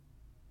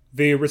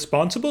The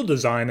responsible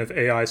design of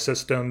AI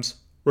systems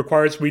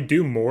requires we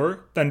do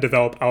more than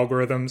develop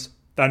algorithms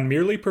that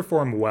merely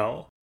perform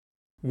well.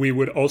 We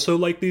would also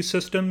like these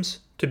systems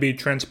to be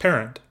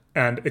transparent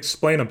and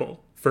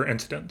explainable, for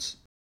instance,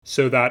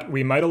 so that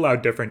we might allow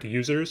different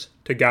users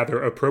to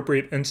gather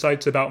appropriate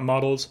insights about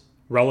models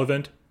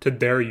relevant to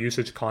their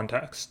usage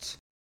contexts.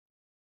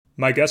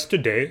 My guest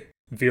today,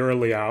 Vera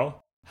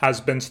Liao, has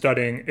been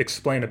studying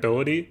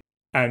explainability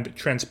and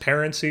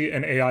transparency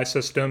in AI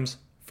systems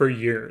for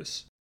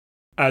years.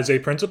 As a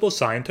principal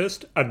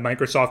scientist at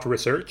Microsoft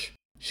Research,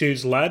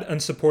 she's led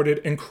and supported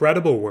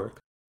incredible work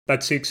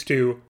that seeks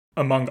to,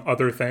 among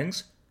other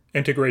things,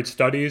 integrate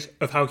studies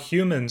of how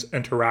humans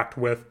interact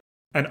with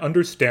and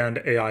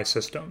understand AI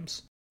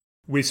systems.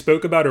 We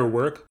spoke about her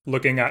work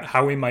looking at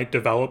how we might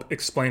develop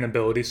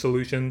explainability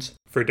solutions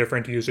for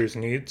different users'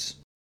 needs,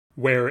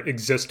 where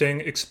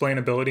existing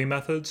explainability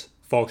methods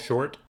fall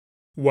short,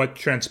 what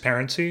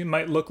transparency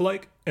might look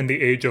like in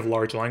the age of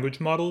large language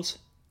models,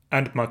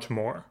 and much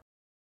more.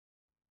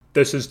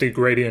 This is the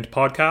Gradient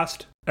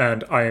Podcast,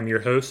 and I am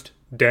your host,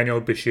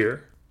 Daniel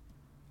Bashir.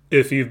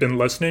 If you've been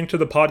listening to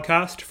the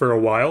podcast for a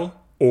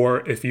while,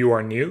 or if you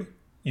are new,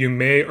 you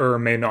may or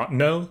may not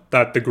know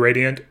that The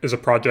Gradient is a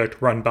project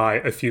run by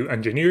a few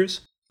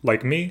engineers,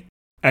 like me,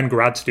 and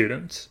grad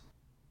students.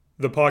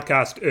 The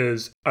podcast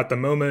is, at the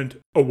moment,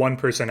 a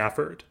one-person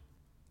effort.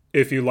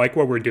 If you like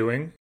what we're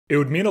doing, it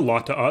would mean a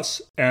lot to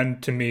us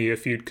and to me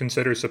if you'd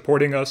consider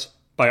supporting us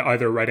by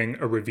either writing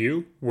a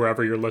review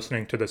wherever you're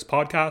listening to this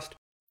podcast,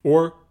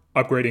 or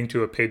upgrading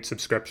to a paid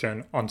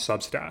subscription on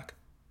Substack.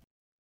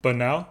 But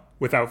now,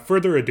 without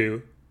further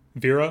ado,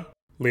 Vera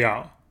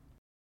Liao.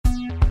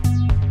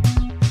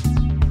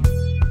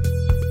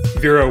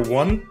 Vera,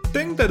 one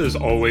thing that has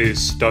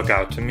always stuck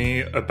out to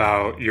me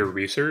about your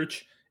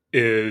research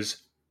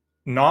is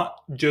not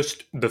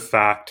just the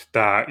fact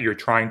that you're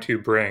trying to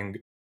bring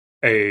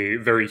a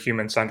very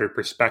human-centered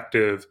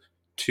perspective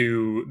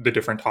to the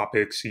different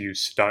topics you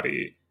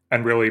study,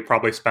 and really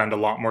probably spend a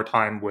lot more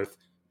time with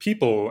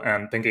people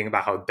and thinking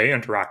about how they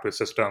interact with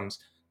systems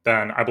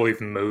than I believe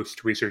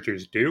most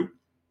researchers do.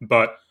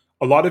 But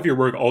a lot of your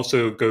work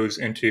also goes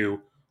into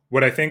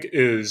what I think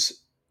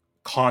is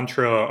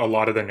contra a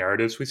lot of the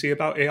narratives we see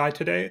about AI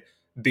today,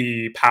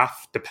 the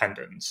path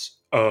dependence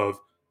of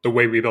the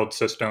way we build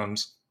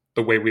systems,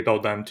 the way we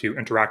build them to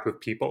interact with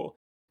people.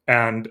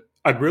 And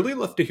I'd really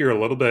love to hear a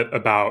little bit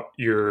about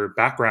your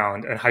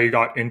background and how you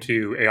got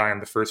into AI in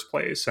the first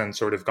place and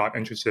sort of got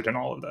interested in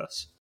all of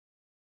this.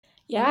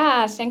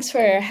 Yeah, thanks for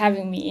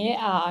having me.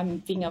 I'm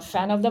being a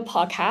fan of the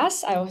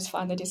podcast. I always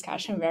found the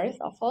discussion very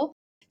thoughtful.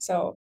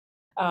 So,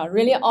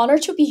 really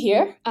honored to be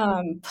here.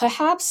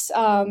 Perhaps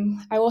I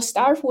will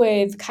start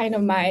with kind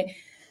of my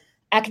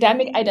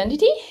academic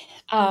identity.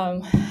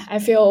 I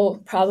feel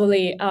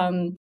probably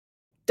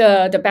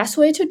the best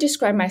way to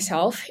describe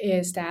myself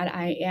is that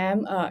I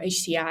am a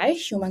HCI,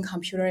 Human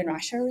Computer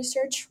Interaction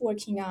Research,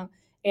 working on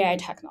AI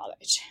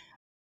technology.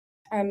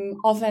 I'm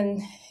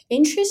often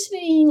interested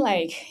in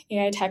like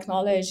AI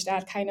technology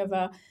that kind of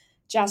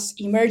just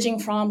emerging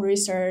from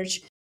research.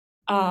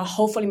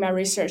 Hopefully, my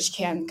research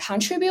can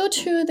contribute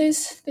to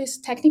this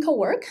technical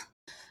work.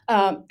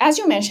 As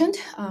you mentioned,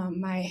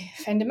 my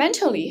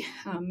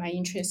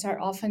interests are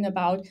often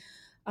about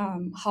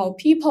how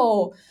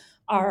people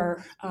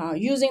are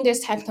using this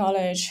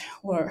technology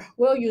or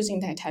will using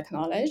that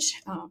technology,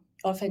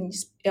 often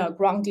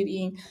grounded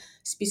in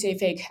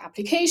specific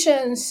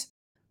applications.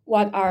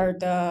 What are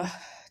the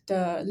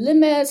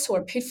limits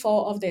or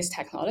pitfall of this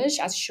technology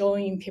as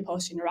shown in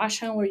people's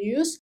interaction or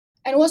use?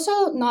 And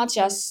also not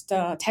just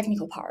the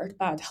technical part,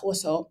 but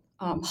also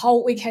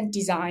how we can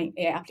design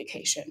an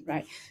application,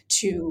 right,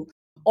 to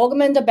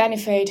augment the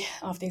benefit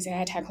of this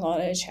AI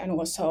technology and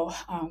also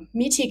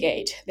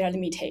mitigate their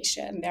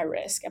limitation, their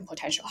risk, and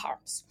potential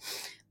harms.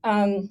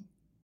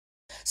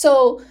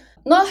 So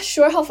not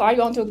sure how far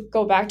you want to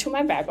go back to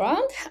my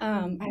background.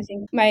 I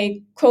think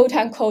my quote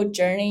unquote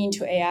journey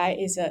into AI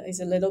is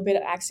a little bit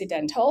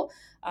accidental,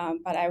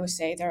 but I would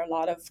say there are a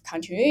lot of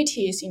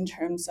continuities in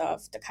terms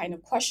of the kind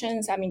of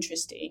questions I'm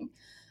interested in.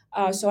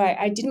 So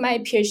I did my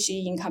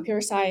PhD in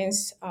computer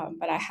science,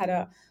 but I had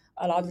a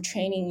lot of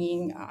training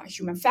in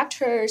human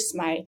factors.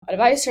 My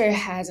advisor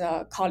has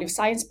a quality of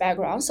science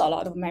background, so a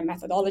lot of my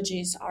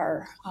methodologies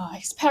are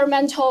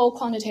experimental,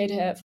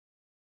 quantitative.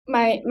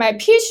 My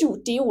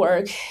PhD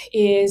work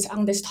is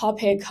on this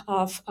topic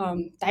of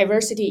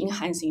diversity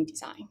enhancing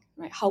design,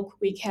 right? How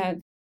we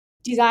can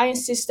design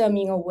system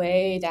in a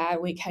way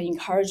that we can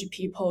encourage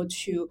people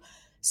to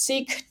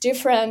seek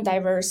different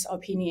diverse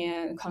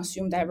opinion,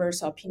 consume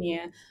diverse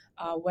opinion,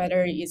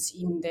 whether it's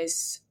in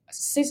this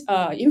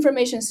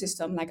information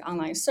system like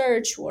online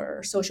search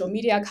or social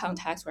media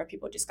context where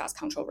people discuss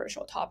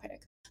controversial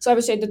topic. So I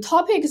would say the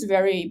topic is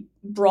very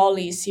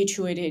broadly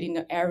situated in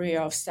the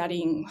area of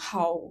studying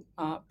how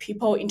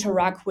people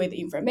interact with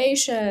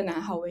information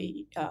and how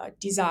we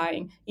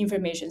design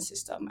information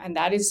system. And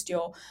that is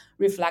still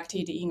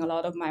reflected in a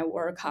lot of my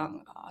work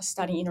on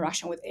studying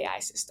interaction with AI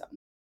system.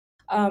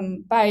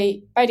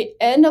 By the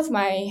end of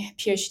my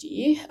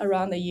PhD,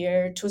 around the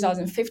year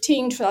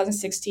 2015,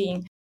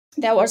 2016,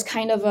 that was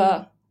kind of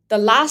the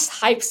last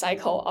hype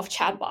cycle of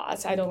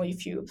chatbots. I don't know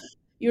if you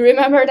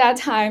remember that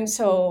time.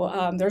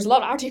 So there's a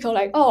lot of article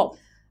like, oh,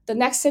 the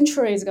next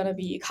century is going to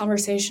be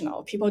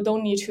conversational. People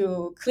don't need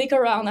to click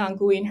around on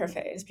GUI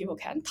interface. People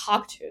can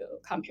talk to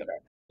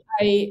computer.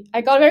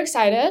 I got very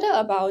excited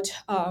about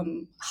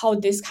how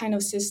this kind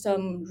of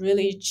system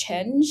really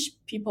changed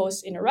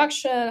people's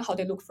interaction, how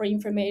they look for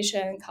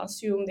information,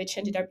 consume, they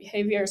change their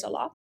behaviors a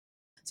lot.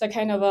 So I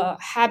kind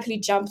of happily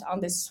jumped on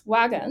this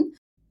wagon.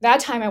 That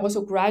time I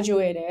also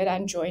graduated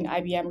and joined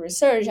IBM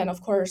research. And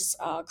of course,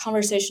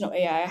 conversational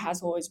AI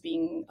has always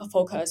been a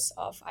focus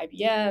of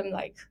IBM,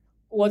 like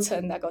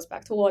Watson, that goes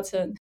back to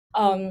Watson.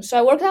 So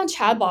I worked on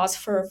chatbots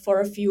for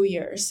a few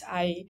years.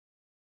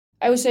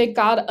 I would say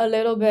got a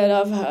little bit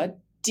of a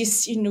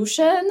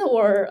disillusion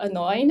or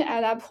annoyed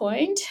at that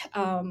point.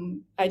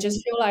 I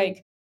just feel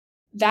like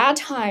that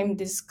time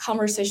this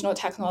conversational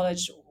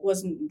technology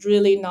was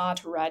really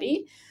not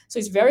ready. So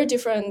it's very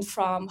different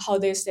from how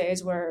these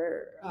days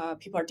where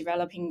people are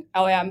developing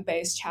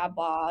LLM-based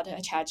chatbot,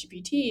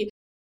 ChatGPT.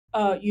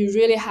 You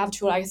really have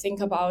to like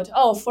think about,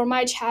 oh, for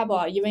my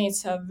chatbot, even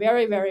it's a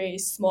very, very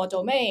small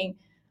domain,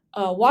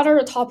 what are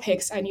the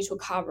topics I need to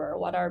cover?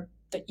 What are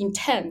the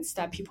intents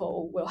that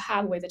people will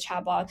have with the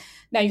chatbot?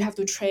 Now you have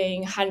to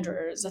train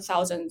hundreds of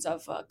thousands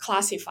of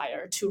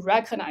classifier to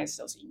recognize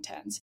those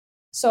intents.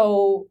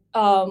 So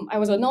I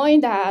was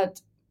annoyed that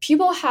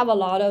people have a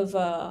lot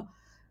of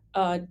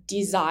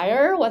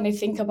desire when they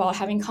think about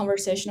having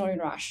conversational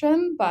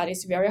interaction, but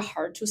it's very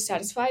hard to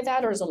satisfy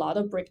that. There's a lot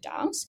of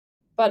breakdowns.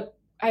 But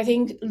I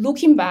think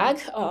looking back,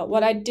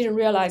 what I didn't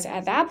realize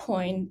at that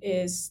point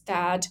is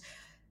that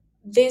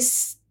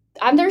this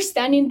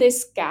understanding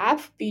this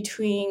gap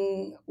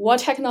between what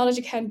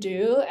technology can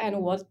do and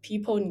what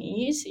people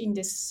need in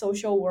this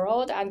social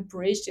world and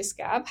bridge this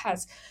gap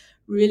has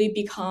really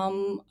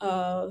become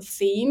a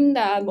theme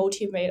that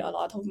motivate a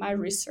lot of my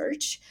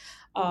research.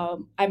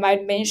 I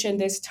might mention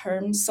this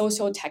term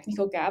social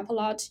technical gap a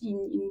lot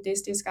in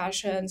this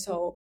discussion.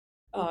 So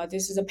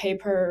this is a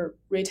paper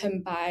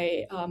written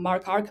by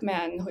Mark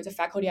Arkman, who is a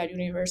faculty at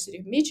University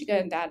of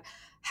Michigan, that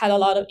had a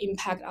lot of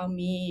impact on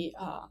me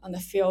on the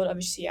field of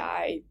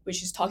HCI,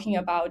 which is talking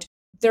about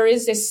there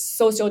is this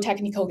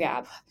socio-technical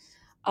gap.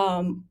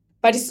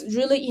 But it's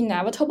really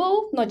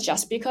inevitable, not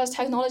just because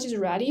technology is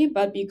ready,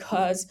 but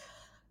because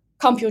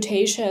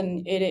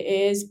computation, it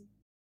is,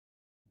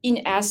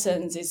 in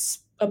essence, it's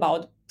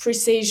about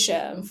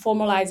precision,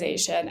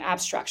 formalization,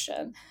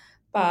 abstraction.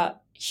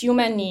 But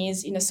human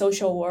needs in the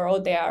social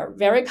world, they are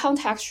very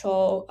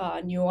contextual,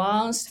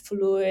 nuanced,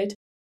 fluid.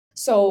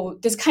 So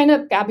this kind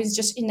of gap is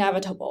just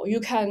inevitable. You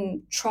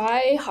can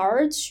try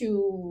hard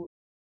to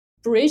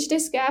bridge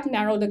this gap,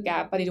 narrow the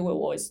gap, but it will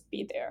always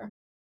be there.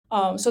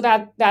 So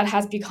that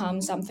has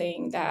become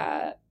something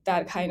that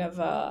kind of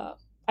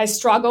I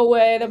struggle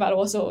with, but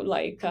also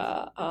like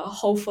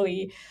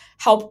hopefully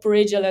help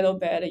bridge a little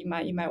bit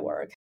in my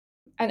work.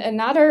 And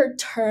another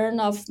turn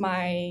of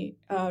my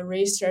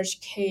research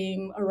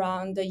came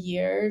around the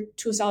year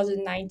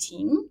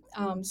 2019.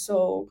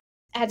 So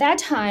at that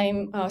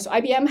time, so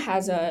IBM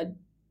has a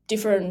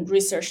different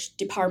research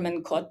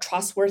department called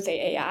Trustworthy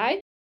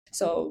AI.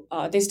 So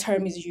this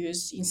term is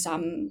used in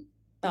some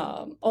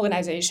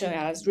organization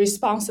as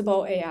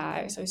responsible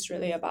AI. So it's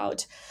really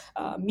about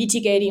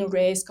mitigating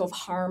risk of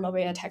harm of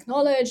AI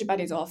technology, but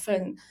it's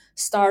often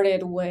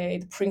started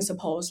with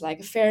principles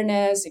like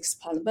fairness,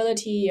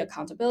 explainability,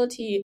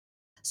 accountability.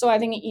 So I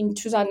think in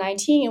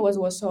 2019, it was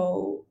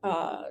also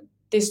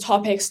this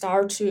topic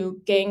started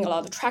to gain a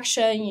lot of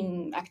traction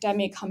in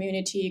academic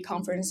community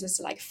conferences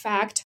like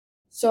FACT.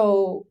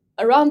 So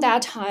around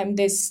that time,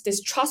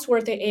 this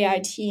trustworthy AI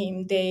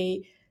team,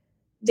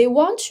 they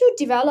want to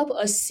develop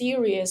a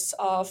series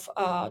of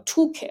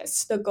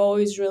toolkits. The goal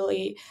is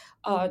really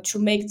to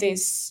make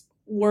this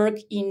work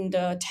in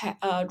the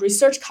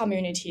research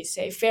community,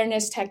 say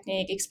fairness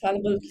technique,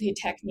 explainability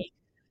technique,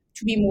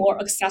 to be more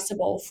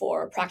accessible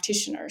for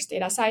practitioners,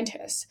 data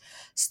scientists,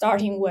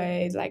 starting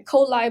with like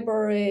code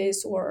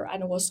libraries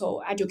and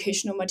also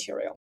educational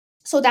material.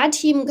 So that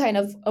team kind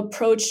of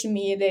approached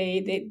me.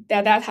 They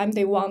at that time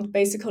they want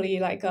basically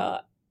like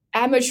a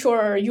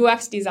amateur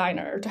UX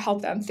designer to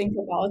help them think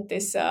about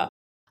this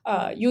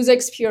user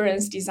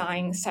experience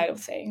design side of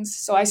things.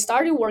 So I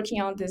started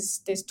working on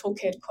this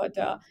toolkit called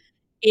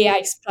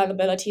AI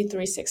Explainability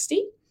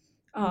 360,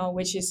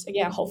 which is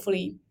again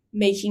hopefully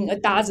making a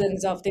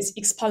dozens of this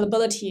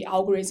explainability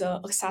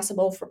algorithm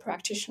accessible for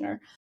practitioner.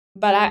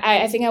 But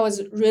I think I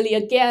was really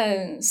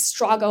again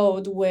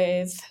struggled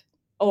with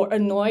or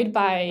annoyed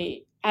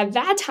by at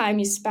that time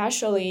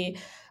especially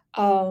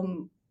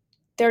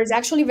there's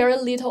actually very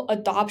little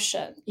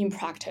adoption in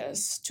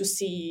practice to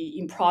see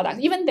in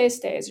product. Even these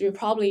days, you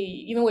probably,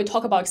 even we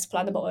talk about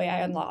explainable AI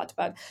a lot,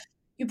 but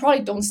you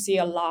probably don't see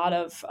a lot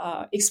of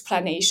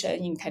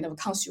explanation in kind of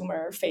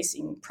consumer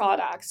facing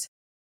products.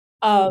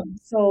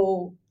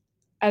 So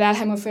at that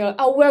time, I feel,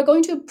 oh, we're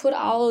going to put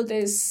all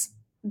this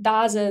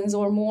dozens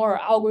or more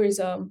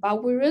algorithms,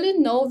 but we really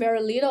know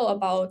very little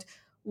about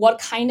what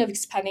kind of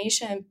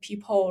explanation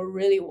people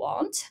really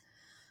want.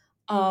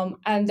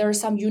 And there's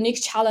some unique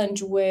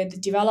challenge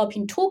with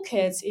developing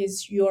toolkits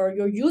is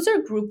your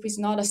user group is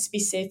not a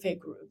specific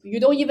group. You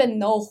don't even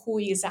know who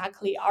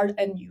exactly are the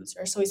end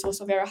users. So it's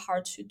also very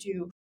hard to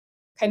do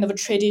kind of a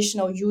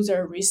traditional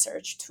user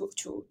research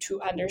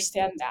to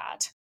understand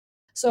that.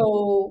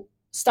 So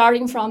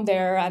starting from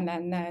there, and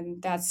then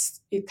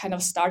that's it kind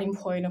of starting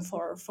point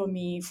for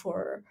me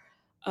for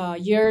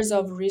years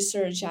of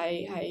research.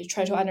 I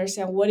try to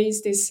understand what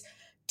is this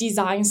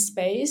design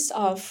space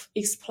of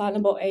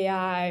explainable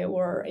AI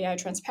or AI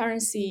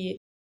transparency,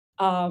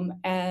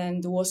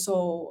 and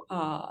also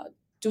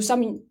do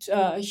some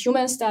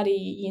human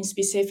study in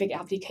specific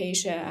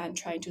application and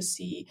trying to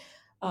see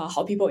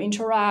how people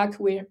interact,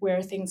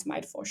 where things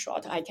might fall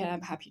short.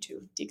 I'm happy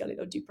to dig a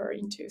little deeper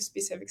into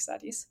specific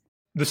studies.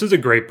 This is a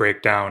great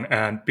breakdown.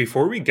 And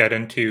before we get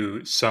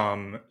into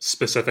some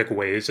specific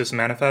ways this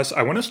manifests,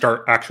 I want to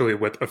start actually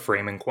with a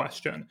framing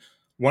question.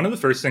 One of the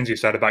first things you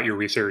said about your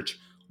research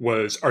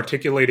was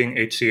articulating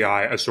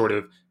HCI as sort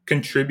of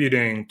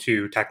contributing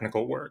to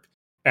technical work.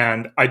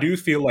 And I do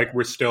feel like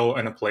we're still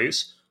in a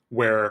place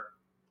where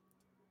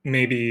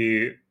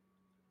maybe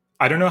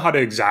I don't know how to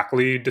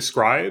exactly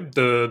describe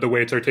the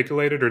way it's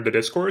articulated or the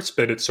discourse,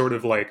 but it's sort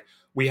of like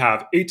we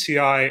have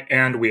HCI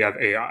and we have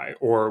AI,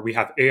 or we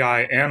have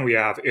AI and we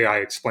have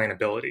AI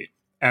explainability.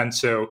 And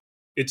so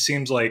it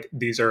seems like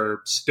these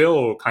are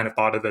still kind of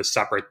thought of as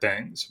separate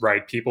things,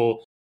 right?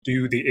 People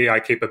do the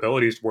AI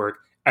capabilities work,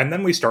 and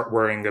then we start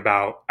worrying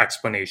about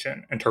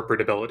explanation,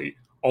 interpretability,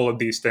 all of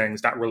these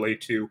things that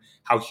relate to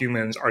how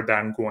humans are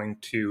then going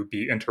to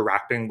be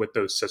interacting with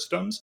those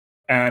systems.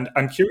 And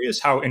I'm curious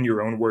how, in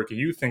your own work,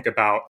 you think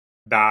about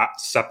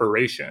that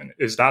separation.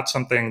 Is that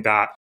something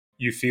that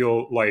you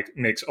feel like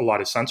makes a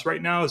lot of sense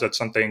right now? Is that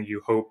something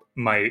you hope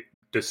might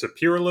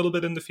disappear a little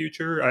bit in the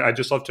future? I'd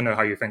just love to know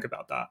how you think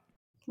about that.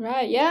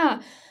 Right.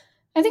 Yeah.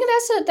 I think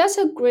that's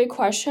a great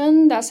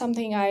question. That's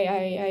something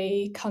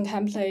I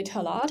contemplate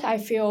a lot. I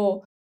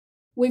feel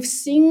we've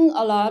seen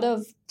a lot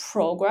of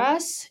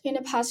progress in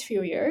the past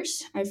few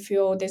years. I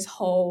feel this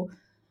whole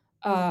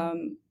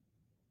um,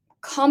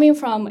 coming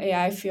from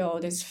AI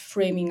field, this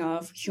framing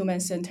of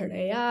human-centered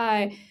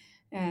AI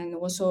and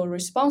also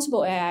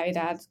responsible AI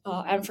that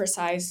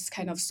emphasize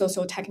kind of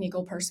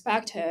socio-technical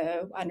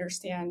perspective,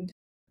 understand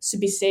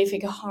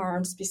specific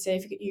harm,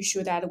 specific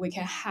issue that we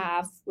can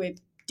have with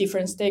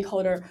different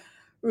stakeholder,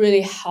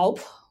 really help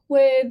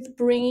with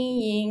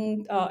bringing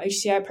in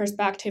HCI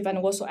perspective and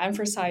also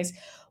emphasize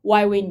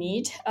why we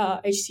need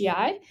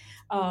HCI.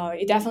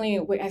 It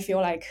definitely, I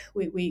feel like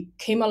we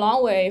came a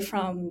long way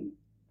from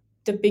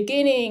the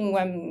beginning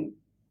when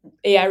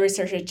AI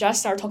researchers just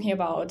start talking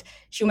about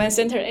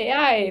human-centered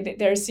AI.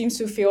 There seems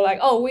to feel like,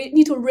 oh, we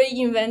need to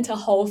reinvent a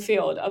whole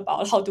field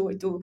about how do we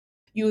do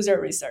user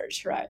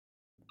research, right?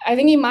 I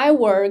think in my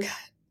work,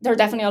 there are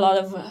definitely a lot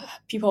of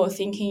people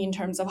thinking in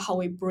terms of how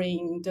we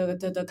bring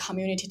the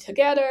community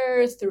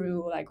together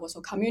through like also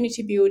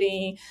community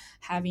building,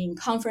 having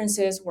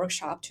conferences,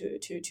 workshop to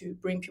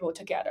bring people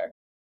together.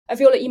 I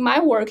feel like in my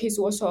work is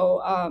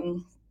also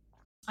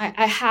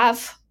I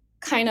have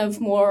kind of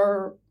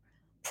more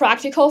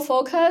practical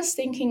focus,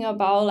 thinking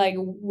about like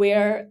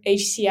where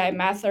HCI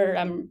method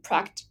and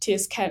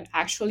practice can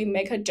actually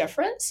make a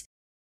difference.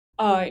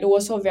 It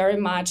also very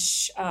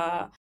much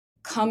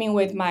coming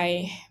with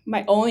my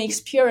own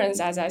experience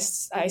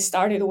as I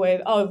started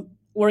with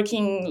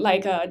working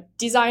like a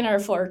designer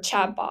for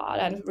chatbot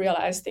and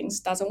realized things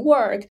doesn't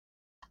work.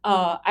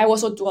 I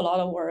also do a lot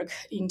of work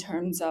in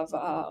terms of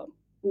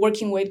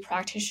working with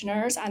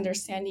practitioners,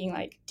 understanding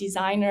like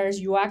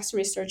designers, UX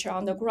researcher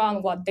on the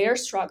ground, what their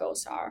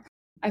struggles are.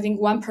 I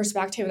think one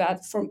perspective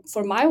that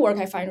for my work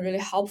I find really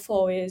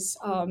helpful is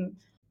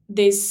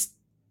this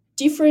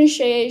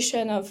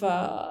differentiation of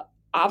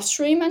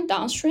upstream and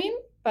downstream.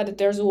 But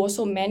there's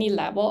also many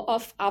level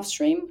of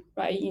upstream,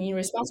 right? In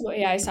responsible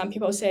AI, some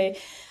people say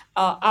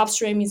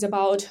upstream is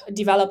about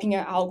developing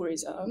an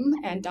algorithm,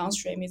 and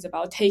downstream is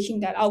about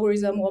taking that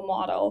algorithm or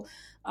model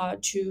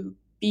to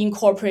be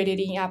incorporated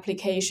in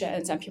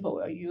applications, and people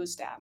will use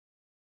that.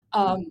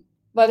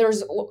 But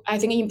I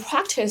think in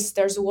practice,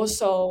 there's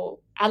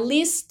also, at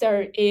least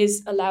there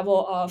is a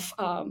level of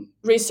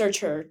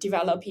researcher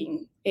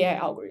developing AI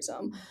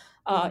algorithm.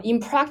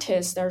 In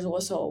practice, there's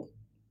also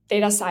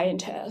data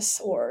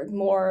scientists or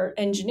more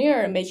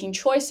engineer making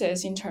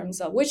choices in terms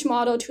of which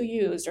model to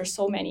use. There's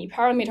so many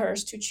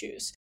parameters to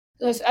choose.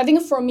 So I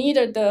think for me,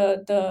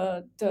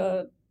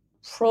 the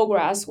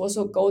progress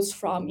also goes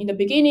from, in the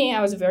beginning,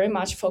 I was very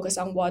much focused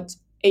on what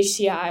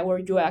HCI or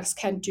UX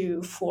can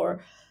do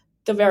for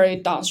the very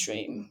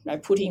downstream,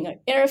 like putting an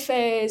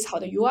interface, how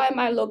the UI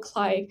might look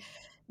like.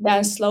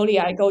 Then slowly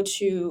I go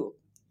to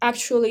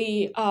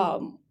actually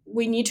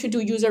we need to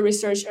do user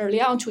research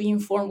early on to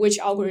inform which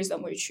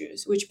algorithm we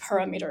choose, which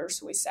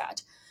parameters we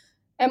set.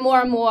 And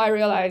more I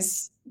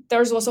realize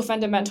there's also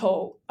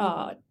fundamental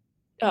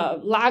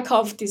lack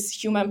of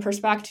this human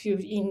perspective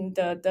in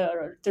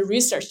the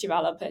research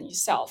development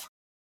itself.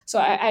 So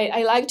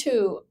I like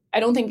to, I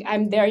don't think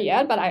I'm there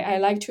yet, but I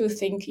like to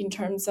think in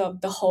terms of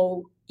the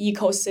whole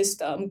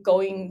ecosystem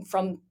going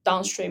from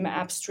downstream and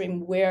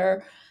upstream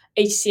where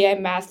HCI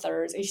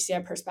methods,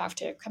 HCI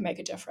perspective can make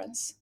a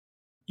difference.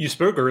 You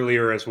spoke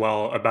earlier as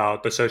well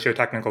about the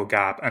socio-technical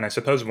gap, and I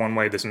suppose one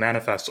way this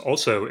manifests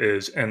also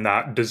is in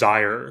that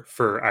desire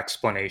for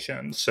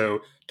explanation. So,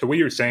 to what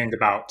you're saying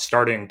about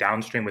starting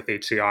downstream with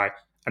HCI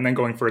and then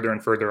going further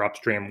and further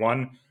upstream,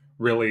 one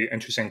really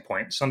interesting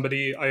point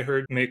somebody I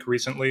heard make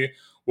recently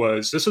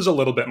was this is a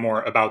little bit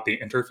more about the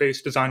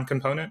interface design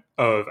component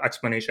of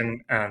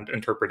explanation and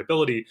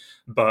interpretability,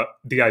 but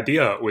the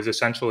idea was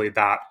essentially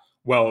that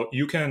well,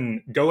 you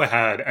can go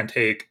ahead and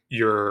take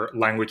your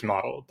language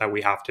model that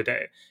we have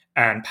today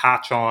and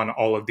patch on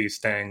all of these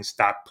things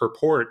that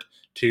purport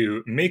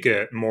to make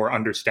it more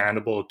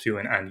understandable to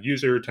an end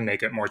user, to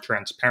make it more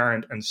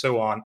transparent, and so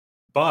on.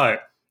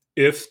 But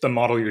if the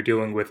model you're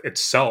dealing with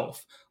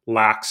itself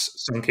lacks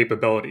some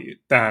capability,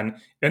 then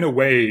in a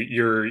way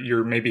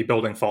you're maybe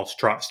building false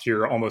trust.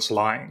 You're almost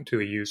lying to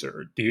a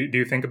user. Do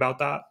you think about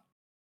that?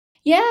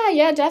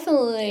 Yeah,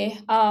 definitely.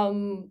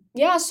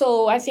 Yeah,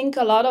 so I think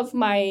a lot of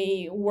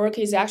my work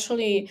is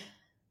actually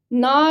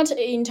not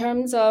in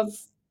terms of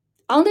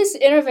on this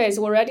interface.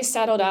 We already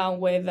settled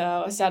with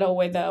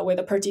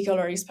a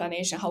particular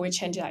explanation how we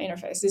change that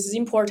interface. This is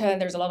important.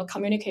 There's a lot of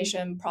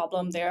communication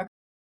problem there,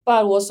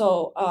 but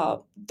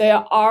also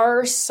there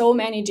are so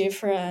many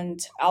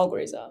different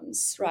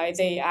algorithms, right?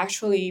 They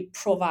actually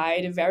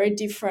provide very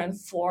different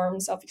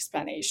forms of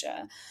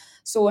explanation.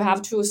 So we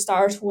have to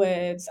start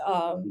with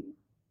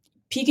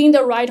picking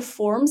the right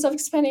forms of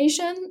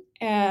explanation.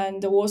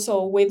 And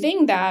also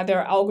within that, there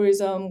are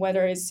algorithm,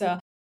 whether it's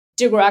a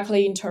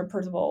directly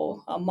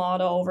interpretable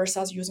model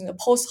versus using the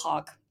post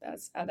hoc,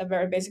 that's at a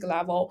very basic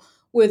level,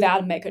 will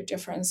that make a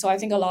difference? So I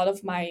think a lot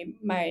of my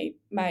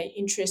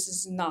interest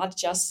is not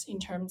just in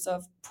terms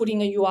of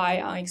putting a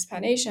UI on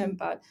explanation,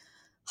 but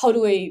how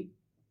do we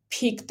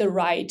pick the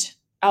right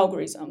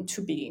algorithm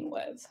to begin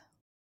with?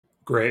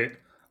 Great.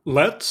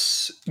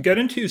 Let's get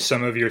into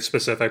some of your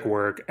specific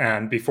work.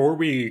 And before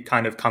we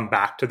kind of come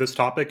back to this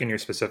topic in your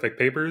specific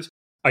papers,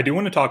 I do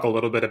want to talk a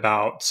little bit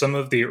about some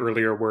of the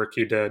earlier work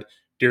you did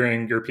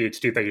during your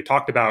PhD that you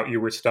talked about. You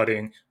were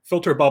studying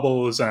filter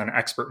bubbles and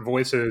expert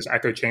voices,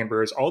 echo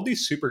chambers, all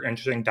these super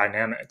interesting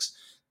dynamics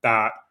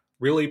that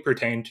really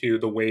pertain to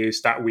the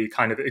ways that we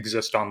kind of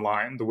exist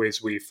online, the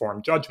ways we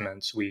form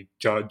judgments, we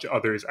judge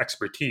others'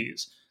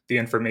 expertise, the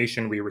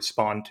information we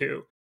respond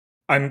to.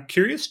 I'm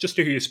curious just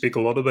to hear you speak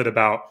a little bit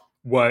about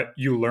what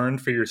you learned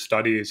for your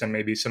studies and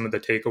maybe some of the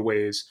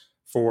takeaways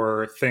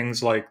for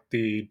things like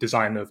the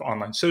design of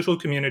online social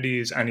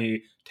communities,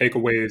 any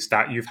takeaways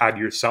that you've had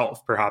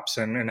yourself, perhaps,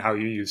 in how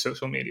you use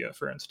social media,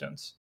 for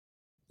instance.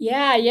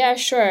 Yeah,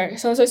 sure.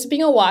 So it's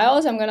been a while,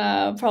 so I'm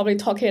gonna probably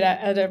talk it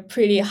at a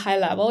pretty high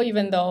level,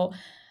 even though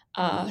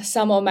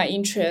some of my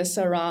interests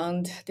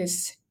around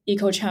this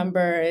echo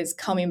chamber is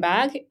coming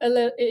back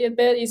a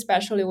bit,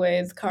 especially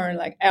with current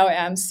like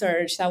LM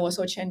search that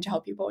also change how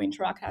people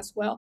interact as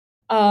well.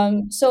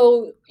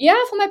 So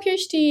yeah, for my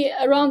PhD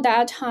around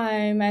that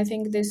time, I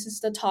think this is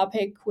the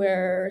topic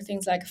where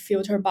things like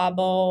filter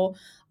bubble,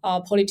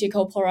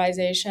 political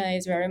polarization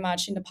is very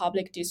much in the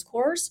public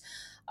discourse.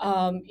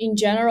 In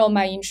general,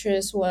 my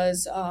interest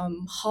was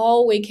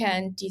how we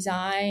can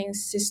design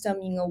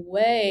system in a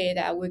way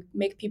that would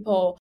make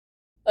people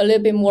a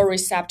little bit more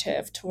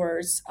receptive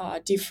towards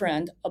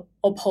different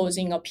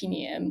opposing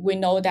opinion. We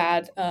know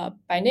that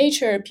by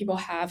nature, people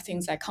have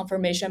things like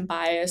confirmation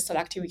bias,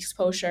 selective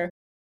exposure,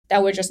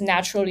 that would just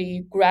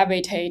naturally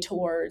gravitate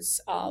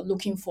towards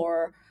looking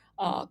for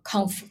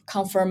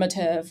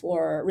confirmative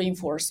or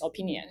reinforced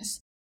opinions.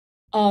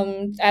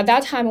 At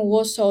that time,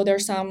 also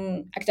there's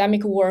some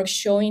academic work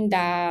showing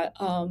that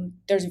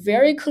there's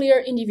very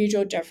clear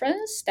individual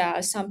difference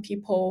that some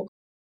people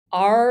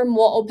are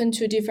more open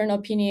to different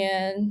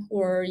opinion,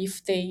 or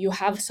if you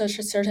have such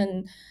a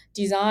certain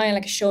design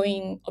like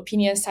showing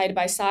opinions side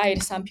by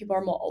side, some people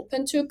are more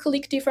open to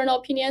click different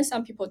opinions,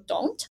 some people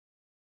don't.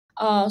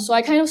 So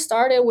I kind of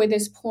started with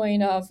this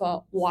point of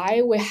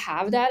why we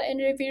have that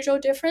individual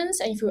difference,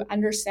 and if you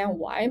understand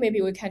why, maybe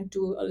we can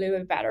do a little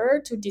bit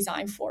better to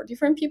design for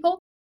different people.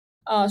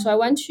 So I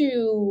went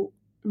to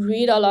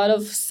read a lot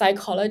of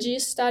psychology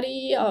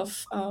study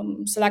of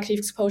selective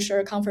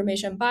exposure,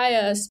 confirmation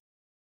bias.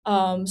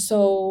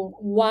 So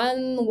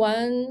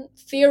one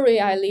theory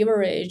I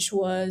leveraged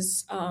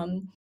was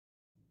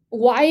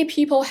why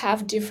people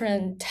have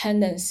different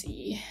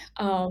tendency,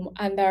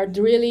 and there are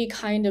really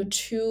kind of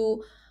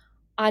two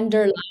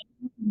underlying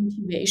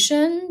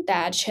motivation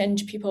that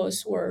change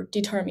people's or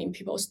determine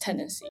people's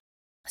tendency.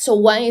 So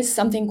one is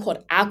something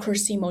called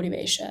accuracy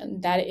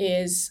motivation. That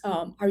is,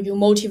 are you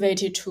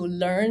motivated to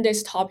learn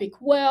this topic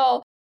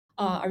well?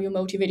 Are you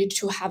motivated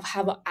to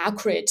have an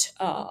accurate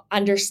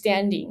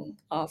understanding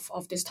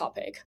of this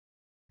topic?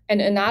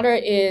 And another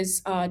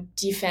is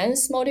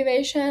defense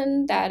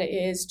motivation. That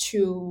is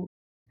to,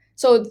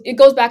 so it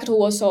goes back to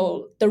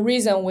also the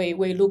reason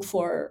we look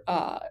for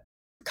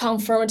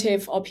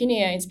confirmative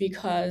opinion is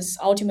because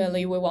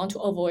ultimately we want to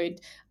avoid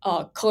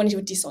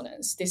cognitive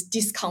dissonance, this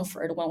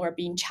discomfort when we're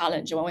being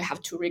challenged, when we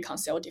have to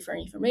reconcile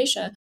different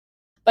information.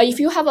 But if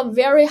you have a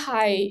very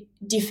high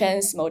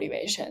defense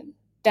motivation,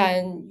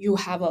 then you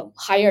have a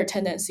higher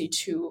tendency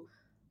to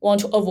want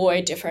to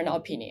avoid different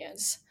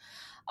opinions.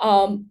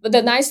 But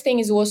the nice thing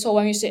is also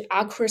when you say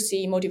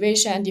accuracy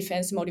motivation and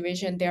defense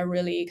motivation, they're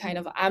really kind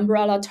of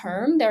umbrella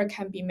term. There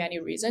can be many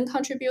reasons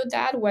contribute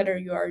that, whether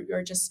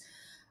you're just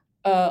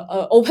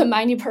an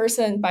open-minded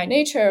person by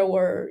nature,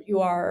 or you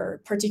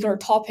are particular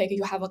topic,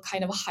 you have a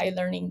kind of high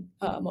learning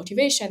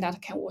motivation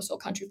that can also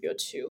contribute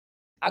to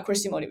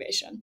accuracy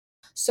motivation.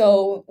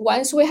 So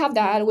once we have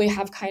that, we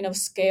have kind of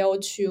scale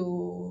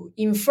to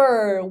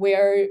infer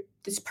where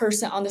this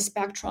person on the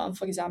spectrum,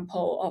 for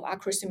example, of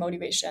accuracy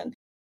motivation.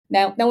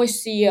 Now we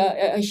see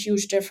a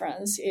huge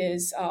difference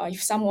is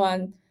if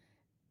someone,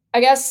 I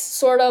guess,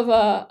 sort of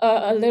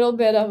a little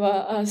bit of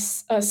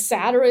a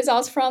sad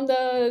results from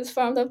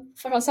some of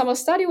the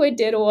study we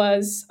did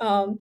was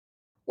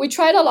we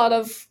tried a lot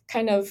of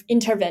kind of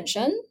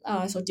intervention,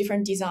 so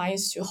different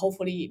designs to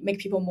hopefully make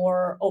people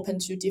more open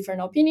to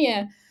different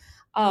opinion.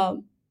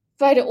 Um,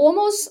 but it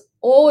almost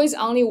always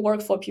only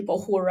work for people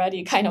who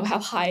already kind of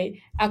have high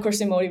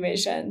accuracy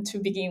motivation to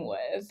begin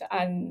with.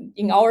 And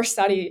in our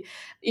study,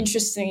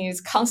 interesting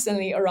is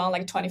constantly around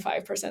like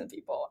 25% of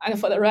people. And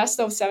for the rest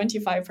of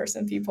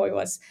 75% people, it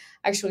was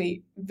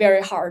actually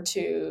very hard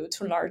to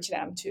nudge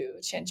them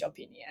to change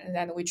opinion. And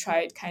then we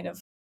tried kind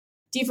of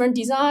different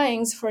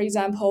designs. For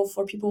example,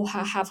 for people who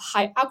have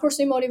high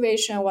accuracy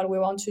motivation, what we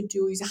want to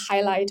do is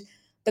highlight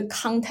the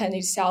content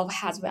itself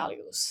has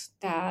values,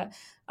 that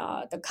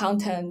the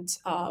content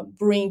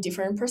bring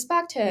different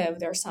perspective.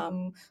 There's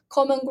some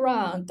common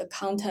ground. The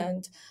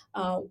content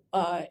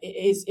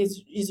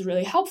is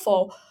really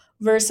helpful.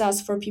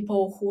 Versus for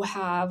people who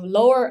have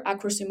lower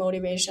accuracy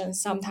motivation,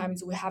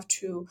 sometimes we have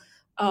to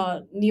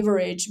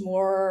leverage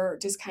more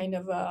this kind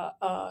of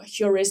a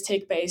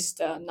heuristic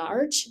based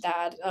nudge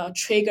that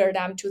trigger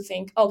them to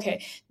think,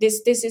 okay,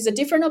 this is a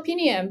different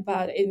opinion,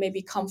 but it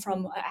maybe come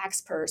from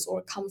experts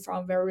or come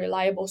from very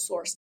reliable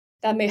source.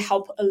 That may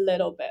help a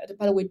little bit,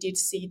 but we did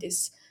see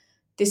this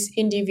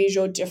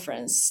individual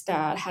difference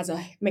that has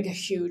make a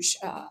huge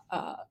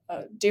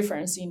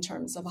difference in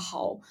terms of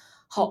how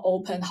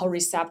open, how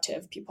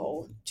receptive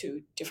people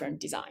to different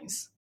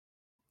designs.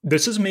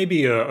 This is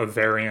maybe a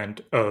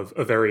variant of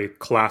a very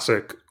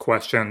classic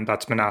question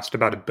that's been asked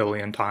about 1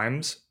 billion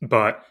times,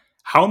 but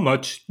how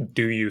much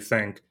do you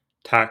think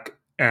tech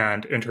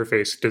and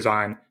interface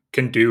design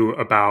can do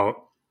about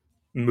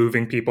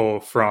moving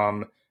people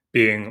from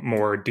being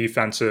more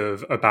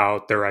defensive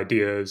about their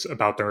ideas,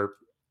 about their,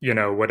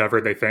 whatever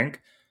they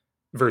think,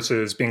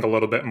 versus being a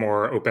little bit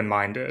more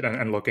open-minded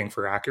and looking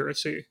for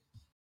accuracy?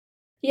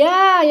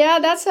 Yeah,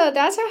 that's a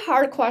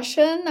hard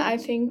question. I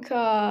think,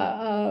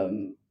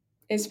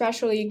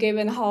 especially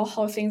given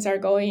how things are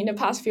going in the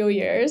past few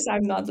years,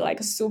 I'm not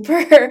like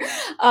super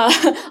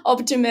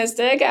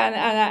optimistic.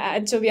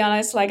 And to be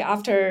honest, like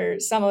after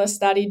some of the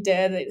study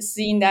did,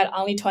 seeing that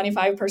only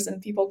 25%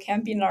 of people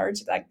can be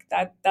large, like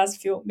that does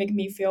make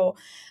me feel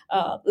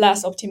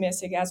less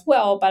optimistic as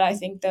well. But I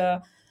think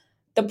the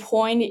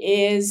point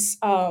is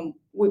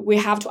we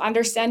have to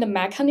understand the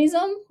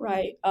mechanism,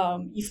 right?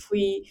 If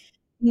we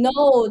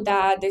know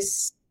that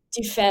this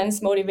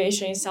defense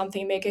motivation is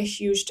something make a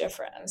huge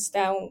difference,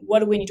 then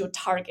what we need to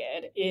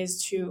target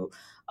is to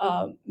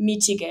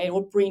mitigate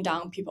or bring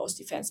down people's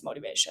defense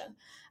motivation.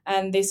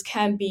 And this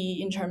can be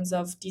in terms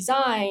of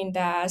design,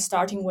 that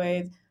starting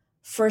with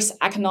first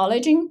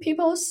acknowledging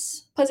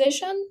people's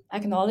position,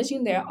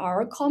 acknowledging there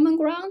are common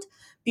ground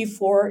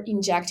before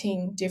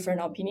injecting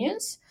different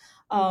opinions.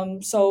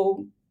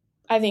 So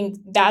I think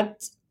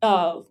that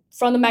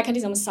from the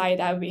mechanism side,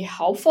 that would be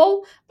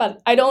helpful,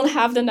 but I don't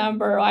have the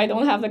number. I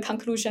don't have the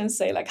conclusion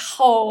say like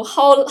how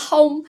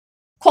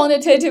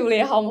quantitatively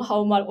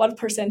how much, what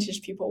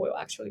percentage people will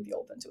actually be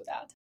open to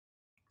that.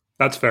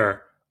 That's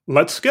fair.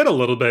 Let's get a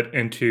little bit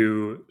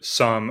into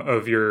some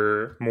of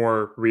your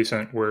more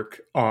recent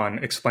work on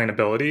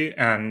explainability.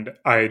 And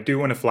I do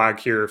want to flag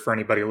here for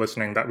anybody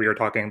listening that we are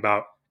talking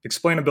about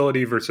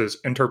explainability versus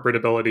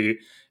interpretability,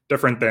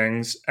 different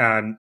things.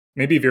 And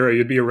maybe, Vera,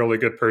 you'd be a really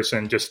good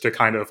person just to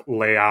kind of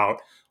lay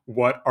out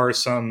what are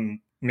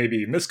some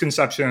maybe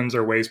misconceptions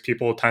or ways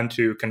people tend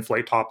to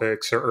conflate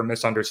topics or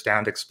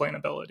misunderstand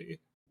explainability.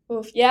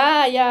 Oof,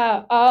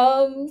 yeah.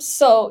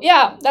 So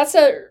yeah, that's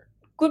a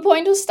good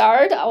point to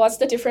start. What's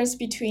the difference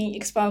between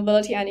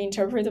explainability and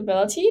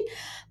interpretability?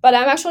 But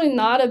I'm actually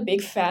not a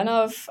big fan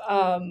of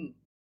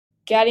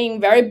getting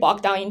very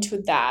bogged down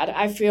into that.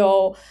 I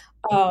feel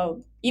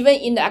even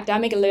in the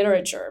academic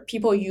literature,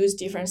 people use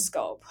different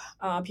scope.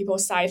 People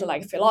cite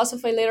like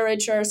philosophy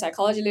literature,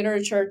 psychology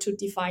literature to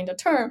define the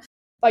term.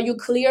 But you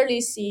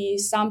clearly see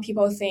some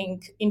people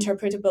think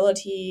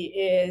interpretability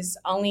is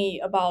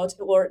only about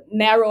or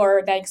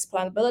narrower than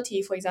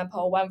explainability. For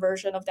example, one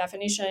version of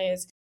definition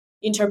is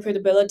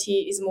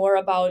interpretability is more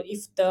about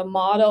if the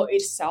model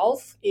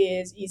itself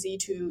is easy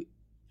to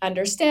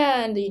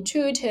understand,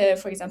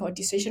 intuitive. For example,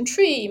 decision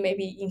tree may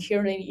be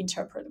inherently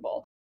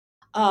interpretable.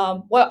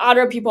 While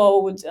other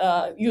people would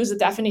use the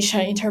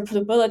definition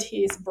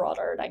interpretability is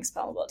broader than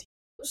explainability.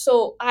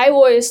 So I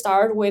always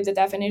start with the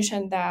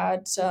definition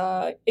that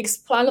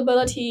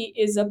explainability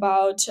is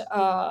about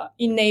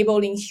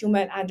enabling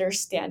human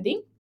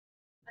understanding.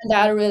 And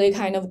that really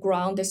kind of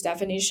ground this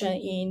definition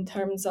in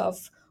terms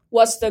of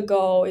what's the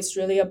goal. It's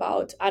really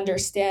about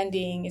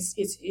understanding.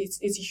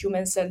 It's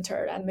human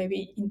centered. And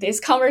maybe in this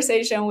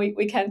conversation,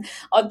 we can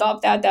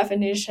adopt that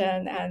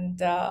definition and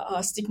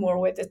stick more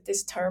with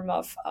this term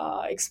of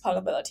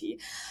explainability.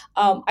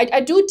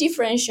 I do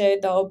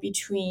differentiate though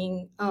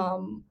between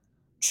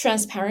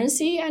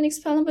transparency and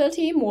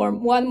explainability.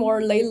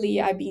 More lately,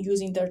 I've been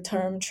using the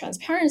term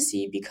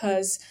transparency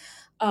because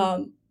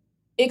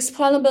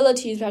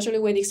explainability, especially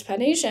with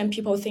explanation,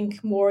 people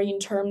think more in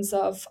terms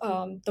of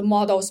the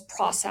model's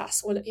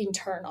process or the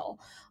internal,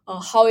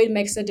 how it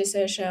makes a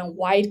decision,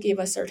 why it gives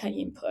a certain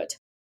input.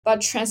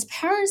 But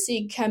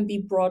transparency can be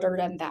broader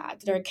than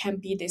that. There can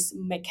be this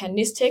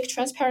mechanistic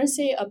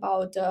transparency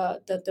about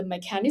the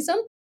mechanism.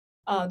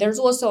 There's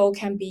also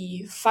can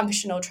be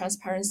functional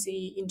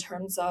transparency in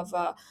terms of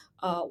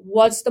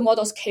what's the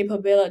model's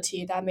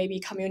capability that may be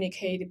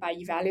communicated by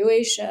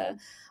evaluation.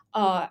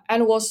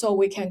 And also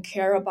we can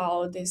care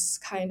about this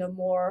kind of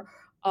more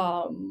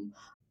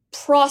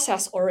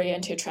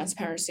process-oriented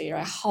transparency,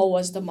 right? How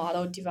was the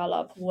model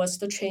developed? What's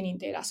the training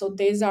data? So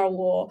these are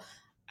what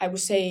I would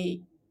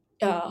say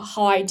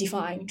how I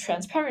define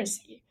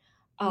transparency.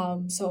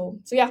 So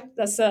yeah,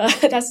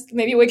 that's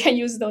maybe we can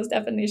use those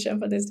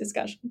definitions for this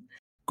discussion.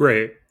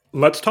 Great.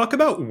 Let's talk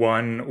about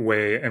one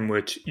way in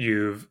which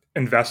you've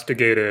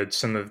investigated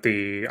some of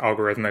the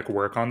algorithmic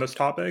work on this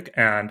topic.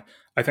 And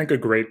I think a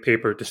great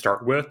paper to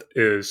start with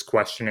is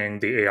questioning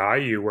the AI.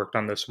 You worked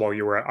on this while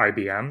you were at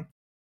IBM.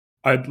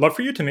 I'd love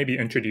for you to maybe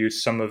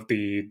introduce some of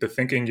the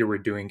thinking you were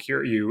doing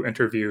here. You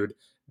interviewed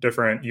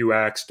different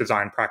UX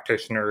design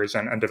practitioners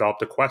and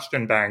developed a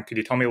question bank. Could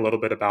you tell me a little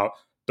bit about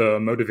the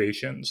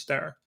motivations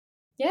there?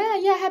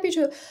 Yeah, happy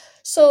to.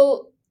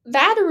 So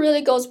that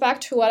really goes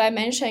back to what I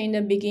mentioned in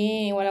the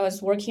beginning when I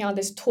was working on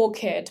this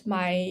toolkit.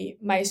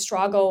 My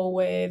struggle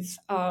with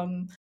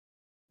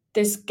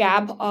this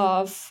gap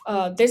of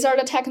these are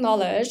the tech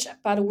knowledge,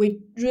 but we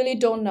really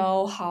don't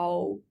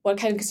know what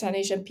kind of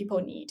explanation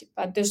people need.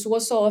 But there's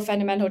also a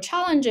fundamental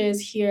challenges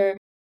here.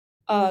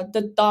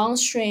 The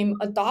downstream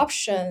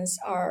adoptions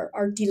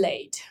are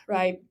delayed,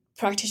 right?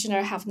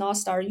 Practitioners have not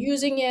started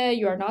using it.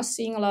 You are not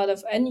seeing a lot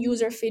of end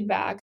user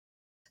feedback.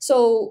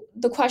 So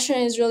the question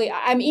is really,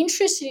 I'm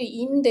interested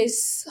in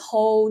this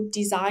whole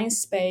design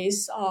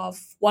space of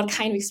what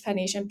kind of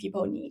explanation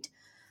people need.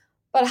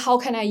 But how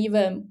can I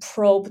even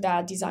probe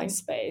that design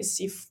space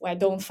if I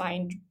don't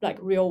find like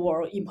real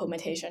world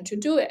implementation to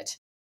do it?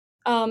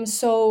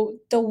 So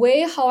the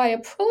way how I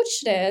approach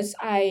this,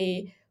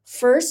 I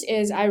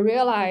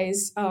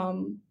realize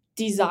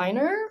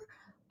designer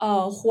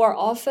who are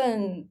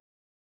often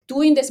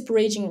doing this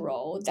bridging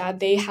role, that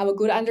they have a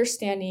good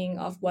understanding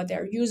of what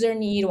their user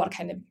need, what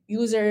kind of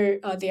user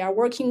they are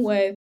working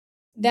with.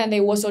 Then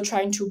they also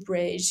trying to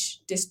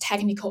bridge this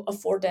technical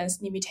affordance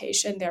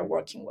limitation they're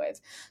working with.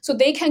 So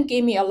they can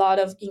give me a lot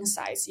of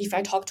insights. If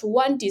I talk to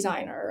one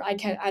designer, I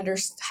can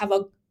have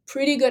a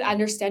pretty good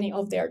understanding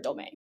of their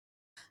domain.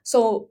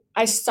 So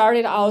I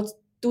started out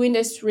doing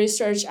this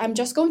research. I'm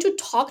just going to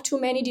talk to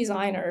many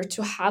designers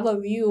to have a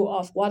view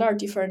of what are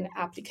different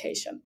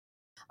applications.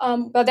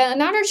 But then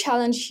another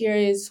challenge here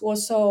is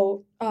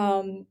also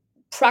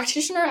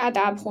practitioner at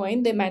that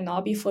point, they might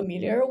not be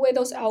familiar with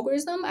those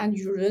algorithms, and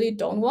you really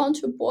don't want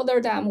to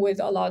bother them with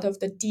a lot of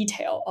the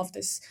detail of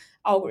these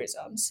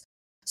algorithms.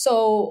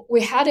 So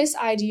we had this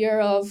idea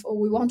of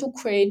we want to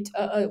create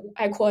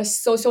I call a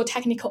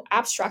socio-technical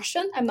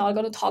abstraction. I'm not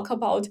going to talk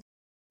about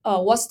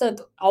what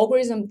the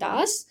algorithm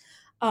does.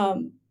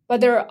 But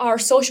there are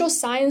social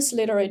science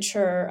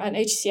literature and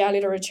HCI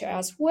literature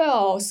as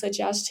well,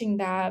 suggesting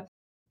that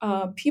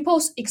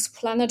people's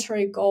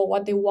explanatory goal,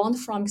 what they want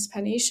from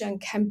explanation,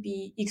 can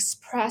be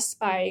expressed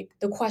by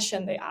the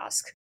question they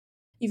ask.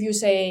 If you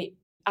say,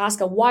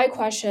 ask a why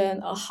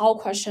question, a how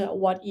question, a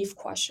what if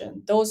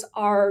question, those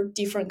are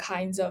different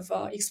kinds of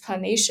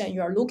explanation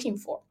you are looking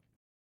for.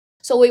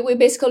 So we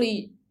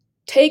basically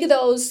take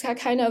those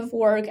kind of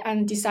work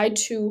and decide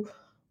to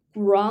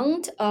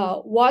ground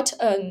what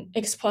an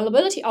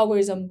explainability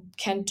algorithm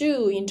can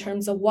do in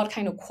terms of what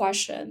kind of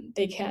question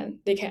they can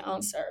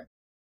answer.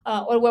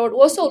 What we're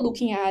also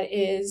looking at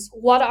is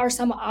what are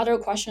some other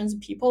questions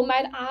people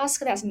might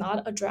ask that's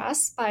not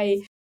addressed by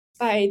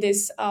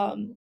this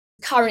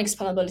current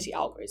explainability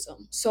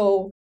algorithm.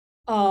 So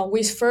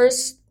we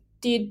first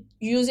did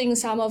using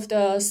some of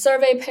the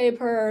survey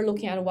paper,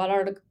 looking at what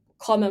are the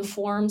common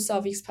forms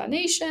of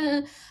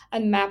explanation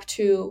and map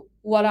to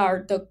what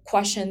are the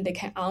questions they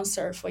can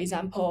answer. For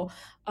example,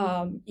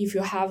 if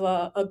you have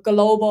a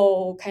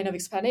global kind of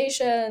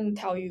explanation,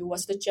 tell you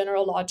what's the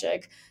general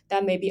logic,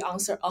 that maybe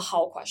answer a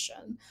how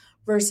question,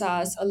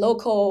 versus a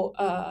local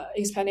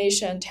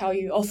explanation tell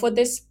you, oh, for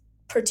this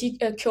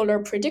particular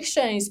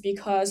prediction is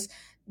because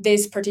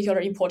this particular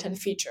important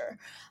feature.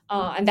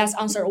 And that's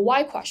answer a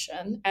why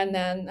question. And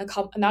then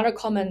another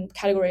common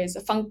category is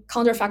a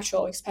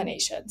counterfactual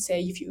explanation.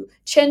 Say if you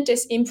change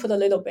this input a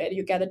little bit,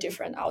 you get a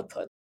different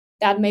output.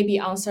 That may be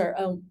answer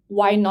a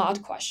why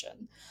not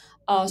question.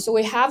 So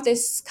we have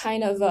this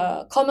kind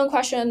of common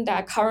question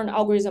that current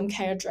algorithm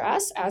can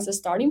address as a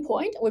starting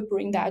point. We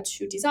bring that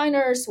to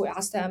designers. We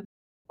ask them,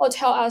 "Oh,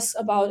 tell us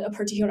about a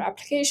particular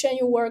application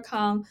you work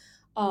on,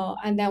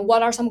 and then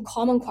what are some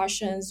common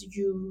questions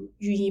you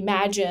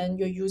imagine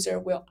your user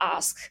will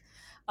ask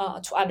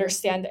to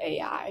understand the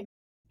AI."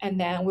 And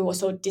then we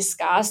also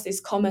discuss these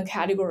common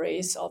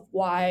categories of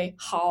why,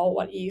 how,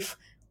 what if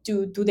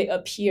do they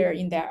appear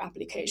in their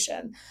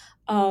application.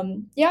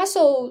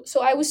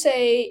 So I would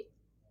say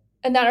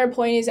another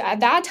point is at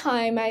that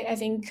time, I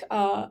think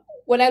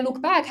when I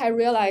look back, I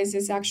realize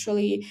it's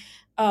actually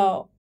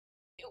uh,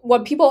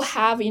 what people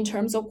have in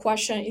terms of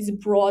question is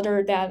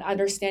broader than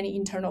understanding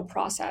internal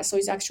process. So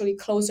it's actually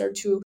closer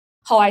to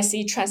how I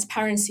see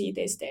transparency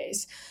these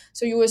days.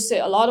 So you will say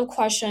a lot of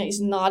question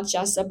is not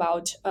just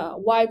about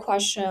why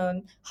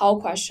question, how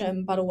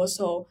question, but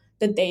also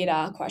the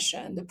data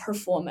question, the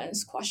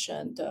performance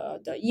question,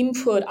 the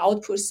input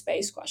output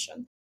space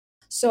question.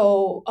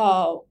 So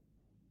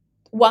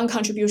one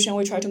contribution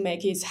we try to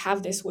make is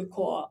have this we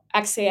call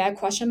XAI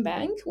question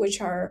bank,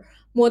 which are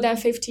more than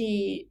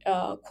 50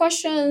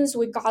 questions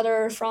we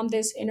gather from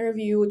this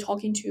interview,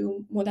 talking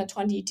to more than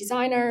 20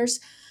 designers.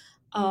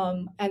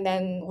 And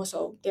then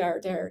also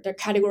they're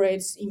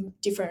categorized in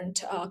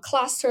different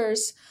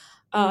clusters.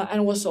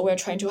 And also we're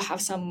trying to have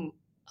some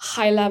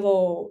high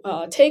level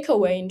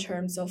takeaway in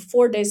terms of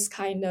for this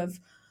kind of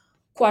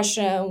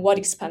question what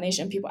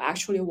explanation people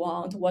actually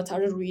want, what are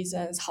the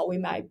reasons, how we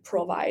might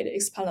provide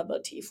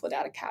explainability for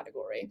that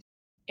category.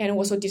 And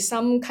also did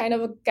some kind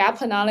of a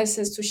gap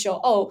analysis to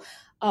show,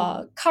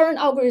 current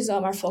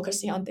algorithms are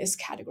focusing on this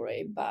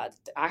category, but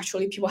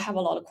actually people have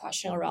a lot of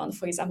questions around,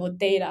 for example,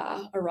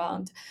 data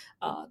around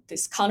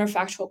this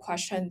counterfactual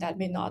question that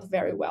may not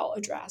very well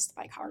addressed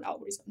by current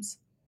algorithms.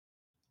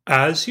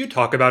 As you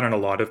talk about in a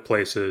lot of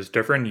places,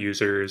 different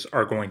users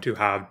are going to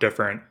have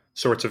different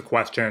sorts of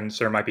questions.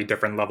 There might be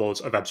different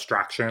levels of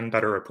abstraction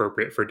that are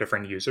appropriate for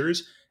different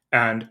users.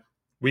 And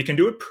we can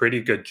do a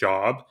pretty good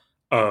job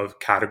of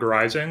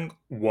categorizing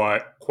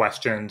what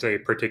questions a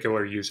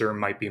particular user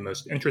might be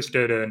most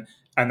interested in,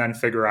 and then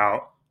figure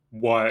out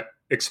what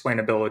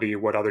explainability,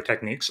 what other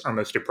techniques are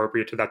most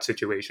appropriate to that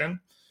situation.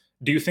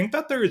 Do you think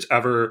that there is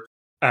ever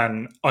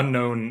an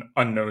unknown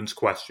unknowns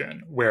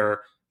question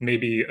where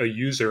maybe a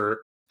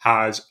user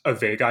has a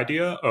vague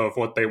idea of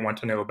what they want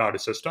to know about a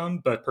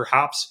system, but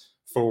perhaps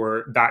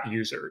for that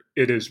user,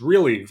 it is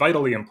really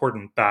vitally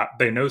important that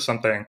they know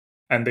something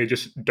and they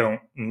just don't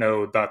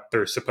know that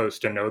they're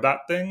supposed to know that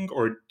thing?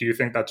 Or do you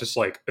think that's just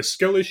like a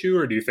skill issue?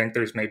 Or do you think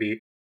there's maybe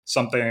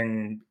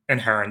something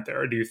inherent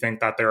there? Do you think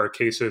that there are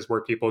cases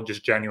where people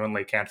just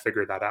genuinely can't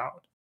figure that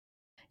out?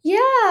 Yeah,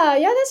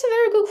 that's a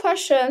very good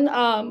question.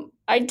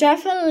 I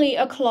definitely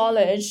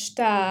acknowledge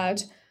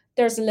that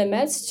there's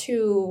limits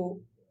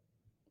to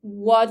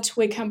what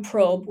we can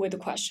probe with the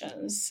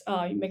questions.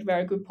 You make a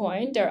very good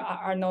point. There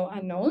are no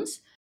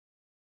unknowns.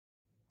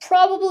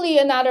 Probably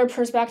another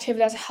perspective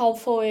that's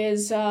helpful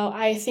is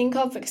I think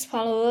of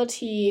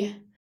explainability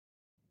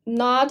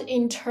not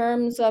in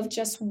terms of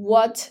just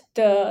what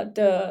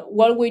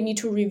what we need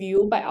to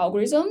review by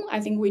algorithm.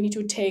 I think we need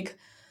to take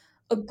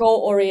a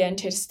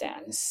goal-oriented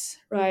stance,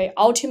 right?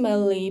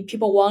 Ultimately,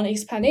 people want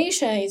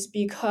explanation is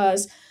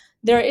because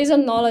there is a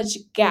knowledge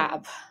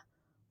gap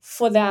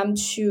for them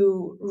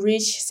to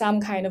reach some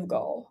kind of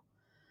goal.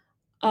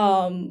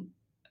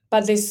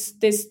 But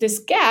this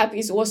gap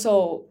is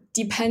also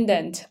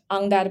dependent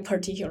on that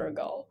particular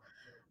goal.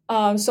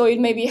 So it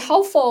may be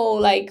helpful,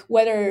 like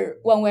whether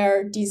when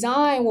we're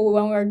design or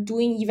when we're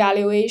doing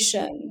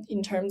evaluation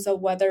in terms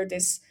of whether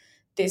this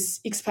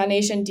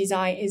explanation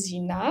design is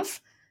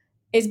enough,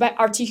 is by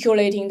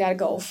articulating that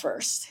goal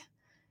first.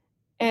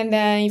 And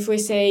then if we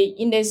say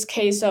in this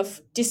case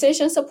of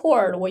decision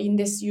support or in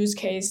this use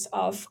case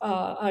of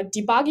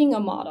debugging a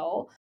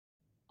model,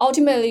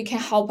 ultimately it can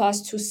help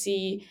us to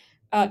see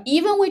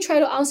even we try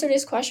to answer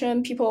this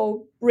question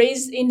people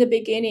raised in the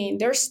beginning,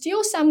 there's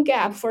still some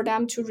gap for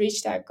them to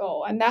reach that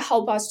goal. And that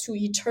help us to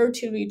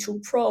iteratively to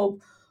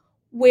probe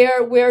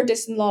where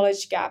this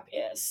knowledge gap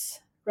is,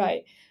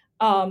 right?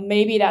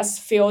 Maybe that's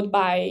filled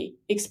by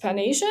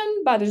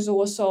explanation, but there's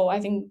also, I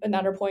think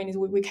another point is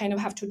we kind of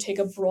have to take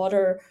a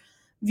broader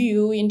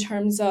view in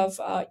terms of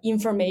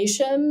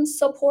information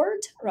support,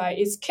 right?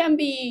 It can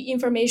be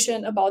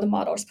information about the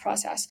model's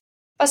process,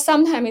 but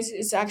sometimes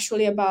it's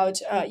actually about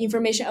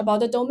information about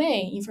the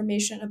domain,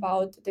 information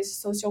about this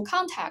social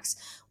context,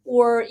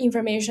 or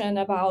information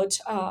about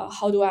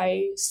how do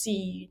I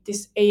see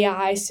this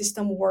AI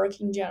system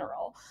work in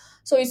general.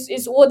 So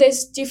it's all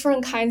these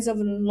different kinds of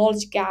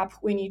knowledge gap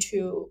we need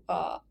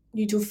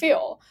to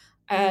fill,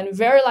 and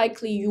very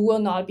likely you will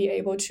not be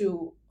able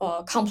to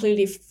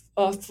completely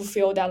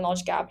fulfill that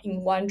knowledge gap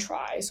in one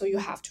try. So you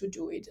have to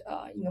do it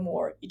in a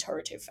more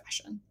iterative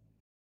fashion.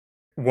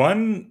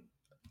 One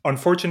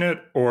unfortunate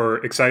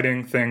or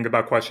exciting thing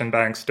about question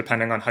banks,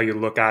 depending on how you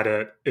look at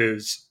it,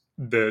 is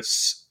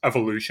this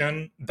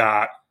evolution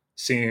that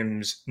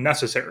seems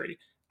necessary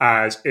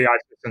as AI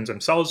systems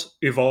themselves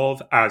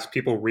evolve, as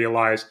people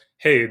realize,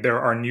 hey, there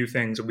are new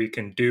things we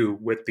can do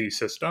with these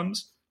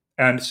systems.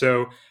 And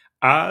so,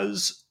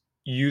 as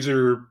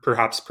user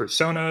perhaps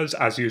personas,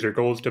 as user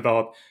goals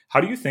develop,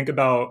 how do you think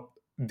about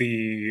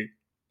the,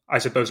 I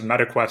suppose,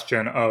 meta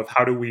question of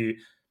how do we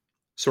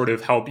sort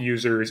of help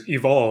users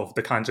evolve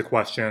the kinds of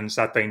questions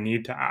that they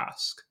need to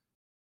ask?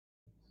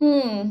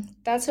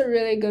 That's a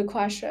really good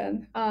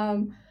question.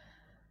 I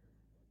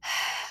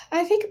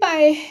think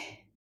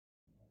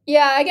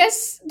yeah, I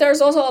guess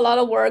there's also a lot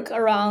of work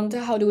around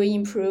how do we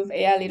improve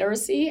AI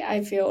literacy.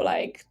 I feel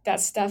like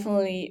that's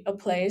definitely a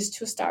place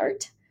to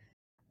start.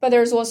 But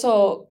there's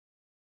also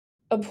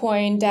a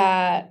point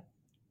that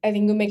I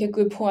think you make a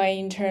good point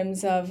in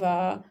terms of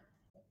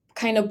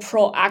kind of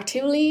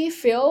proactively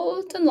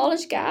fill the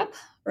knowledge gap,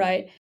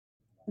 right?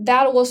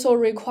 That also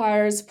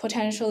requires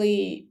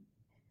potentially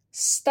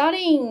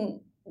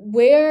studying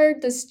where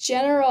this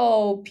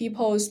general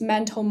people's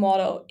mental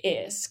model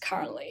is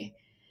currently.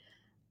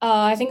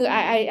 I think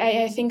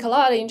I think a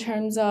lot in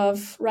terms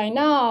of right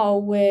now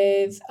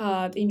with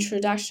the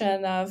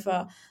introduction of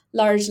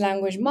large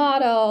language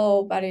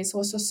model, but it's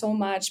also so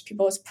much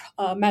people's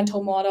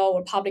mental model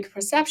or public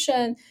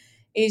perception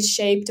is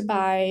shaped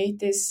by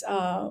this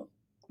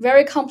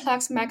very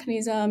complex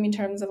mechanism in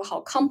terms of how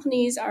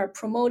companies are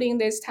promoting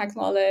this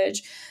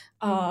technology,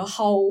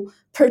 how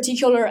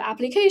particular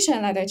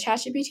application like the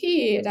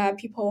ChatGPT that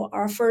people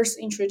are first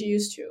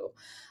introduced to.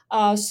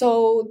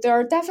 So there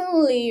are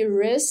definitely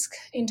risks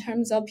in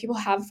terms of people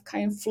have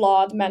kind of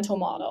flawed mental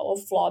model or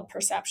flawed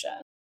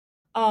perception.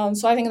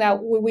 So I think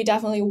that we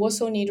definitely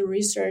also need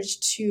research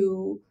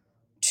to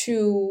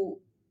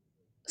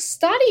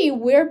study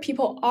where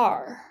people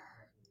are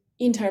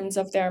in terms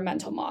of their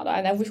mental model.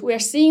 And we're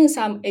seeing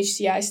some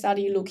HCI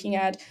study looking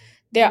at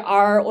there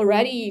are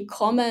already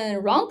common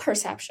wrong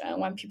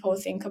perception when people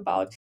think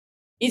about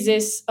is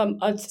this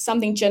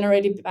something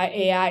generated by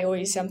AI or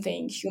is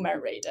something human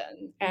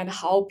written, and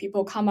how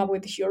people come up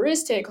with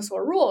heuristics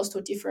or rules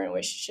to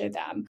differentiate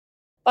them.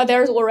 But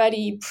there's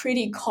already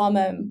pretty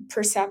common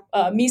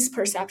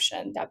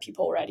misperception that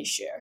people already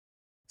share.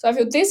 So I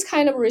feel this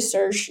kind of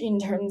research in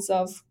terms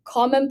of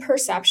common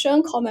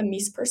perception, common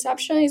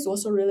misperception is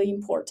also really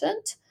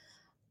important.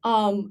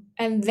 And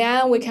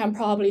then we can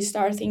probably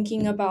start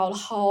thinking about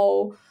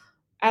how,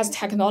 as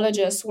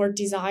technologists or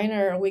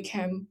designer, we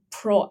can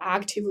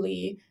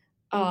proactively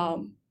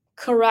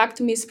correct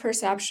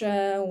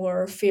misperception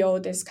or fill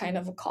this kind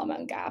of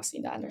common gaps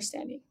in the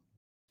understanding.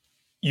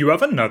 You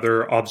have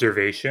another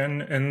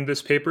observation in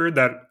this paper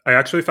that I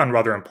actually found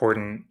rather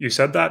important. You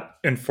said that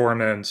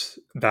informants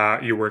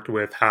that you worked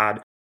with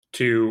had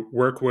to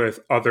work with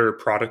other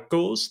product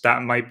goals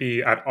that might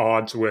be at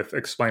odds with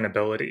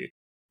explainability.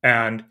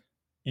 And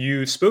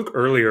you spoke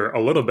earlier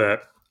a little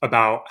bit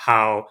about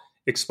how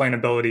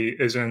explainability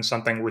isn't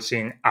something we're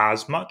seeing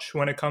as much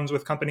when it comes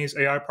with companies'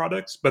 AI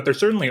products, but there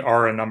certainly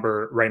are a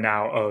number right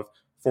now of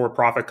for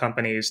profit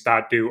companies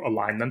that do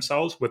align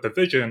themselves with a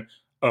vision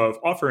of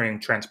offering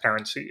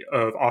transparency,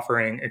 of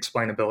offering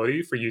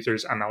explainability for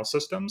users' ML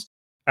systems.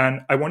 And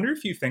I wonder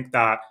if you think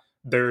that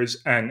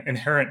there's an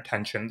inherent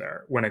tension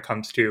there when it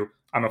comes to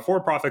I'm a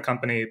for profit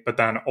company, but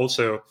then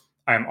also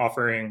I'm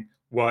offering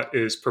what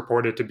is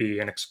purported to be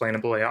an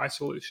explainable AI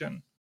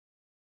solution.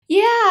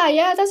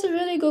 Yeah, that's a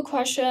really good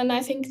question.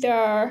 I think there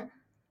are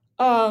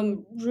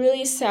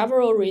really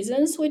several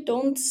reasons we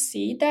don't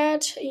see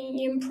that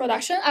in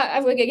production. I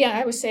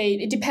would say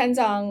it depends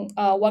on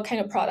what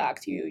kind of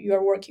product you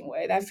are working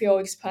with. I feel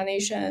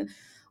explainability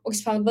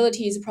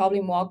is probably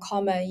more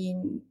common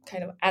in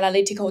kind of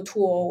analytical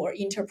tool or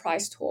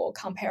enterprise tool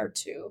compared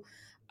to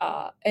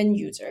end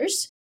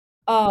users.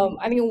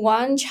 I mean,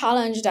 one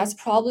challenge that's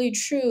probably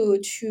true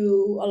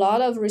to a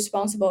lot of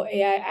responsible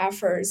AI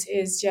efforts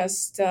is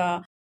just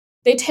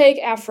they take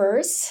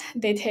efforts,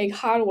 they take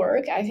hard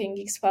work. I think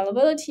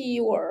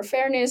explainability or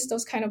fairness,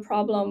 those kind of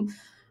problem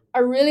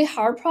are really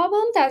hard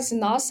problem. That's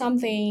not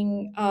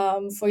something,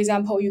 for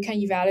example, you can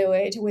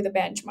evaluate with a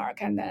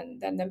benchmark and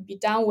then be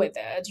done with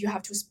it. You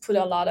have to put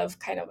a lot of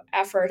kind of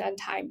effort and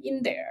time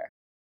in there.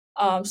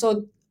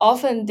 So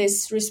often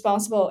this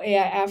responsible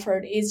AI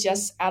effort is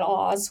just at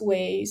odds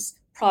with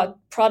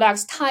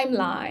product's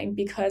timeline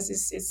because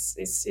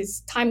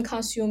it's time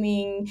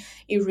consuming.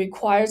 It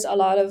requires a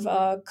lot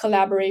of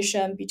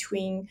collaboration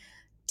between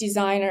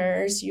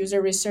designers, user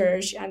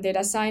research, and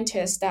data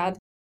scientists that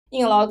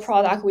in a lot of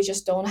product, we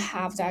just don't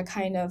have that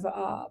kind of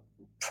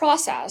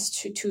process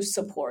to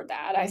support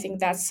that. I think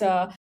that's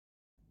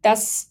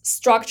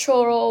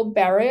structural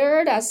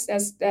barrier that's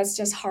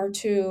just hard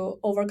to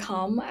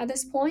overcome at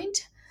this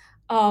point.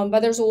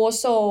 But there's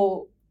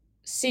also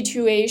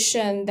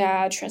situation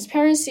that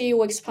transparency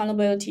or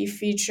explainability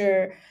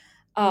feature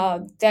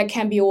that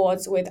can be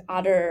odds with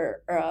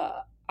other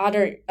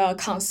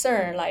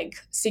concern like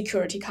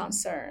security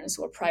concerns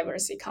or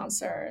privacy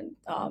concern.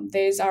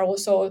 These are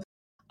also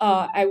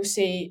I would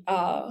say,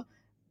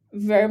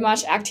 very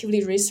much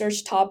actively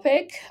researched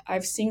topic.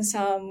 I've seen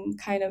some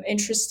kind of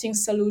interesting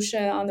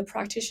solution on the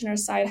practitioner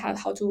side,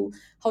 how to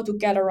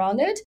get around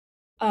it.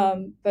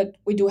 But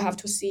we do have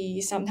to see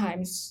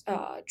sometimes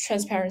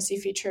transparency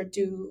feature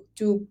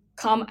do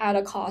come at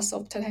a cost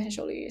of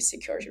potentially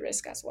security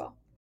risk as well.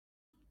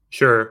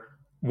 Sure.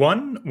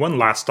 One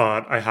last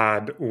thought I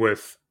had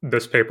with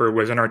this paper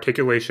was an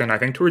articulation, I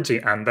think towards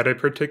the end, that I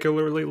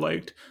particularly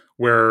liked,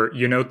 where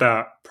you note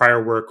that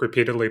prior work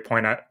repeatedly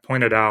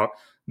pointed out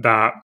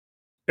that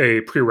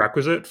a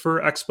prerequisite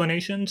for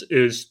explanations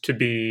is to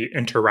be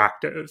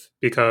interactive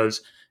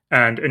because,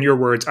 and in your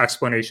words,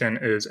 explanation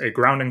is a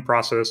grounding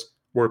process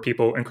where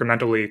people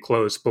incrementally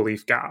close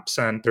belief gaps.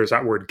 And there's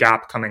that word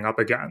gap coming up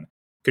again.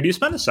 Could you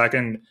spend a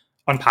second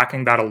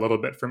unpacking that a little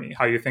bit for me?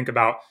 How you think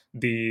about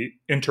the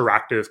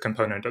interactive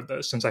component of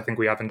this, since I think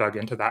we haven't dug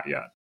into that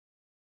yet.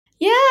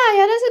 Yeah,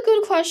 that's a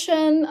good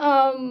question.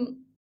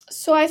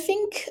 So I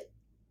think,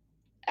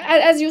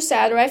 as you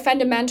said, right,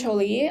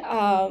 fundamentally,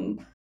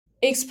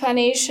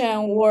 explanation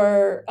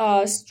or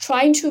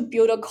trying to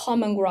build a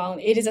common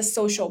ground, it is a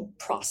social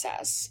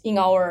process in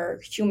our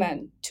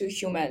human to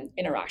human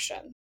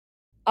interaction.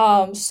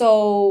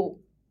 So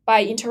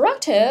by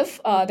interactive,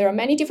 there are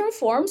many different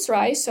forms,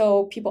 right?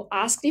 So people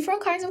ask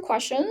different kinds of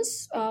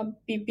questions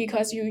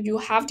because you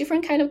have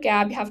different kind of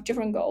gap, you have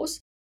different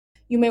goals.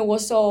 You may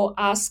also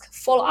ask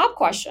follow-up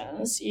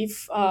questions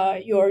if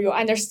your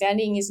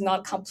understanding is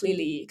not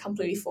completely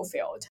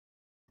fulfilled.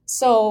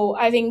 So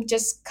I think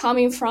just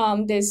coming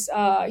from this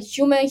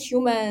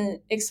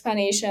human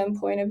explanation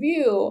point of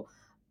view,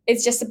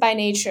 it's just by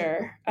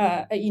nature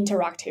an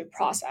interactive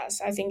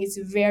process. I think it's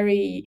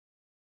very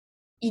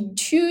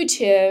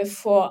intuitive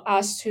for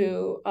us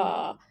to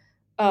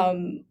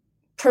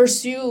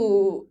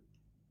pursue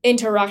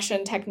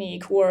interaction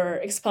technique or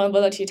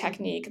explainability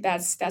technique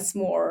that's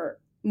more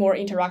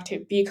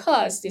interactive,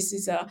 because this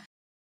is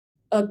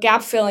a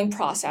gap filling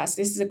process.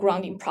 This is a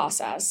grounding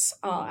process,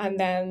 and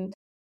then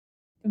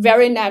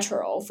very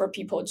natural for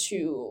people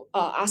to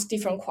ask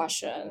different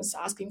questions,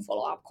 asking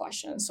follow-up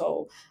questions.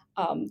 So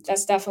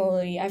that's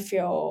definitely, I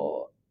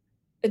feel,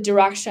 a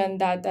direction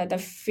that the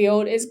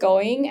field is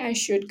going and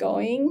should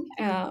going,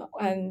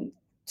 and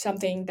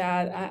something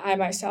that I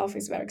myself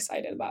is very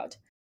excited about.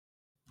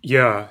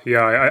 Yeah,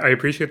 I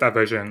appreciate that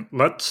vision.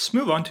 Let's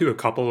move on to a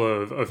couple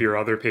of your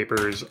other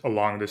papers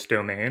along this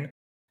domain.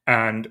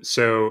 And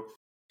so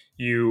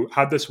you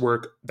had this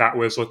work that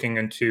was looking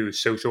into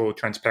social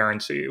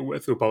transparency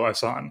with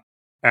Upal-san.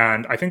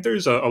 And I think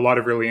there's a lot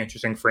of really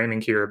interesting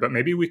framing here, but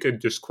maybe we could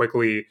just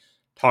quickly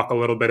talk a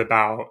little bit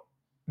about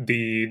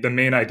the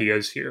main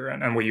ideas here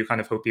and what you kind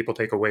of hope people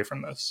take away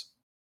from this.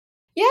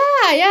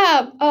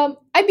 Yeah.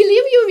 I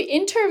believe you've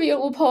interviewed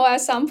Upal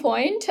at some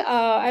point.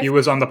 He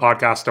was on the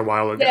podcast a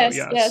while ago, Yes.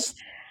 yes.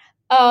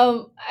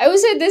 I would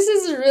say this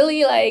is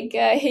really like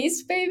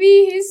his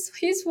baby,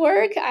 his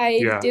work. I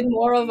Yeah. did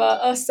more of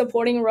a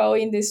supporting role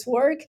in this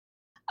work.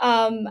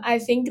 I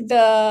think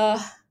the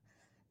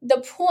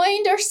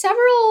point, there are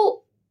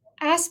several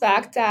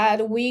aspects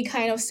that we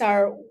kind of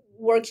start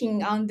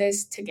working on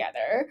this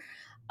together.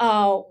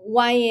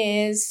 One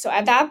is, so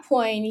at that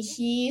point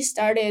he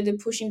started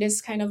pushing this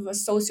kind of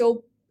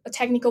a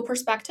technical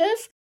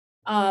perspective,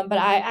 but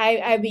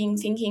I've been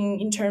thinking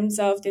in terms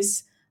of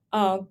this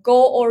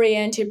goal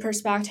oriented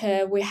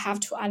perspective. We have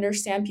to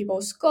understand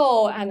people's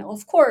goal, and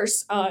of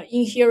course,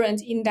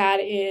 inherent in that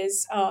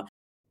is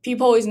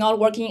people is not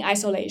working in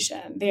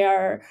isolation. They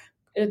are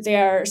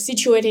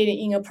situated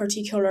in a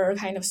particular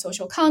kind of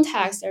social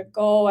context. Their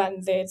goal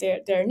and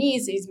their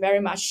needs is very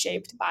much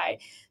shaped by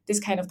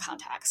this kind of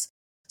context.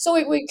 So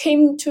we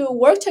came to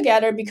work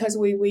together because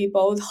we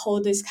both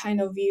hold this kind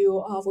of view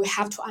of we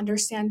have to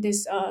understand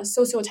this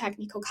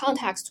socio-technical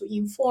context to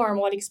inform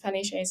what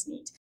explanation is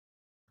needed.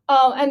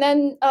 And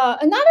then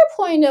another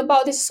point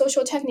about this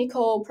social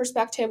technical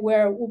perspective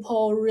where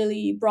Upal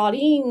really brought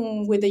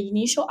in with the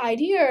initial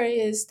idea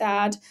is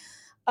that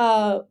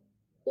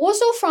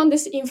also from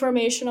this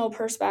informational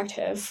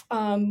perspective,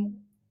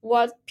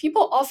 what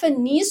people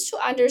often needs to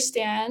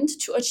understand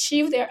to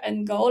achieve their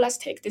end goal, let's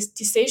take this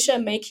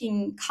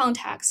decision-making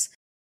context,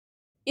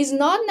 is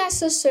not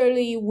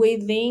necessarily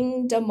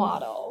within the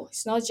model.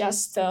 It's not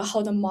just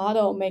how the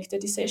model make the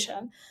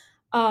decision,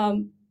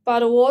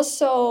 but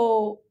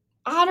also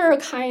other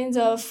kinds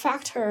of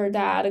factor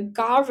that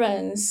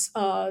governs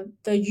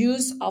the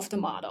use of the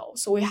model.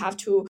 So we have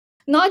to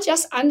not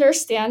just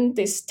understand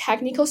this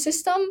technical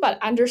system,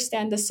 but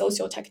understand the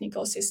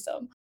socio-technical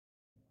system.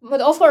 But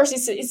of course,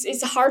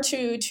 it's hard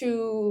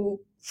to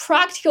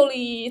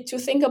practically to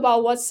think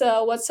about what's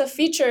a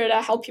feature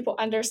that help people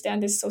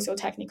understand this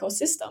socio-technical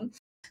system.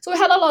 So we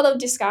had a lot of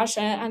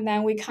discussion, and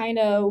then we kind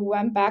of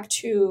went back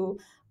to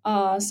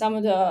some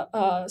of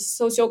the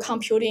social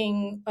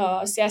computing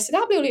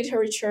CSW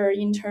literature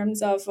in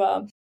terms of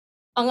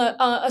on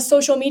a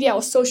social media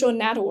or social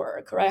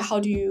network, right? How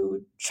do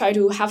you try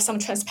to have some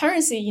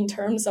transparency in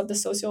terms of the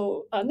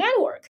social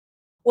network?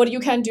 What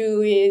you can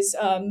do is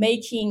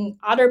making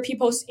other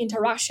people's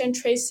interaction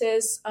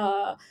traces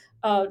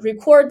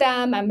record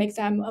them and make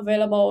them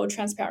available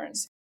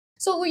transparency.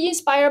 So we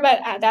inspired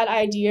by that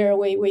idea.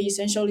 We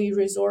essentially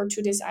resort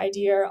to this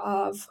idea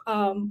of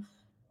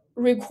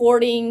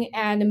recording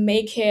and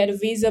make it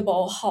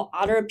visible how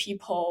other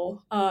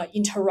people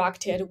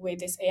interacted with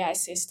this AI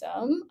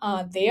system,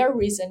 their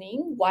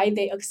reasoning, why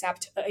they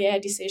accept an AI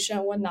decision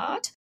or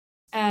not.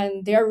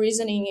 And their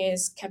reasoning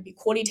can be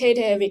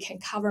qualitative. It can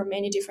cover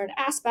many different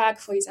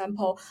aspects. For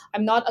example,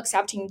 I'm not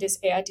accepting this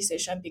AI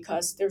decision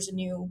because there's a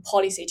new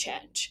policy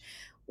change,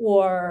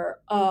 or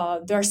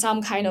there's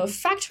some kind of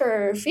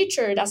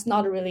feature that's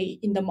not really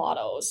in the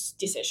model's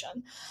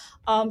decision.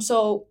 And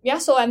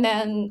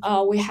then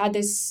we had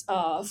this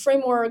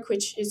framework,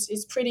 which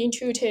is pretty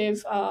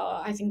intuitive.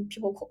 I think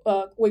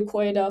we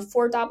call it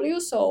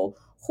 4W. So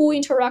who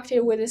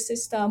interacted with the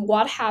system,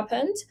 what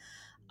happened,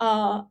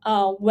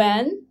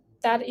 when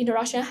that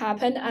interaction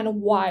happened,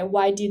 and why.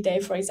 Why did they,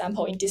 for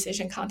example, in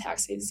decision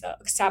context, is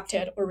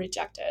accepted or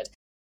rejected?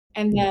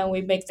 And then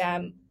we make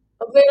them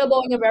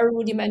available in a very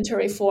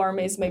rudimentary form.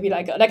 Is maybe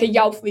like a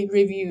Yelp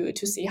review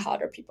to see how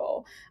other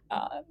people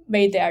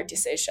made their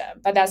decision.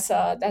 But that's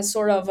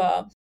sort of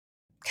a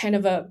kind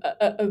of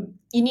a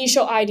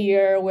initial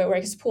idea where we're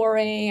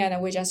exploring, and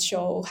then we just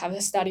have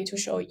a study to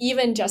show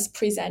even just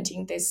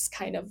presenting this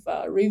kind of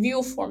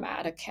review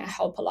format can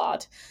help a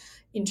lot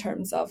in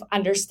terms of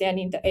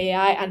understanding the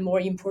AI, and more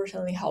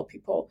importantly, how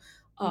people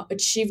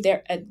achieve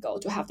their end goal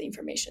to have the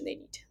information they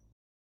need.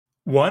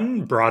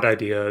 One broad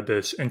idea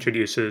this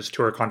introduces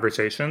to our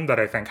conversation that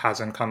I think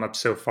hasn't come up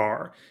so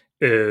far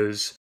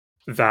is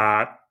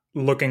that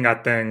looking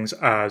at things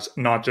as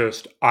not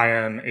just I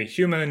am a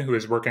human who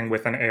is working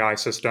with an AI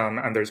system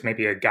and there's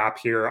maybe a gap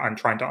here, I'm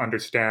trying to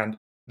understand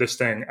this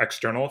thing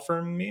external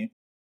from me,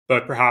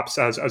 but perhaps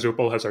as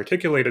Upal has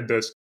articulated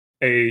this,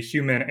 a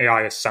human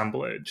AI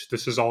assemblage.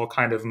 This is all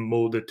kind of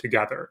molded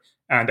together.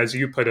 And as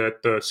you put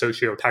it, the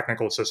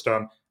socio-technical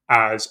system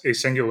as a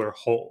singular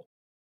whole.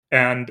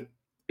 And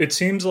it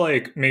seems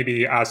like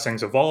maybe as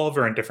things evolve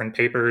or in different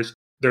papers,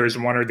 there's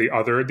one or the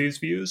other of these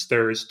views.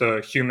 There's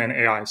the human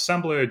AI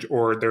assemblage,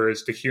 or there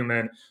is the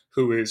human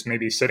who is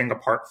maybe sitting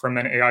apart from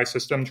an AI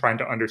system trying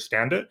to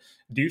understand it.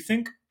 Do you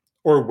think,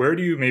 or where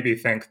do you maybe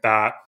think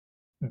that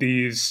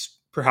these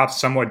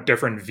perhaps somewhat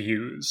different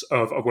views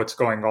of what's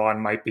going on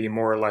might be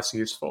more or less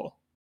useful?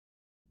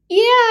 Yeah,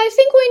 I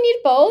think we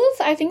need both.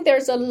 I think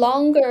there's a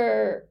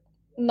longer,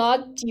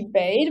 not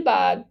debate,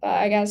 but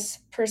I guess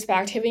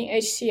perspective in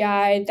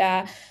HCI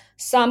that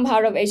some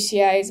part of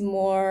HCI is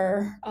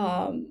more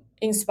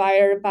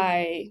inspired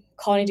by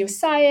cognitive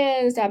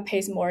science that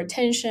pays more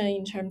attention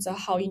in terms of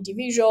how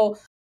individual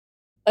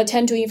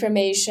attend to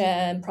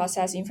information,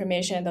 process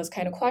information, those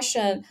kind of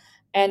questions.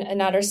 And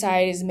another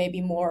side is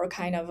maybe more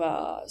kind of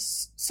a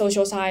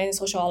social science,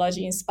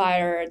 sociology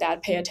inspired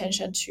that pay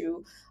attention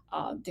to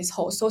this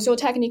whole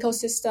socio-technical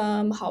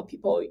system, how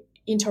people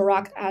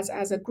interact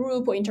as a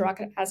group or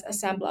interact as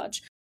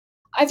assemblage.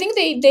 I think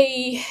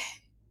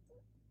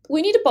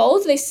we need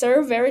both. They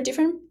serve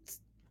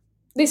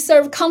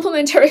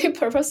complementary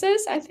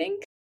purposes, I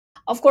think.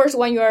 Of course,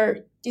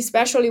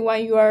 especially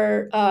when you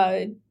are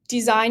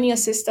designing a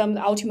system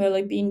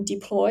ultimately being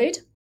deployed,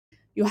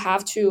 you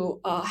have to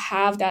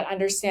have that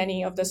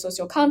understanding of the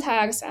social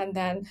context, and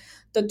then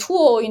the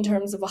tool in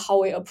terms of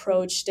how we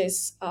approach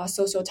this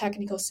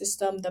socio-technical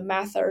system, the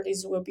method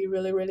will be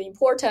really, really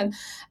important.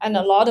 And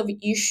a lot of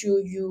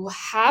issue you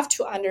have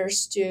to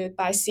understood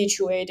by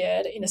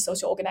situated in a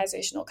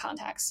socio-organizational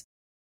context.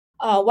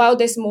 While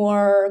this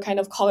more kind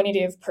of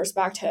cognitive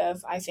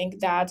perspective, I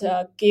think that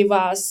give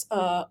us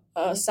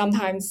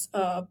sometimes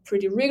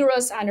pretty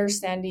rigorous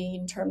understanding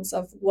in terms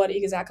of what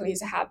exactly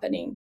is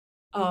happening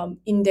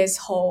in this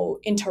whole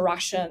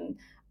interaction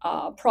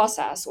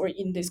process, or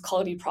in this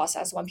quality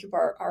process when people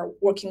are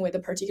working with a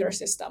particular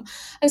system.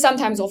 And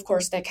sometimes, of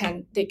course, they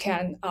can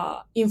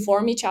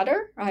inform each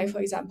other, right? For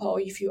example,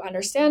 if you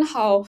understand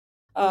how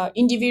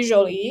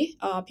individually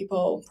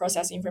people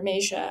process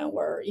information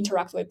or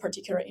interact with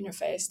particular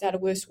interface, that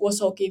will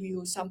also give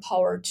you some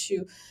power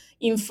to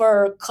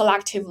infer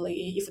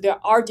collectively if there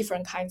are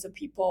different kinds of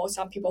people.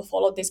 Some people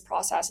follow this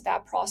process,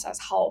 that process,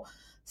 how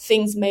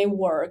things may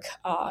work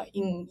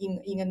in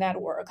a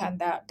network, and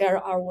that there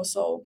are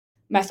also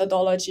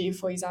methodology,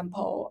 for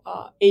example,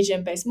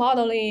 agent-based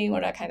modeling,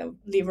 or that kind of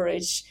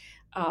leverage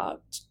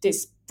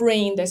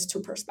bring this two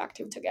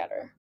perspective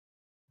together.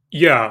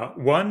 Yeah,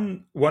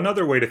 one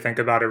other way to think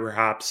about it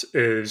perhaps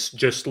is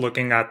just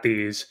looking at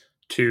these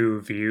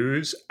two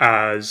views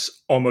as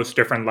almost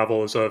different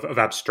levels of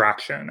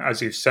abstraction.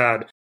 As you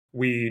said,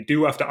 we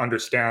do have to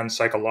understand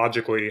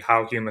psychologically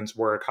how humans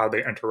work, how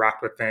they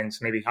interact with things,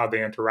 maybe how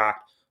they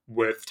interact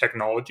with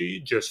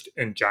technology just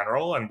in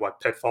general, and what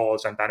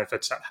pitfalls and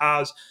benefits that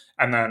has.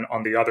 And then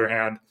on the other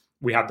hand,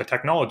 we have the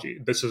technology.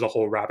 This is a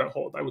whole rabbit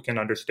hole that we can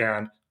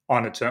understand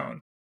on its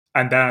own.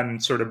 And then,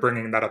 sort of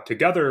bringing that up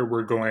together,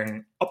 we're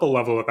going up a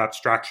level of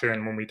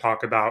abstraction when we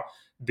talk about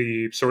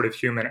the sort of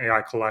human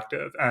AI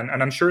collective. And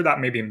I'm sure that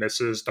maybe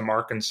misses the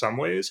mark in some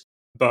ways,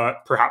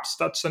 but perhaps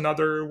that's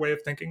another way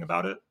of thinking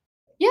about it.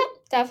 Yeah,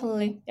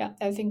 Definitely, yeah.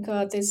 I think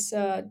this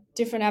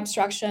different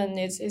abstraction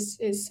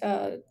is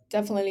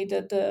definitely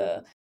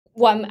the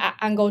one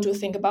angle to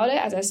think about it.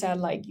 As I said,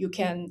 like you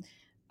can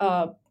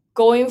uh,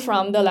 going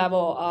from the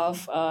level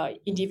of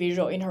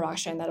individual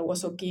interaction that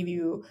also give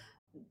you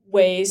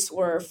ways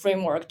or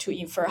framework to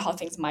infer how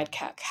things might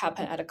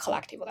happen at a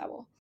collective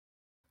level.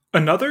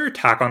 Another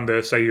tack on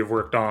this that you've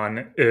worked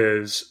on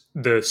is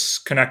this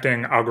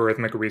connecting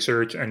algorithmic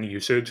research and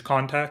usage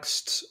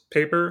contexts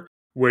paper,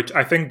 which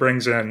I think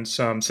brings in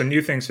some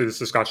new things to this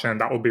discussion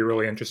that will be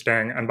really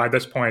interesting. And by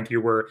this point,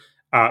 you were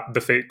at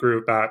the Fate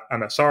group at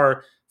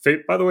MSR.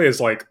 Fate, by the way, is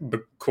like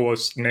the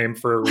coolest name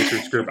for a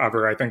research group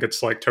ever. I think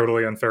it's like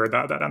totally unfair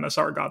that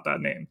MSR got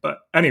that name. But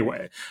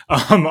anyway,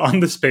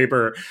 on this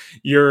paper,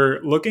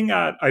 you're looking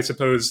at, I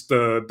suppose,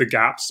 the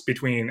gaps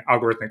between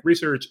algorithmic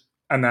research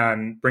and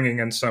then bringing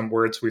in some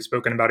words we've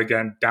spoken about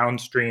again,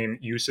 downstream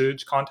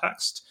usage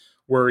context,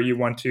 where you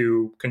want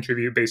to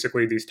contribute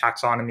basically these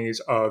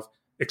taxonomies of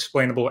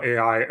explainable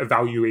AI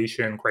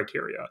evaluation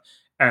criteria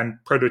and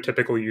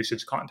prototypical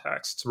usage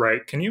contexts,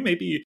 right? Can you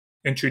maybe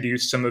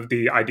introduce some of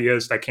the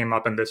ideas that came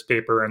up in this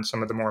paper and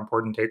some of the more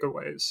important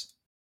takeaways?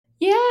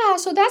 Yeah,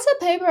 so that's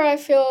a paper I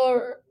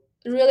feel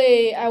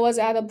really I was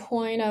at a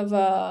point of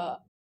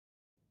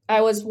I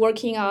was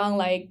working on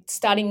like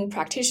studying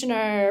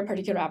practitioner,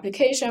 particular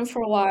application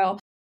for a while.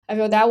 I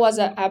feel that was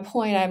a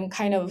point I'm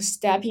kind of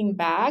stepping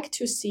back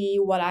to see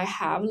what I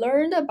have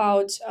learned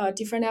about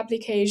different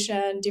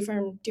application,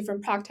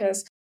 different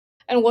practice,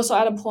 and also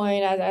at a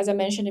point, as I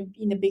mentioned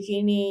in the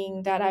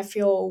beginning, that I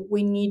feel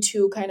we need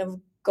to kind of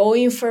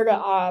going further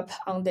up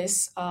on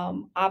this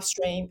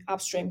upstream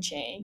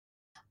chain.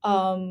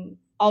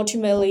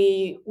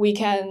 Ultimately we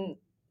can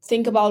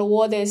think about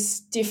what is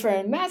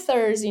different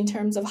methods in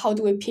terms of how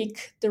do we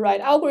pick the right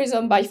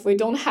algorithm, but if we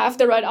don't have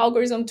the right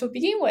algorithm to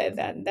begin with,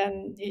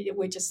 then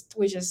we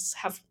just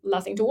have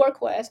nothing to work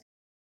with.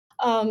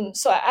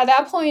 So at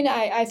that point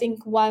I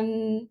think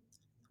one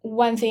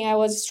thing I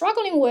was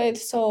struggling with,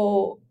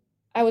 so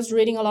I was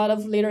reading a lot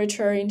of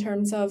literature in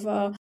terms of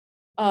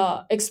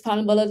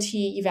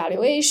explainability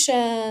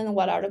evaluation,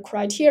 what are the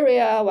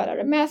criteria, what are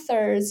the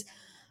methods.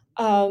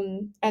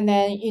 And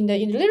then in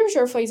the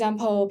literature, for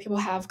example, people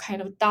have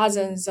kind of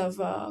dozens of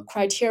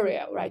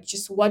criteria, right?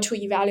 Just what to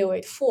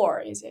evaluate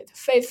for. Is it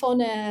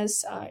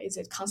faithfulness? Is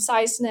it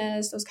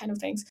conciseness? Those kind of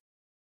things.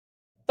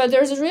 But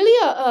there's really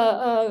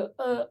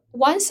a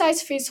one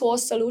size fits all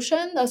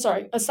solution,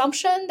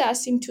 assumption that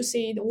seem to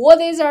say what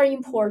these are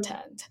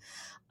important.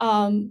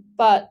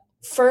 But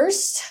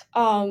first,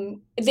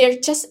 they're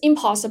just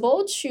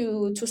impossible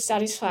to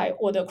satisfy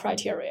all the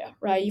criteria,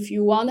 right? If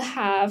you want to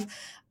have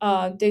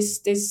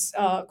this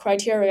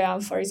criteria,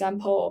 for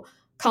example,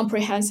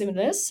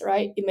 comprehensiveness,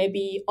 right? It may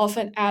be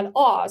often at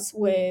odds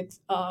with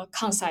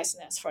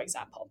conciseness, for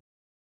example.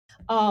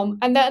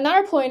 And then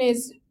another point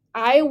is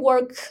I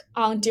work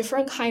on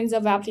different kinds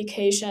of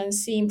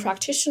applications, seeing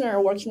practitioner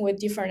working with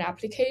different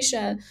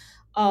application.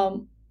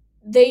 Um,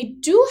 they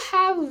do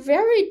have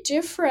very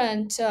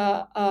different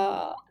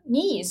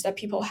needs that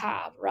people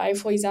have, right?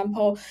 For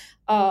example,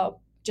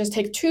 just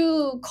take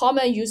two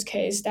common use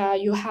case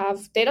that you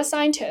have data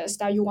scientists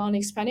that you want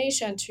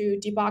explanation to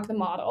debug the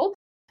model.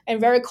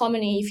 And very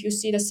commonly, if you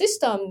see the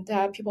system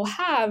that people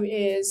have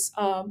is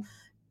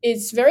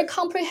it's very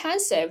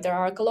comprehensive. There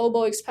are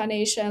global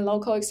explanation,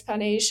 local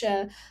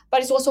explanation,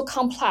 but it's also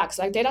complex.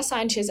 Like data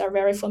scientists are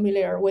very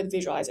familiar with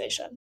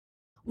visualization.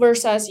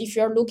 Versus if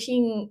you're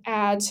looking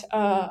at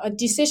a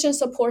decision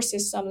support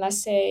system,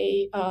 let's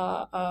say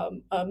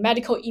a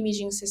medical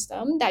imaging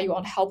system that you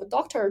want to help a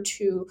doctor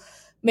to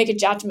make a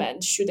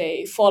judgment, should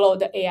they follow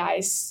the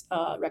AI's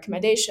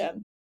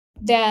recommendation?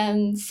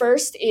 Then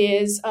first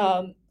is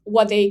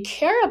what they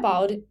care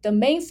about. The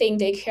main thing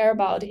they care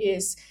about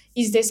is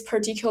this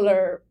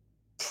particular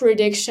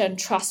prediction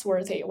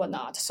trustworthy or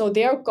not? So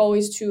their goal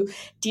is to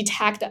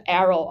detect the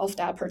error of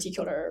that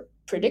particular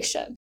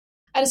prediction.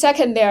 And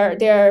second,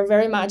 they're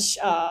very much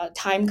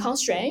time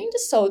constrained,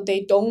 so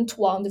they don't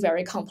want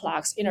very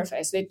complex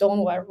interface. They don't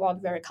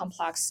want very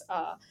complex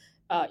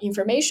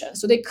information.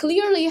 So they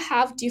clearly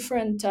have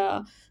different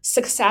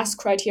success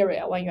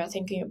criteria when you're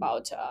thinking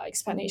about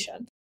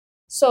explanation.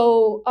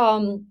 So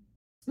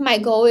my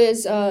goal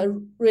is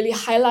really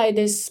highlight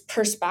this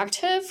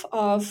perspective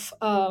of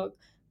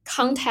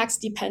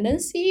context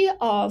dependency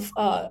of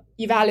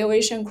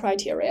evaluation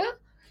criteria.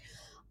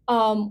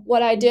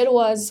 What I did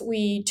was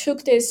we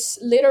took this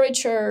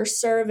literature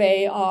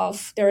survey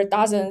of there are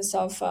dozens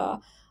of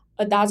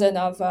a dozen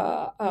of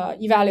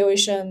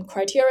evaluation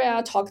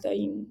criteria talked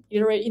in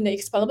the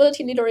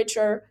explainability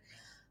literature,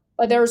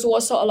 but there's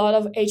also a lot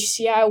of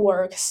HCI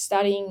work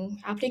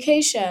studying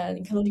application,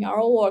 including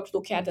our work,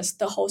 looking at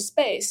the whole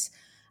space.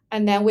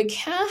 And then we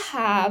can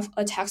have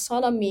a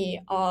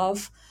taxonomy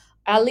of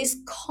at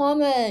least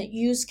common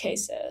use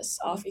cases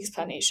of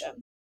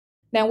explanation.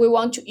 Then we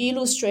want to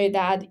illustrate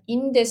that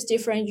in this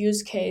different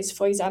use case,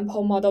 for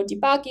example, model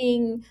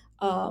debugging,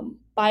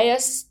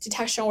 bias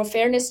detection or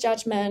fairness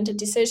judgment,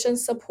 decision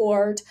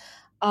support.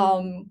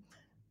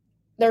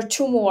 There are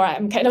two more.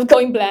 I'm kind of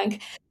going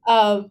blank.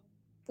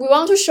 we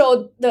want to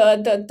show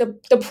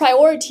the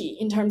priority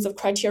in terms of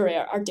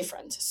criteria are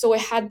different. So we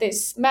had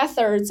this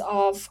methods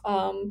of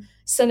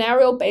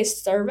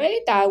scenario-based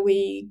survey that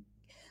we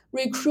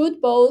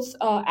recruit both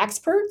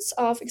experts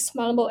of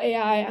explainable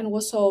AI and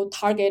also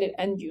targeted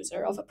end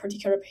user of a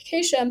particular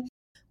application.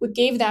 We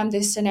gave them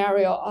this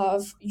scenario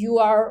of you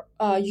are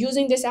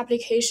using this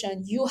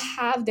application, you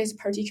have this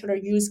particular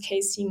use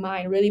case in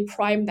mind, really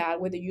prime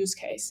that with the use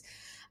case,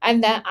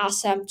 and then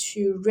ask them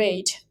to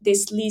rate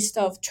this list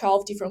of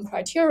 12 different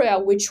criteria,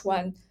 which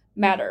one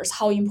matters,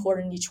 how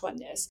important each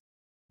one is.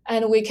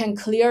 And we can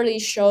clearly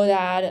show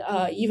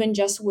that even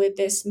just with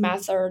this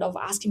method of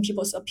asking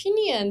people's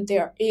opinion,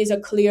 there is a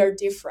clear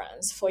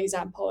difference. For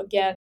example,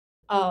 again,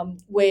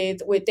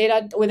 with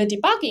data, with the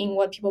debugging,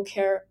 what people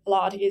care a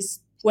lot is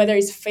whether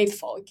it's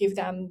faithful, give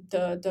them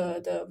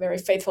the very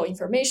faithful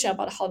information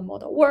about how the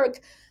model work,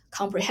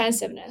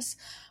 comprehensiveness,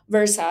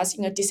 versus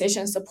in a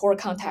decision support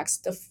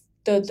context,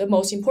 the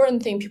most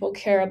important thing people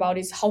care about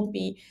is help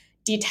me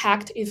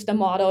detect if the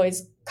model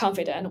is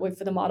confident, if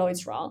the model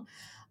is wrong.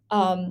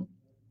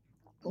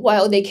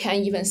 While they can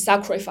even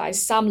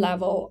sacrifice some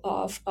level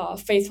of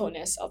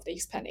faithfulness of the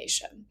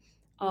explanation.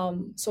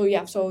 So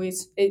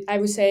I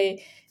would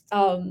say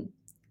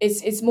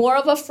it's more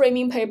of a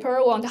framing paper.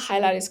 We want to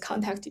highlight its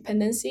context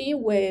dependency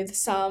with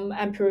some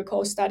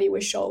empirical study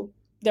which show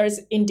there's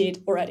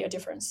indeed already a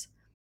difference.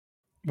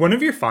 One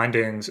of your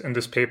findings in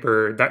this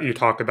paper that you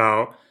talk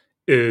about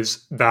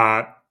is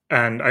that,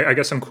 and I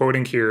guess I'm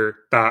quoting here,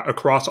 that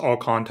across all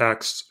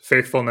contexts,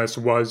 faithfulness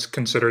was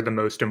considered the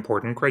most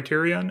important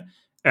criterion.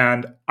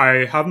 And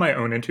I have my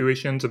own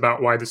intuitions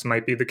about why this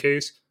might be the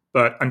case,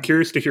 but I'm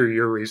curious to hear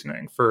your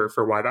reasoning for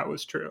why that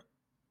was true.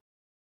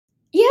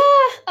 Yeah,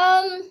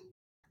 I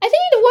think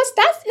it was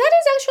that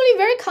is actually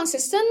very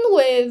consistent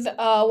with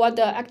what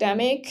the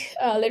academic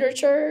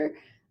literature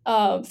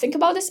think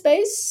about the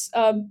space,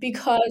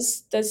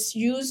 because this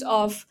use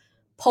of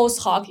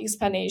post hoc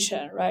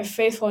explanation, right?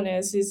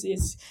 Faithfulness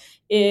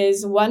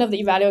is one of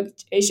the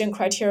evaluation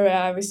criteria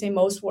I would say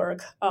most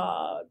work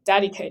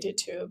dedicated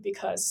to,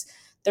 because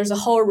there's a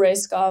whole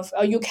risk of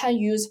you can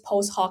use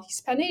post hoc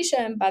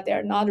explanation, but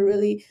they're not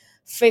really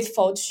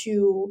faithful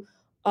to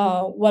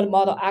what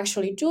model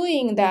actually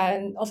doing.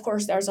 Then of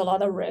course there's a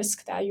lot of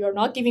risk that you're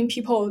not giving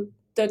people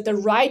the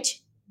right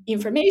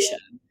information.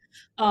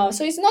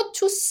 So it's not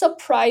too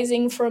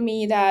surprising for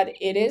me that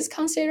it is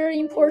considered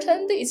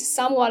important. It's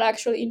somewhat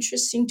actually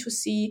interesting to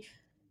see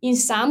in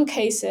some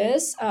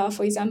cases,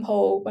 for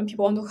example, when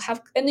people want to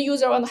have, and the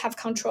user want to have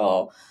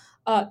control,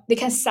 they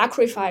can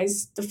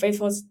sacrifice the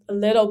faithfulness a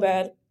little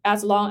bit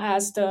as long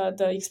as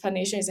the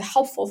explanation is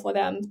helpful for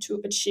them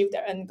to achieve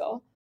their end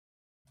goal.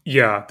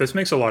 Yeah, this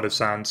makes a lot of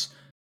sense.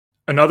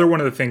 Another one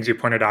of the things you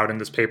pointed out in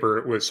this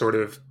paper was sort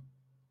of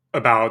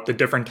about the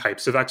different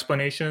types of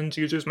explanations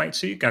users might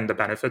seek and the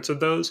benefits of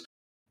those.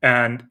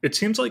 And it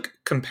seems like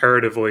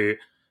comparatively,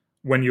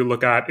 when you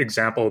look at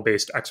example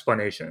based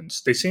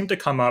explanations, they seem to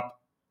come up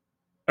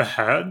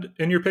ahead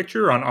in your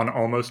picture on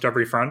almost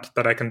every front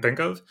that I can think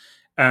of.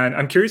 And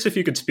I'm curious if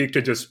you could speak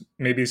to just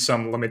maybe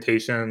some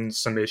limitations,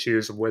 some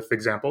issues with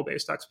example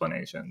based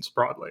explanations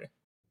broadly.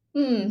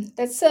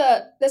 That's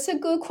a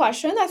good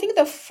question. I think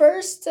the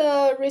first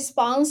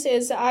response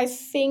is I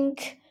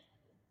think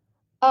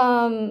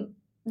um,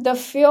 the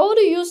field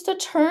used the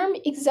term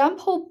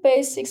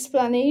example-based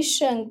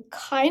explanation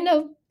kind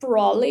of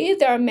broadly.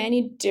 There are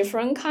many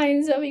different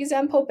kinds of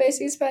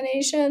example-based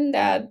explanation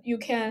that you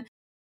can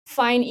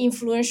find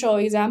influential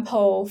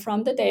example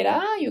from the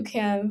data. You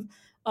can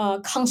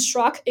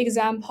construct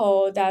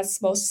example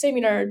that's most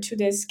similar to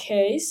this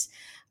case.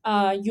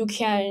 You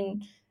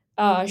can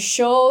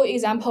show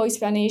example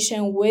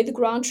explanation with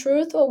ground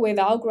truth or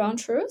without ground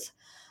truth.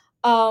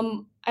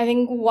 I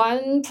think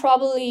one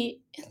probably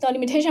the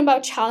limitation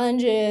about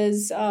challenge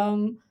is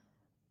how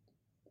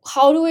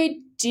do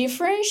we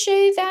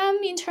differentiate them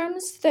in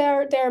terms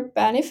of their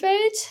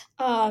benefit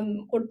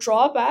or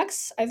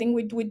drawbacks. I think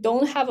we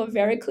don't have a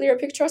very clear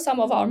picture.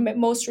 Some of our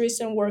most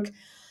recent work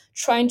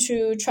trying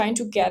to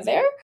get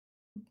there.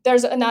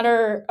 There's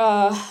another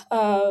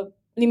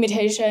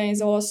limitation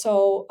is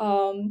also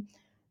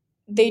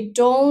they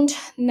don't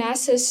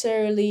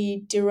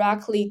necessarily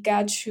directly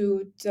get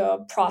to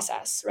the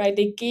process, right?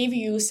 They give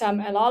you some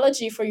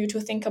analogy for you to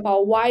think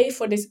about why,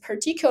 for this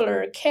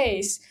particular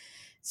case,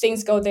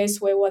 things go this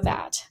way or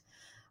that.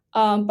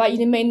 But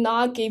it may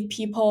not give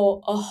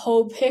people a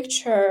whole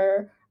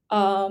picture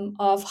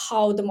of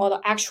how the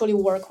model actually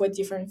work with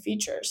different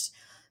features.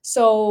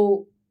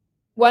 So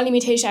one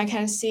limitation I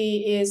can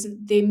see is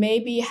they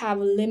maybe have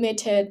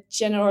limited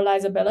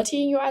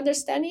generalizability in your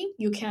understanding.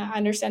 You can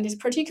understand this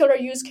particular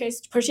use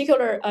case,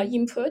 particular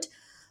input,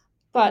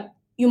 but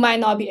you might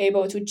not be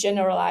able to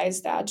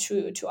generalize that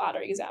to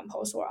other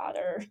examples or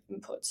other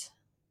inputs.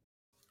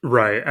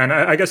 Right. And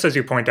I guess, as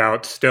you point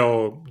out,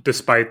 still,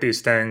 despite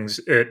these things,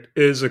 it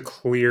is a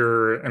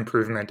clear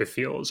improvement, it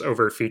feels,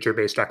 over feature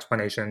based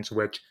explanations,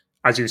 which,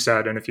 as you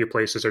said, in a few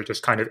places are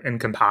just kind of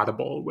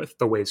incompatible with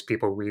the ways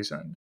people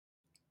reason.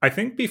 I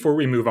think before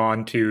we move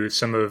on to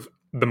some of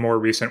the more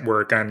recent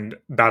work. And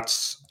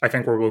that's, I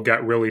think, where we'll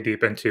get really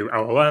deep into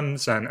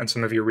LLMs and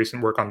some of your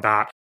recent work on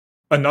that.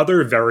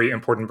 Another very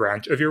important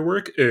branch of your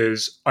work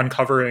is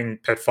uncovering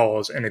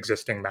pitfalls in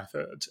existing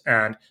methods.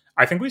 And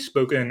I think we've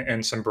spoken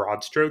in some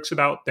broad strokes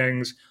about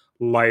things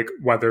like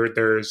whether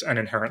there's an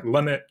inherent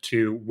limit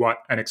to what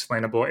an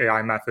explainable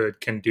AI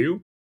method can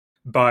do.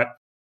 But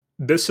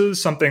this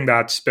is something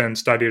that's been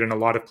studied in a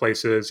lot of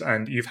places,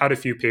 and you've had a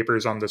few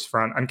papers on this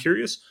front. I'm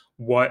curious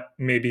what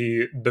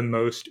maybe the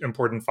most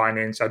important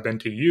findings have been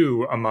to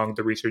you among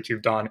the research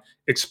you've done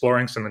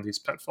exploring some of these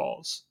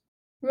pitfalls.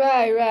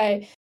 Right,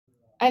 right.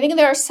 I think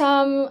there are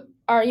some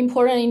are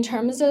important in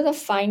terms of the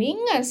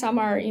finding, and some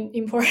are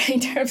important in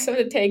terms of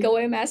the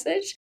takeaway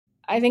message.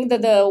 I think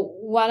that the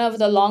one of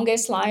the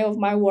longest line of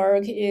my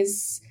work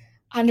is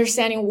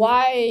understanding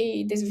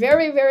why this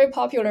very, very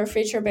popular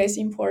feature-based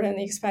important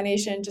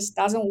explanation just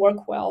doesn't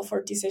work well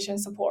for decision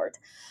support.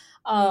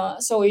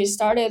 So we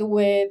started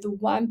with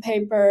one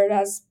paper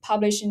that's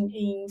published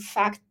in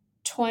Fact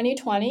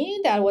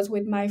 2020 that was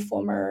with my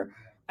former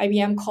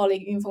IBM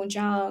colleague Yunfeng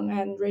Zhang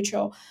and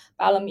Rachel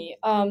Bellamy.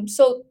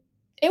 So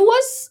it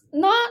was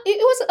not, it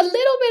was a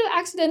little bit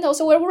accidental.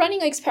 So we're running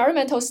an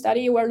experimental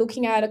study. We're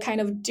looking at a kind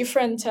of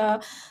different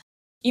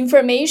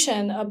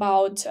information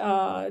about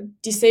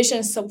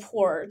decision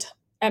support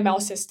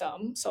ML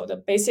system. So the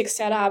basic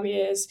setup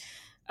is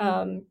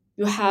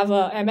you have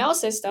a ML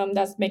system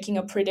that's making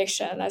a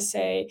prediction. Let's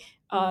say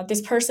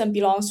this person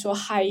belongs to a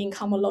high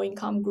income or low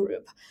income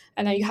group.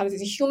 And then you have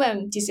this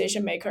human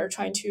decision maker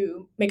trying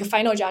to make a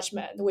final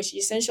judgment, which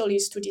essentially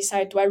is to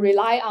decide, do I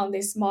rely on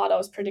this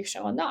model's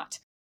prediction or not?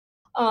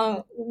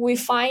 We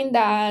find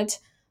that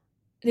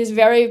this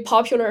very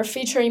popular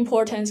feature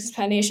importance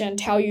explanation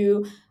tell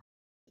you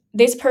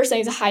this person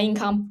is a high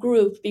income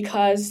group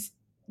because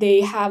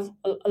they have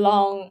a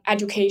long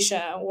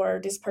education, or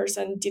this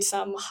person did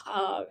some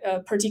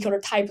particular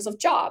types of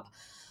job,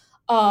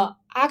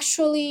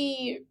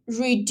 actually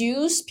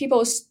reduce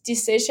people's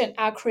decision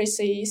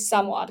accuracy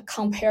somewhat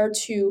compared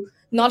to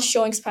not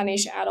showing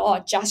explanation at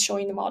all, just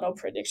showing the model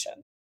prediction.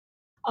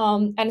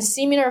 And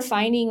similar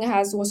finding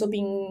has also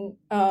been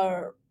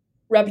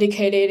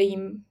replicated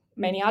in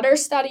many other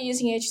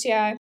studies in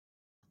HCI.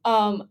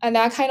 And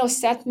that kind of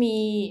set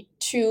me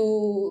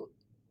to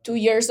 2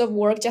 years of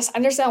work, just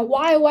understand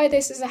why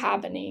this is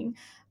happening.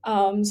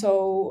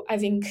 So I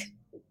think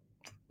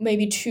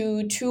maybe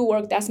two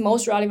work that's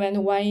most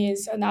relevant. One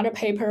is another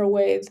paper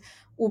with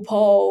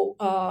Upo.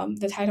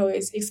 The title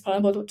is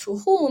 "Explainable to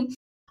Whom."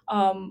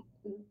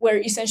 We're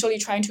essentially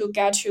trying to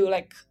get to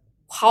like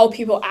how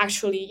people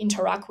actually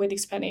interact with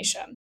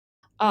explanation.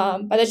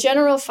 But the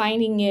general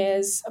finding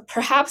is,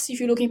 perhaps if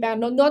you're looking back,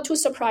 not too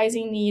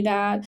surprisingly,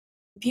 that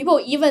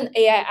people, even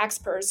AI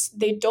experts,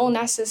 they don't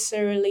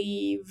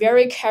necessarily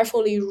very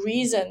carefully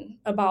reason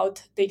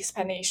about the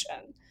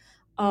explanation.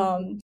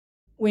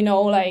 We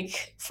know,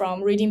 like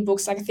from reading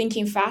books like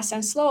Thinking Fast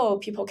and Slow,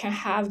 people can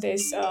have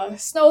this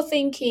slow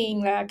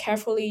thinking,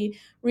 carefully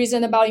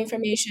reason about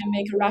information,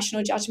 make a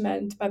rational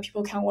judgment, but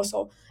people can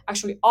also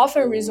actually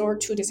often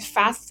resort to this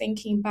fast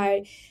thinking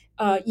by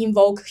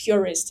invoke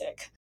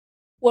heuristic.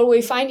 What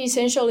we find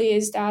essentially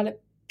is that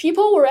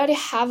people already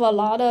have a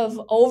lot of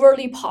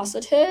overly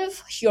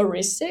positive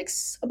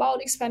heuristics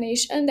about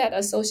explanation that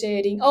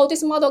associating, oh,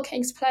 this model can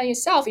explain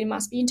itself, it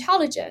must be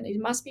intelligent, it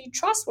must be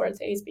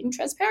trustworthy, it's being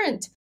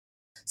transparent.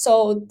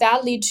 So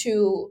that lead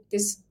to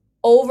this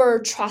over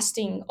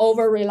trusting,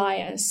 over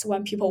reliance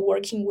when people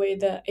working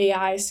with the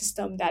AI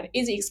system that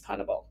is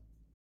explainable.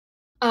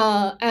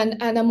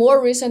 And a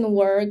more recent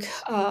work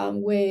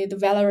with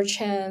Valerie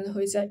Chen, who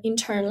is an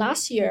intern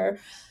last year,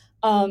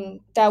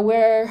 that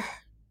we're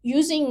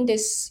using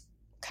this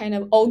kind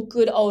of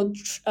good old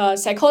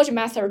psychology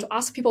method to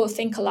ask people to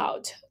think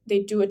aloud. They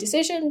do a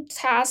decision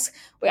task.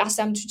 We ask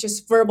them to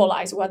just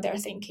verbalize what they're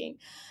thinking,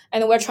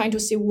 and we're trying to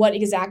see what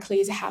exactly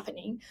is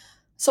happening.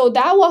 So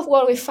that was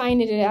what we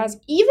find it as.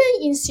 Even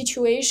in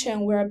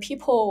situation where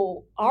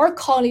people are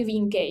cognitively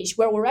engaged,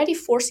 we're already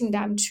forcing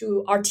them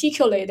to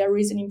articulate their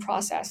reasoning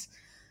process.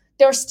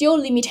 There are still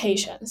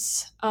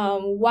limitations.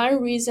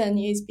 One reason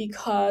is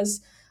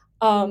because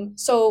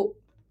so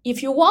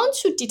if you want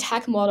to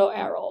detect model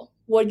error,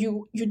 what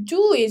you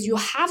do is you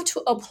have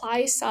to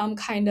apply some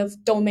kind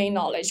of domain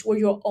knowledge or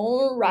your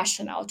own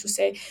rationale to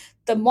say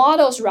the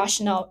model's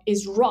rationale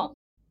is wrong.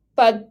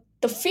 But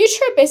the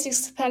feature-based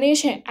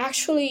explanation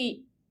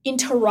actually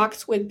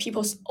interacts with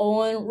people's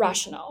own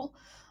rationale.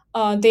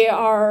 They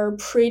are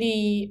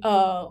pretty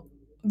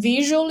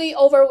visually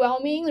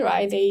overwhelming,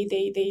 right?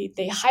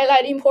 They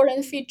highlight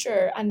important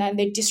feature and then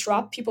they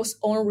disrupt people's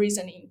own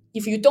reasoning.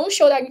 If you don't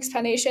show that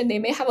explanation, they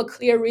may have a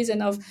clear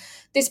reason of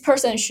this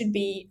person should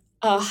be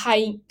a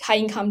high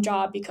income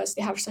job because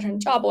they have a certain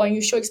job. Or when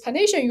you show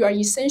explanation, you are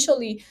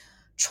essentially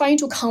trying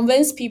to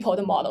convince people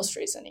the model's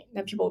reasoning,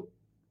 that people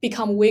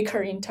become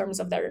weaker in terms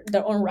of their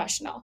own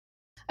rationale.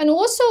 And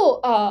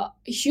also,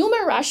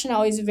 human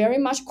rationale is very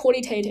much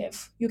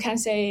qualitative. You can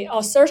say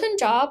a certain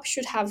job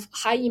should have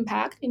high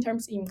impact in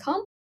terms of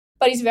income,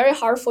 but it's very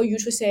hard for you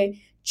to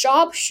say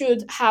job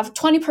should have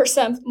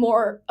 20%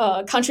 more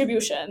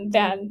contribution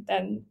than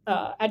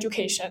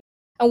education.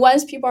 And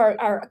once people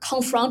are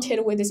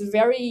confronted with this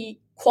very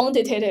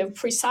quantitative,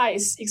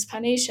 precise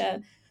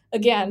explanation,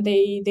 again,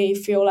 they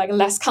feel like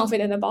less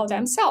confident about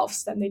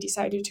themselves. Then they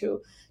decided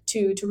to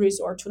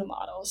resort to the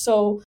model.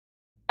 So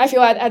I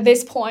feel at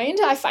this point,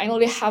 I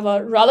finally have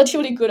a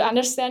relatively good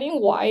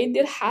understanding why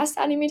it has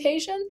that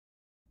limitation.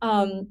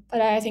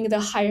 But I think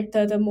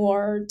the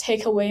more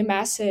takeaway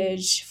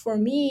message for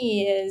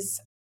me is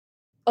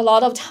a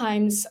lot of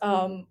times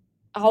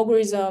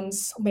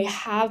algorithms may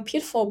have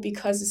pitfall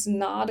because it's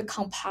not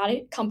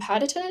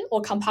competitive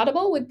or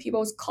compatible with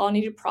people's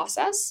cognitive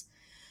process,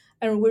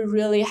 and we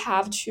really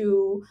have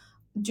to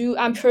do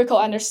empirical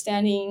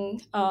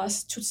understanding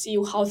to see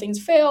how things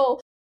fail,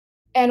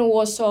 and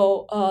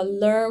also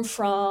learn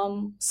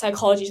from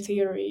psychology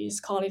theories,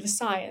 cognitive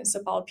science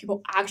about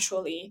people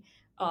actually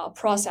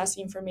process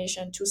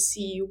information to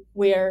see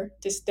where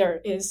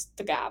there is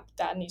the gap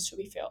that needs to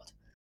be filled.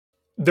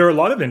 There are a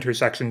lot of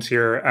intersections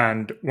here,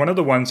 and one of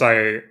the ones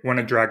I want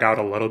to drag out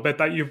a little bit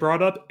that you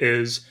brought up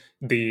is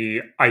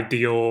the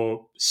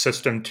ideal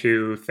system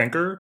to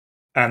thinker.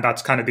 And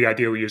that's kind of the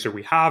ideal user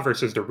we have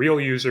versus the real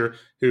user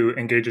who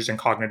engages in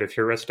cognitive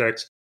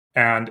heuristics.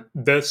 And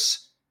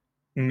this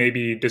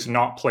maybe does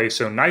not play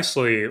so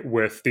nicely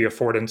with the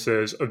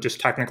affordances of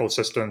just technical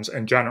systems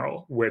in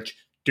general, which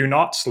do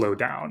not slow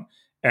down.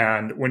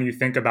 And when you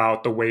think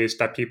about the ways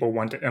that people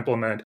want to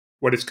implement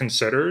what is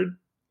considered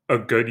a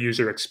good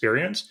user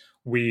experience,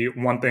 we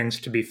want things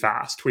to be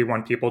fast. We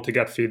want people to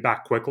get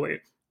feedback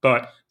quickly.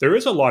 But there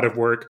is a lot of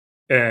work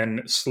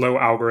in slow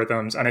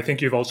algorithms. And I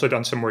think you've also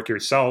done some work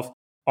yourself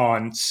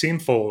on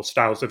seamful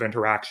styles of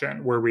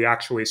interaction, where we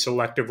actually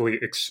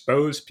selectively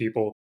expose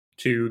people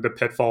to the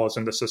pitfalls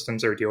in the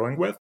systems they're dealing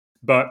with.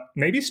 But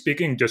maybe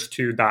speaking just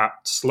to that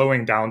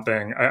slowing down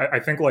thing, I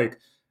think like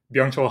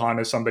Byung-Chul Han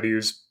is somebody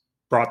who's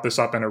brought this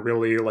up in a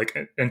really like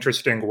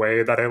interesting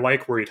way that I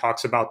like, where he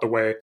talks about the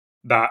way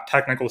that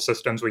technical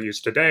systems we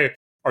use today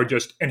are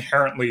just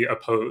inherently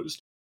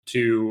opposed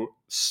to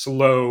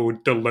slow,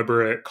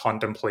 deliberate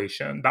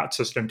contemplation, that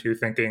system to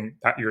thinking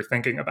that you're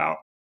thinking about.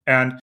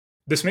 And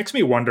this makes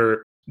me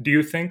wonder, do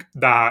you think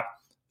that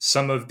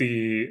some of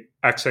the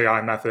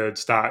XAI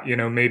methods that,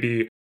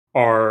 maybe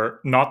are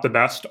not the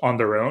best on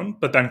their own,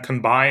 but then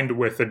combined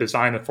with the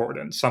design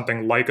affordance,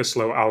 something like a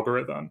slow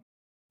algorithm,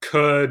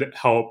 could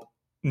help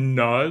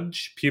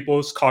nudge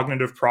people's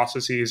cognitive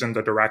processes in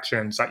the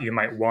directions that you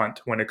might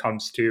want when it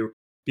comes to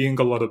being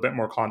a little bit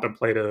more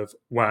contemplative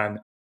when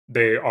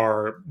they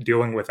are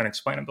dealing with an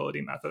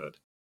explainability method?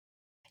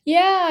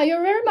 Yeah,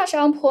 you're very much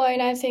on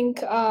point. I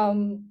think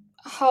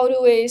how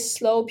do we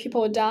slow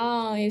people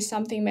down is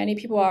something many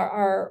people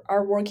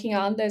are working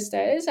on these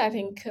days. I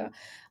think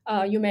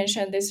you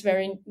mentioned this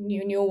very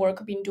new work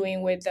we've been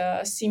doing with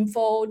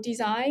simple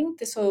design.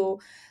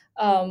 So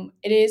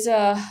it is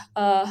a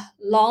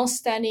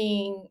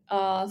long-standing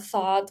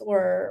thought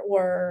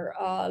or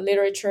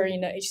literature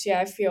in the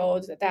HCI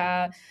field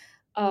that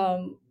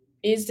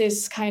is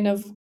this kind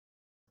of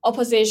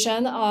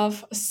opposition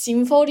of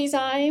simple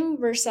design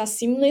versus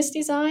seamless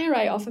design,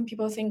 right? Often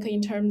people think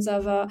in terms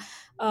of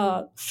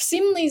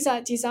seamless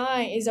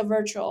design is a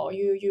virtual.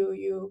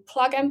 You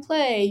plug and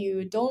play.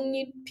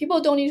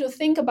 People don't need to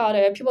think about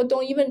it. People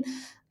don't even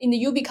in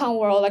the Ubicon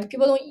world, like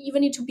people don't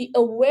even need to be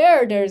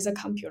aware there's a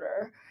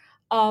computer.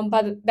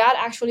 But that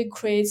actually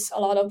creates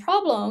a lot of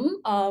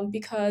problem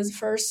because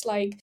first,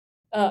 like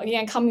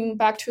again, coming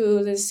back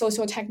to the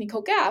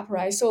socio-technical gap,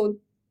 right? So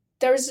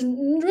there's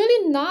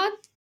really not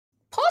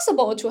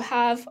possible to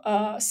have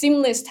a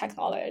seamless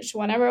technology.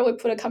 Whenever we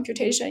put a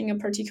computation in a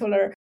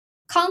particular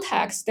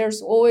context,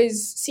 there's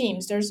always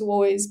seams, there's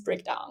always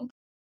breakdown.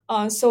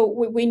 So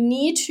we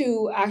need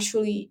to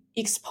actually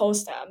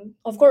expose them.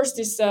 Of course,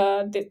 this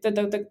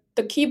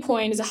the key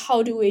point is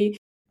how do we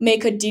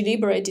make a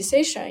deliberate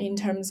decision in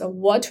terms of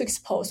what to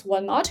expose,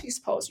 what not to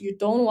expose. You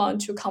don't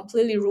want to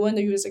completely ruin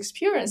the user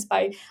experience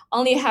by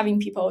only having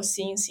people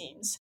seeing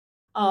seams.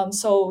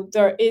 So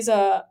there is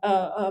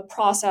a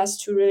process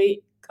to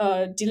really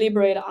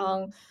deliberate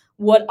on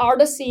what are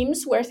the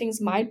themes where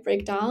things might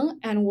break down,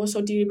 and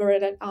also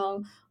deliberate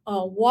on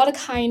what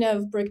kind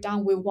of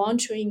breakdown we want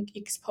to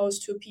expose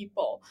to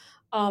people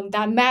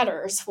that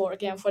matters for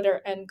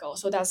their end goal.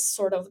 So that's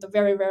sort of the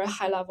very very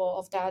high level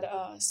of that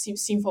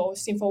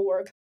simple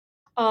work.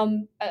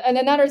 And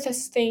another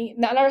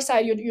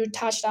side you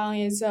touched on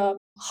is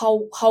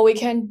how we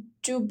can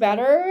do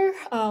better,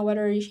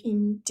 whether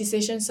in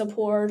decision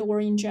support or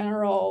in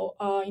general,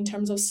 in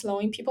terms of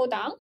slowing people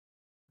down.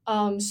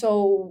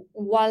 So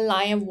one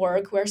line of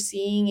work we're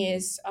seeing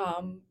is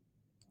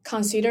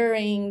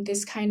considering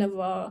this kind of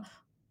a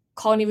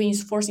cognitive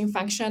reinforcing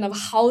function of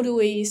how do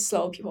we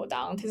slow people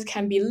down. This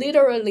can be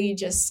literally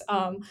just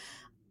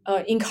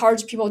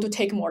encourage people to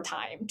take more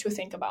time to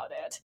think about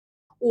it.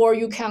 Or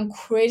you can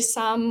create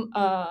some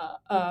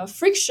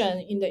friction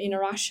in the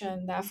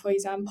interaction that, for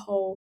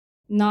example,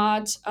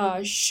 not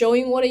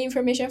showing what the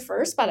information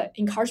first, but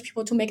encourage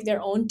people to make their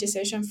own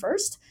decision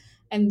first.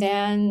 and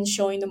then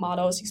showing the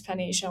model's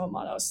explanation or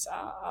model's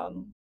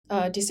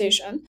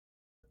decision.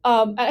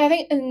 I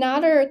think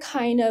another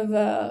kind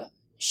of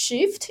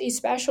shift,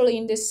 especially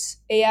in this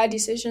AI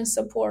decision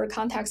support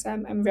context,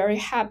 I'm very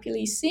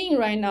happily seeing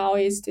right now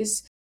is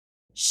this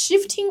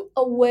shifting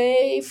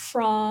away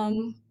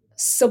from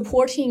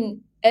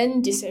supporting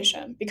end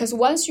decision. Because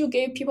once you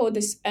give people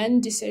this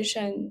end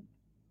decision,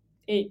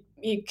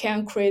 it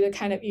can create a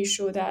kind of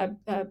issue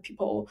that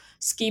people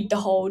skip the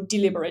whole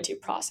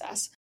deliberative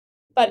process.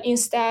 But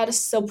instead,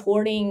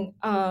 supporting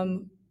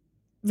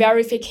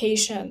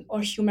verification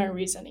or human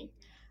reasoning.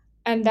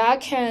 And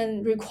that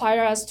can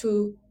require us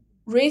to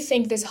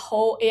rethink this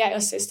whole AI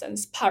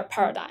assistance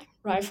paradigm,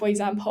 right? For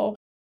example,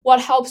 what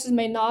helps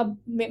may not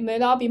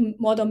be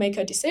model make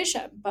a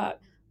decision, but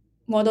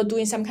model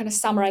doing some kind of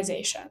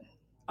summarization,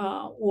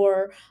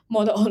 or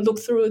model look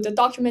through the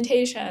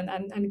documentation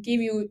and give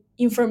you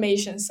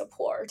information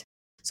support.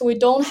 So we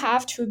don't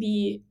have to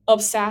be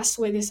obsessed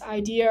with this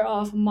idea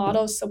of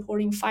models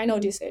supporting final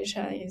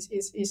decision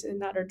is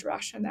another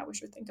direction that we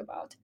should think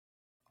about.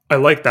 I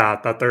like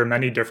that there are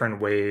many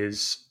different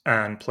ways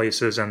and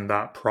places in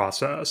that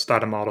process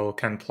that a model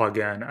can plug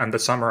in. And the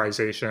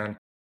summarization,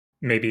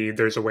 maybe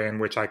there's a way in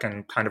which I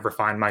can kind of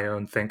refine my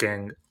own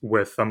thinking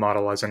with the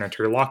model as an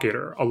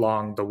interlocutor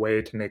along the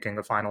way to making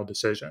a final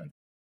decision.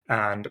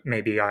 And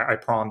maybe I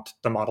prompt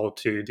the model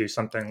to do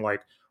something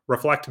like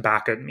reflect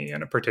back at me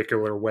in a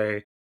particular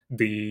way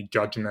the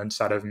judgments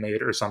that I've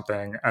made or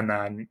something. And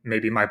then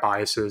maybe my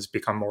biases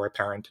become more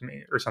apparent to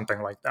me or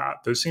something like that.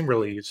 Those seem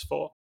really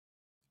useful.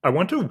 I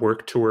want to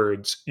work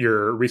towards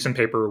your recent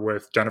paper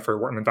with Jennifer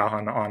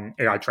Wortman-Vaughan on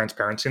AI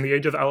transparency in the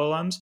age of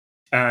LLMs.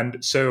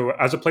 And so,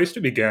 as a place to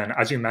begin,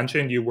 as you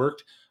mentioned, you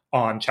worked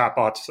on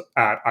chatbots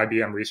at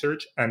IBM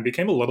Research and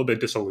became a little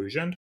bit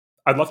disillusioned.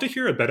 I'd love to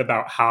hear a bit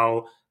about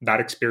how that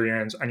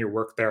experience and your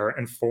work there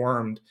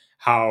informed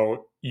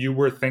how you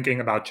were thinking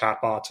about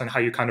chatbots and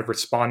how you kind of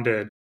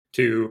responded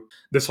to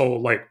this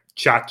whole like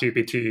chat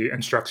GPT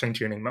instruction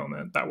tuning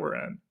moment that we're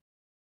in.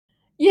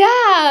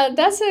 Yeah,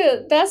 that's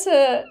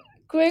a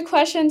great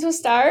question to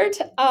start.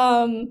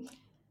 I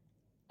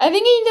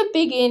think in the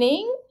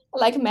beginning,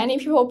 like many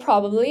people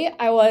probably,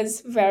 I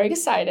was very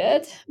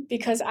excited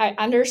because I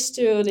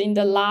understood in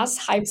the last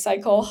hype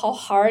cycle how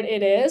hard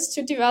it is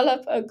to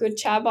develop a good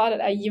chatbot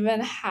that I even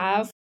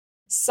have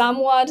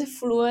somewhat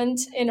fluent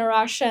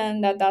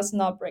interaction that does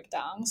not break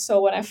down.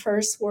 So when I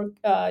first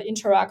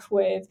interact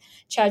with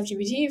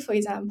ChatGPT, for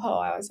example,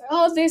 I was like,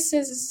 oh, this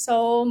is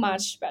so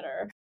much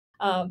better.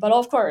 But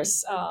of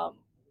course,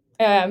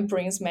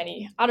 brings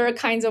many other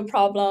kinds of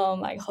problem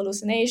like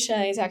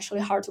hallucination is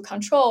actually hard to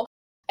control.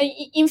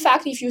 In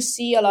fact, if you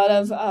see a lot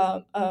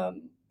of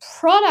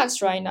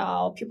products right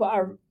now, people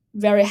are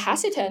very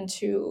hesitant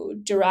to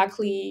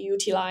directly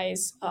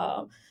utilize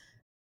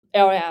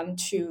LM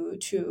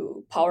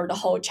to power the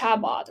whole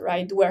chatbot,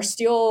 right? We're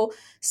still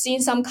seeing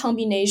some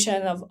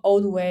combination of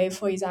old way,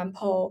 for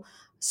example,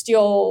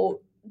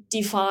 still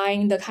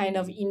define the kind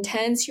of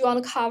intents you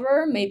want to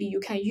cover. Maybe you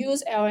can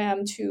use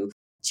LM to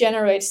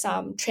generate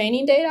some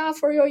training data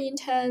for your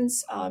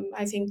intents.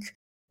 I think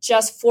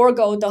just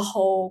forego the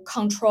whole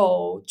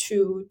control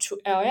to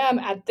LM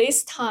at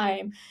this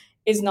time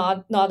is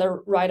not a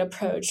right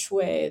approach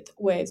with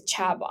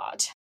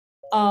chatbot.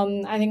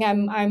 I think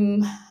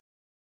I'm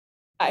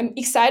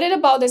excited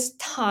about this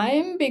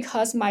time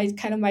because my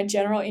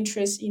general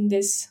interest in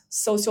this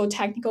social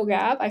technical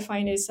gap, I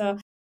find is a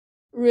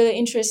really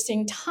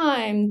interesting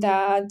time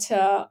that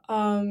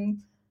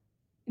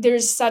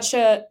there's such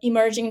a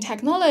emerging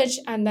technology,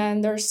 and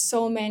then there's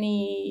so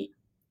many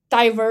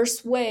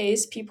diverse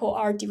ways people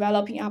are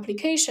developing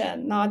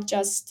application, not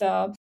just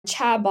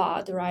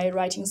chatbot, right?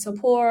 Writing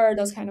support,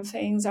 those kind of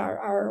things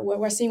are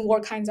we're seeing all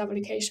kinds of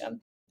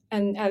application,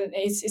 and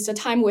it's a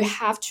time we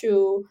have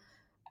to.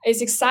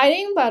 It's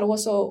exciting, but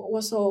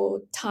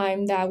also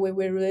time that we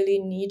really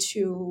need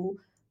to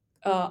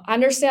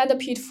understand the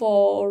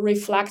pitfall,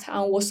 reflect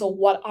on also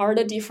what are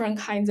the different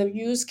kinds of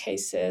use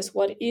cases,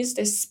 what is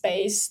the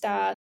space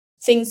that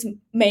things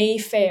may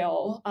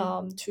fail,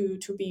 to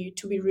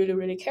be really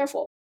really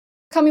careful.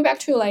 Coming back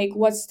to like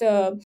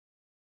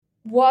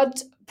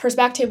what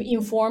perspective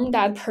informed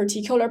that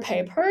particular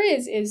paper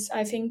is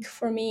I think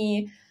for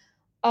me,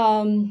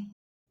 um,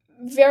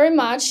 very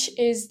much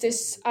is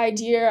this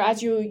idea,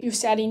 as you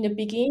said in the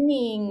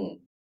beginning,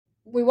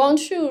 we want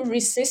to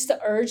resist the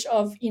urge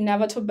of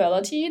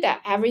inevitability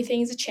that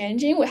everything is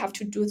changing. We have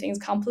to do things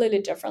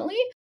completely differently.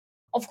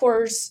 Of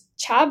course,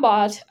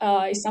 chatbot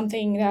is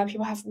something that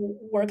people have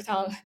worked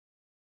on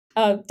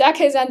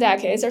decades and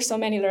decades. There's so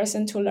many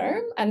lessons to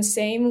learn, and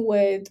same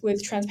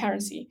with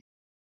transparency.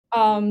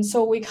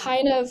 So we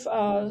kind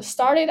of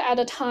started at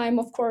a time,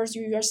 of course,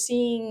 you're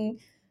seeing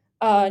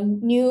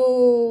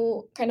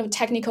new kind of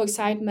technical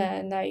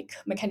excitement like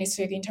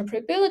mechanistic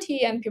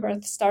interpretability, and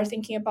people start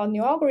thinking about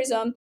new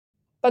algorithm.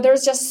 But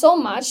there's just so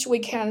much we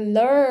can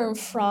learn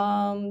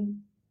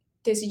from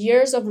these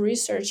years of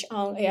research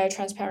on AI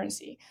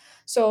transparency.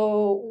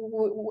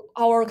 So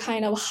our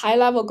kind of high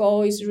level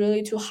goal is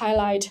really to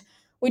highlight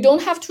We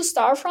don't have to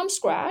start from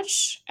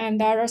scratch. And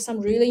there are some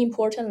really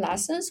important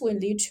lessons we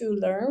need to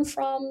learn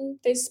from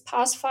this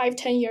past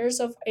 5-10 years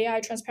of AI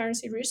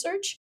transparency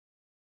research.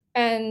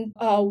 And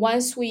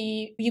once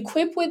we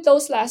equip with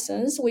those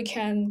lessons, we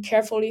can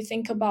carefully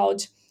think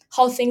about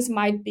how things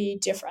might be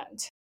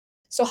different.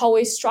 So how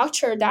we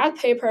structure that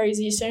paper is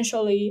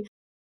essentially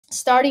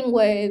starting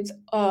with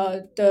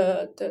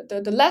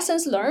the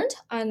lessons learned.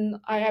 And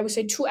I would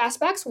say two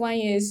aspects. One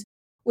is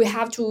we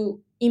have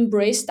to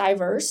embrace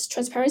diverse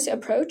transparency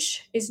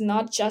approach. It's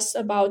not just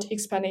about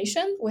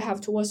explanation. We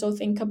have to also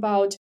think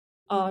about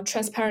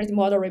transparent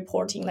model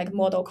reporting, like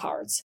model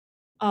cards,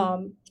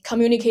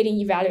 communicating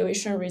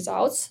evaluation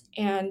results,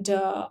 and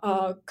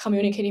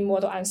communicating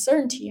model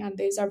uncertainty. And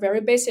these are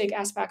very basic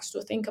aspects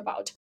to think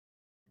about.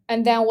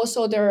 And then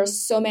also there are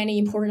so many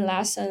important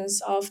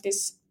lessons of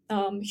this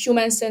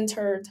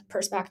human-centered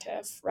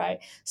perspective, right?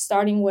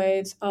 Starting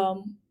with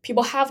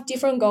people have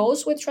different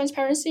goals with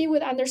transparency,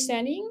 with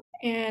understanding,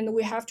 and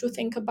we have to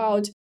think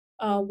about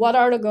what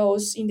are the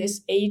goals in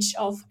this age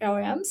of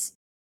LLMs.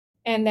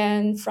 And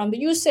then from the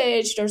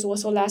usage, there's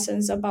also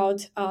lessons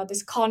about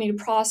this cognitive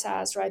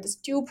process, right? This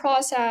due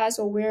process,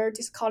 or where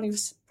this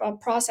cognitive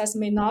process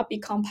may not be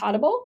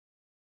compatible.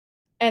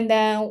 And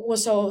then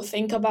also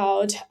think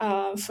about,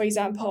 for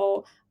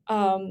example,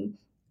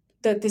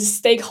 the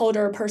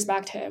stakeholder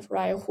perspective,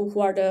 right? Who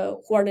are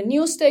the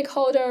new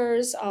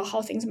stakeholders?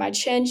 How things might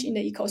change in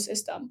the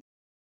ecosystem,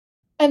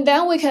 and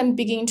then we can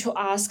begin to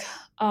ask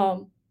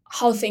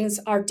how things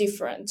are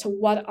different.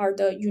 What are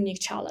the unique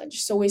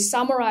challenges? So we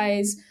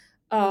summarize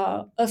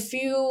a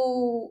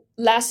few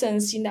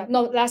lessons in that,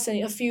 not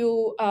lesson, a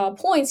few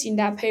points in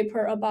that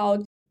paper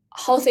about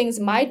how things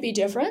might be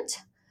different.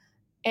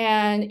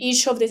 And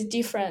each of these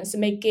difference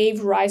may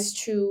give rise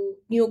to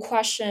new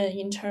question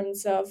in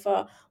terms of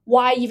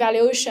why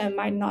evaluation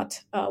might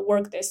not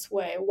work this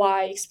way,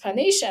 why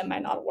explanation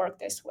might not work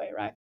this way,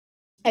 right?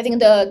 I think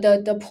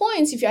the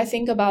points, if I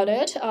think about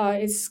it,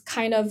 is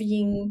kind of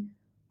in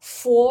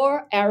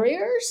four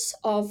areas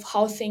of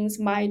how things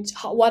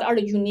what are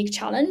the unique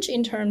challenge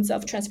in terms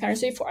of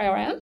transparency for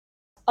LLM.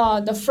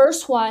 The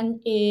first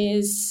one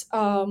is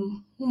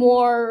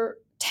more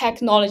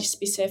technology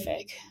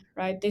specific,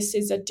 right? This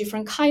is a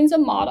different kinds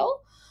of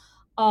model.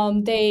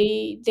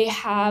 They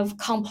have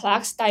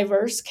complex,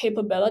 diverse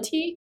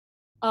capability,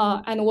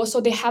 and also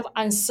they have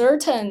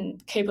uncertain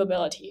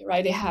capability,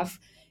 right? They have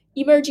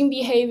emerging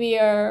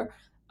behavior.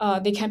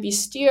 They can be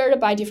steered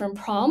by different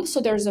prompts. So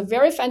there's a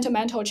very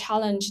fundamental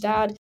challenge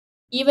that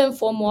even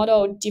for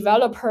model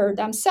developer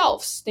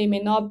themselves, they may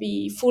not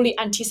be fully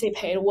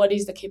anticipate what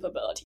is the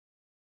capability.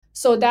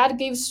 So that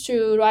gives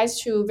rise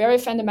to very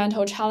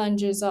fundamental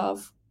challenges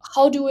of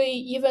how do we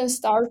even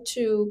start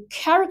to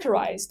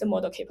characterize the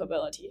model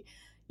capability.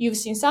 You've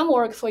seen some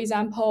work, for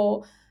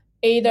example,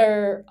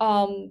 either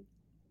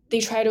they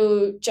try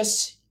to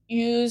just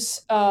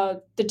use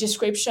the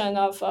description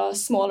of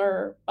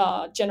smaller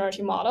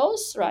generative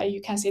models, right?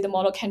 You can say the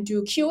model can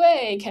do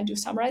QA, can do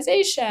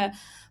summarization,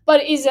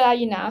 but is that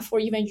enough or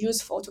even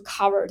useful to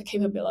cover the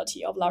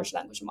capability of large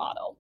language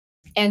model?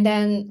 And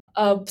then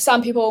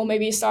some people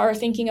maybe start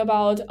thinking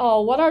about,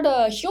 oh, what are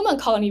the human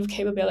cognitive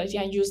capability,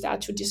 and use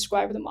that to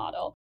describe the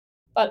model.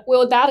 But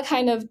will that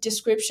kind of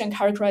description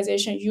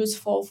characterization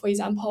useful, for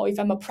example, if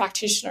I'm a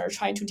practitioner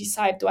trying to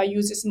decide, do I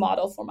use this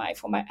model for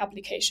my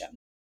application?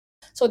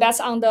 So that's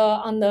on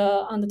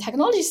the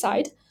technology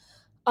side.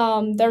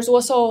 There's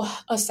also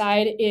a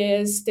side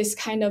is this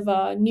kind of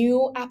a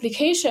new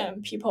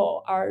application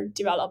people are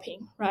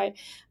developing, right?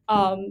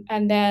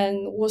 And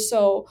then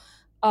also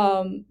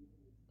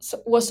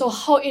so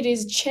how it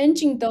is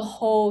changing the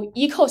whole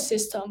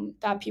ecosystem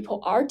that people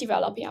are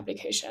developing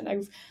application.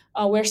 Like,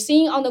 we're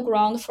seeing on the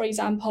ground, for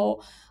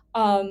example,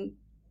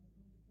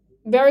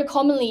 very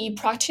commonly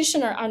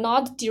practitioners are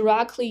not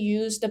directly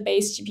use the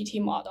base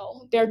GPT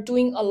model. They're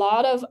doing a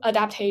lot of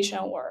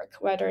adaptation work,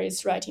 whether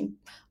it's writing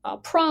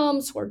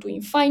prompts or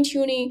doing fine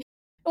tuning.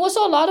 And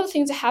also a lot of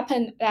things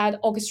happen at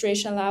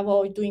orchestration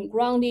level, doing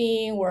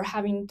grounding or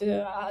having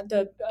the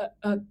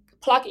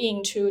plug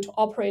in to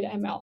operate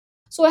ML.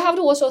 So I have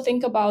to also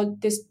think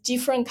about this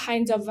different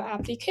kinds of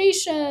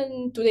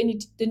application. Do they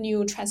need the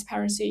new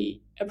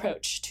transparency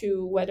approach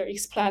to whether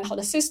explain how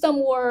the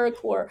system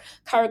work or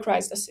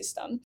characterize the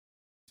system?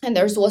 And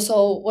there's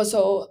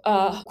also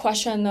a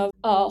question of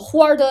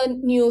who are the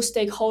new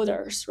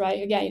stakeholders,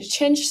 right? Again, it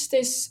changes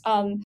this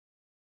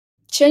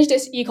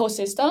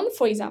ecosystem.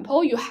 For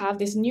example, you have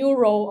this new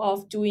role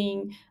of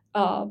doing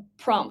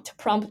prompt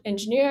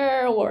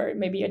engineer, or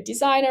maybe a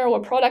designer or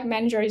product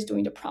manager is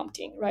doing the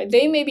prompting, right?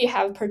 They maybe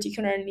have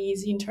particular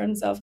needs in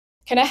terms of,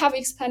 can I have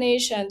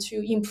explanation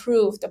to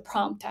improve the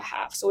prompt I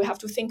have? So we have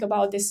to think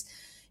about this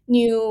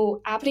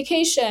new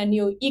application,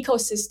 new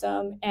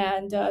ecosystem,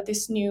 and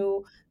this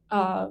new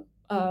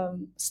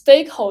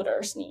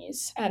stakeholders'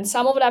 needs. And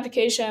some of the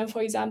application,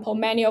 for example,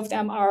 many of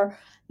them are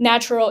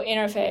natural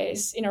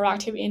interface,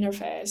 interactive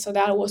interface. So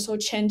that also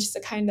changes the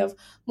kind of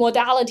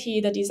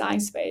modality, the design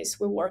space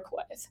we work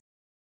with.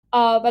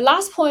 But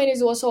last point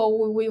is also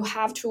we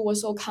have to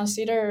also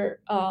consider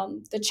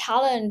the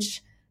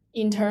challenge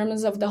in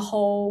terms of the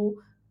whole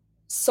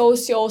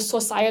social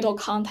societal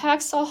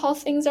context of how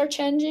things are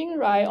changing,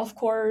 right? Of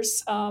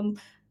course,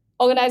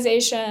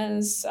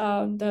 organizations,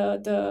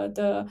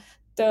 the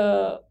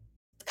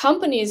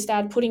companies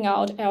that putting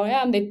out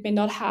LLM, they may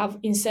not have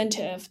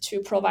incentive to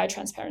provide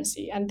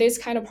transparency, and this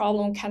kind of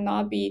problem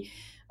cannot be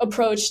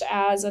approached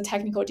as a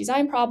technical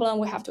design problem.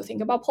 We have to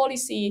think about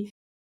policy,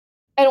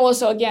 and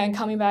also again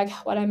coming back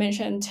what I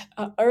mentioned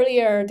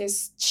earlier,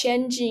 this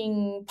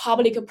changing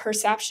public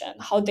perception,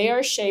 how they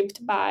are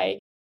shaped by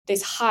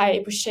this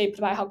hype,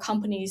 shaped by how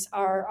companies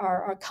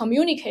are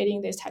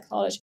communicating this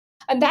technology,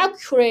 and that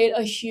create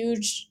a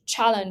huge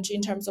challenge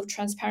in terms of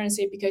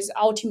transparency, because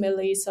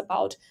ultimately it's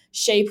about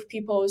shape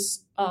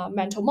people's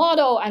mental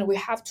model, and we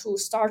have to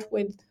start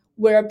with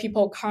where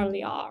people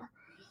currently are.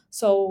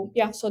 So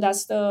yeah, so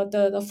that's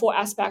the four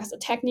aspects: the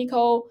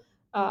technical,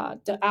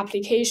 the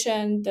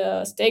application,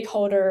 the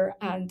stakeholder,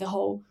 and the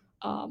whole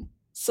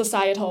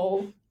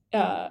societal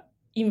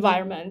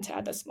environment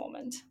at this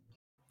moment.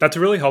 That's a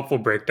really helpful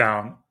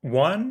breakdown.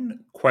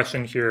 One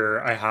question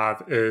here I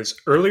have is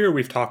earlier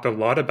we've talked a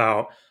lot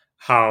about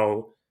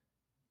how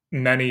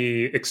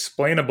many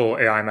explainable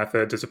AI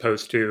methods, as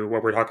opposed to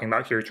what we're talking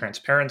about here,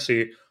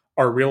 transparency,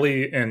 are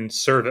really in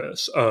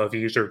service of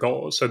user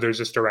goals. So there's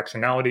this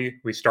directionality.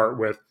 We start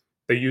with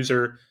the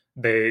user,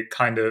 they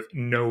kind of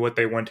know what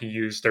they want to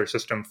use their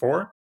system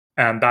for,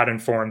 and that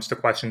informs the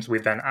questions we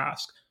then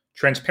ask.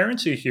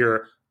 Transparency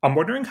here, I'm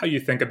wondering how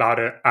you think about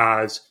it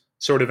as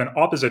sort of an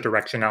opposite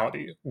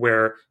directionality,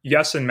 where,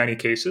 yes, in many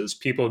cases,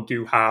 people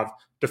do have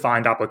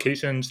defined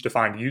applications,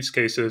 defined use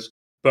cases,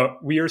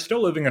 but we are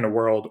still living in a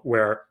world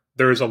where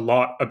there is a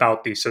lot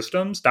about these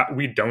systems that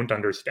we don't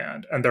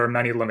understand, and there are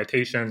many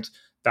limitations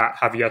that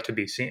have yet to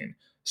be seen.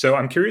 So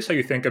I'm curious how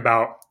you think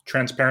about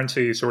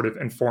transparency sort of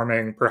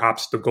informing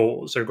perhaps the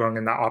goals or going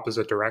in that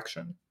opposite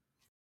direction.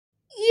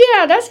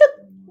 Yeah, that's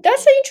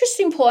an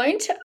interesting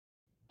point.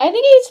 I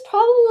think it's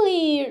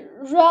probably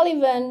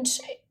relevant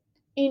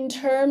in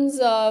terms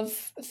of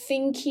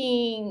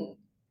thinking,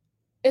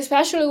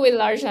 especially with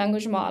large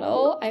language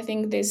model. I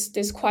think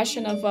this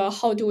question of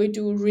how do we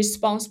do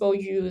responsible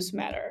use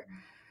matter,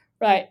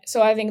 right?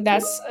 So I think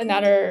that's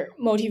another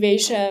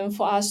motivation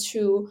for us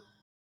to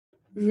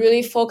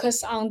really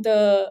focus on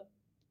the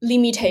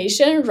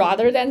limitation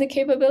rather than the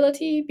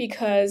capability,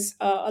 because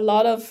a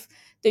lot of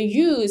the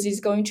use is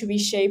going to be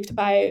shaped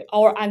by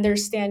our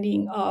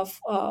understanding of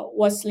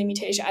what's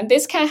limitation, and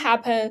this can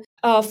happen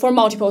for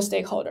multiple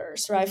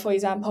stakeholders, right? For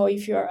example,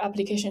 if you're an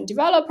application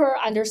developer,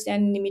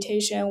 understanding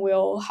limitation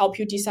will help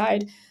you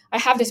decide, I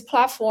have this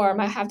platform,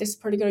 I have this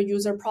particular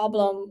user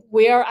problem,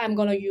 where I'm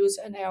going to use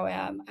an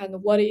LM,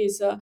 and what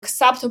is a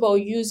acceptable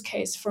use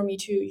case for me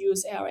to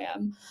use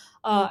LM.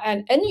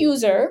 And end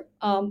user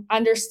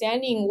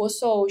understanding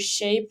also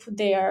shape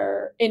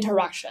their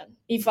interaction.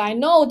 If I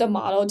know the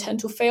model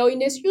tend to fail in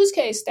this use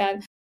case,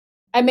 then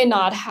I may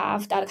not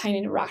have that kind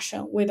of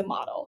interaction with the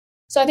model.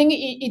 So I think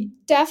it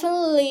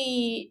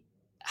definitely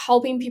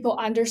helping people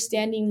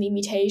understanding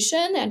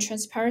limitation and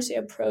transparency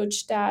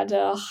approach that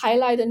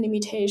highlight the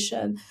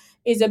limitation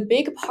is a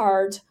big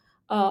part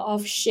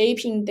of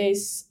shaping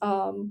this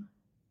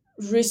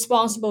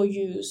responsible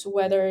use,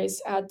 whether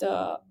it's at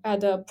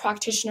the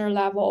practitioner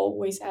level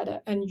or it's at an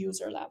end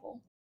user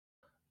level.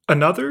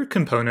 Another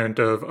component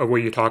of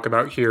what you talk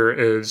about here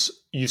is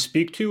you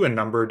speak to a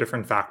number of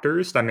different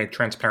factors that make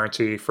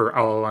transparency for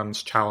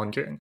LLMs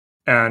challenging.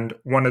 And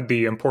one of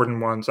the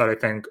important ones that I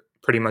think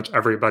pretty much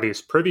everybody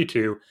is privy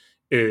to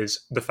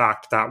is the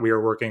fact that we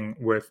are working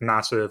with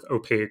massive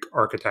opaque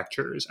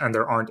architectures, and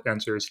there aren't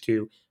answers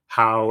to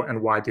how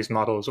and why these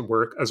models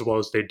work as well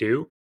as they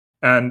do.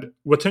 And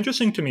what's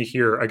interesting to me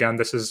here, again,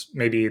 this is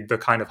maybe the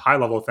kind of high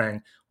level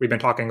thing. We've been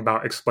talking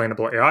about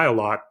explainable AI a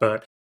lot,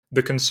 but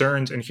the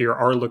concerns in here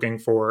are looking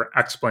for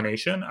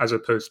explanation as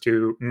opposed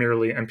to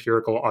merely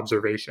empirical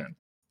observation.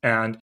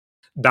 And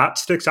that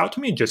sticks out to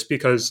me just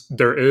because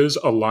there is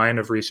a line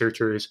of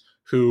researchers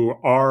who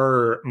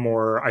are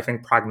more, I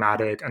think,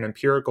 pragmatic and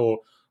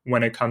empirical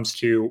when it comes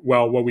to,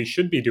 well, what we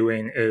should be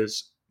doing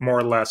is more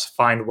or less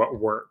find what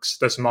works.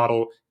 This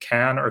model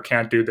can or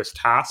can't do this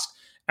task,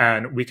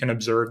 and we can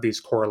observe these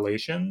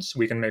correlations.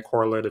 We can make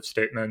correlative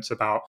statements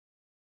about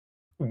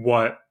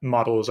what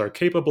models are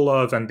capable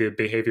of and the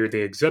behavior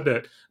they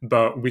exhibit,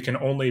 but we can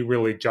only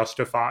really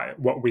justify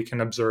what we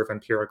can observe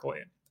empirically.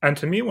 And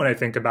to me, when I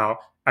think about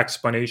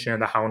explanation,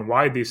 the how and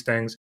why of these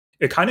things,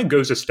 it kind of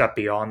goes a step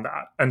beyond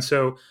that. And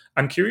so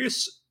I'm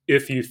curious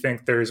if you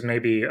think there's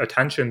maybe a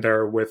tension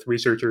there with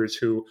researchers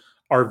who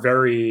are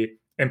very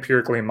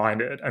empirically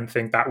minded and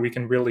think that we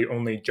can really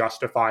only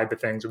justify the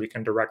things we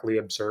can directly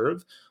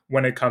observe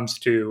when it comes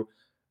to,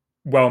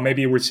 well,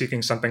 maybe we're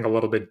seeking something a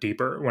little bit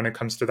deeper when it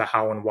comes to the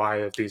how and why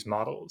of these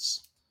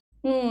models.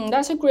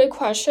 That's a great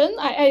question.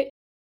 I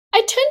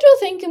tend to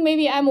think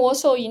maybe I'm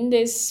also in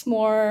this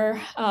more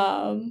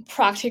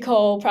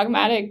practical,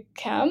 pragmatic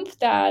camp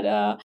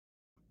that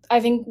I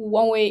think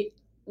when we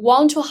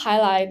want to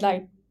highlight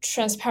like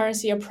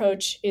transparency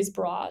approach is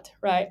broad,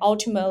 right?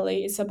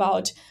 Ultimately, it's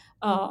about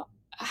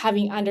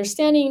having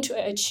understanding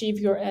to achieve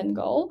your end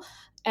goal.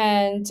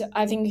 And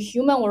I think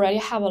human already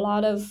have a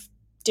lot of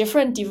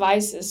different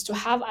devices to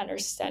have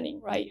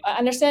understanding, right?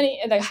 Understanding,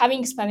 like having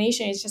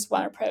explanation is just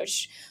one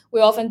approach. We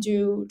often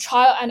do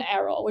trial and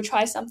error. We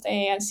try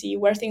something and see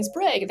where things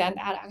break, then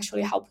that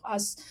actually help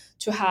us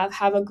to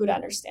have a good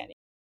understanding.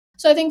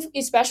 So I think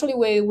especially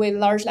with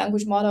large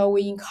language model,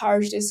 we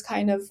encourage this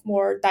kind of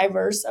more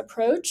diverse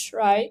approach,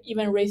 right?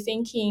 Even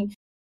rethinking,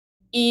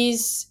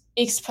 is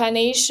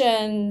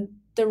explanation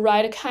the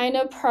right kind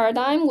of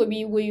paradigm?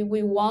 We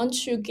want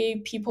to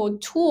give people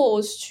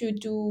tools to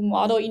do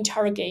model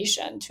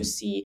interrogation to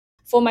see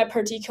for my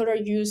particular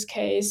use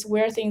case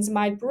where things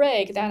might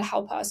break, that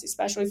help us,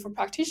 especially from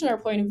practitioner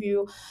point of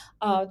view,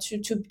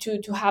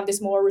 to have this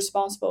more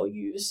responsible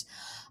use.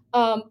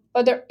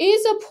 But there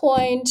is a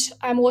point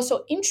I'm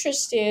also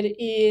interested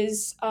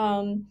is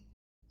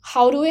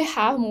how do we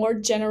have more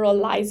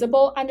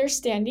generalizable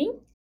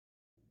understanding?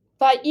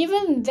 But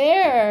even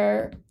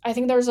there, I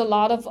think there's a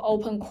lot of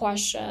open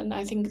question.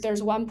 I think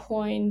there's one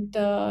point,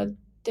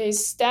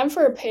 this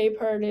Stanford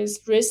paper, this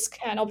risk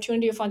and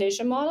opportunity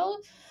foundation model,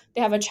 they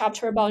have a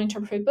chapter about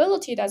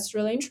interpretability that's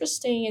really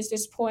interesting. Is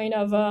this point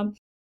of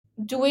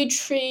do we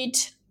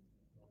treat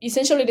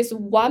essentially this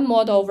one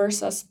model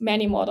versus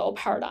many model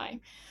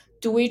paradigm?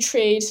 Do we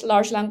treat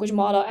large language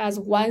model as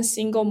one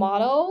single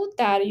model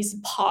that is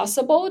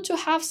possible to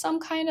have some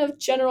kind of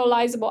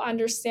generalizable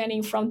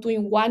understanding from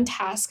doing one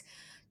task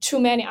to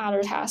many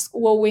other tasks?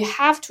 Well, we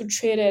have to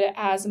treat it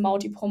as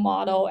multiple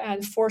model,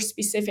 and for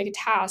specific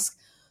tasks,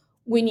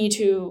 we need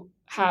to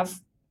have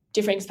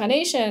different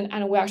explanation,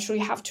 and we actually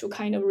have to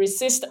kind of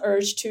resist the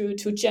urge to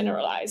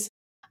generalize.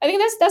 I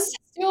think that's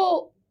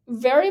still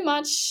very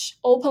much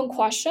open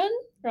question,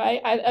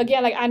 right?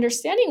 Again, like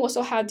understanding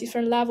also have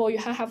different level. You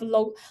have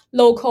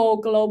local,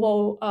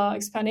 global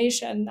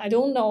explanation. I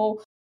don't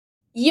know.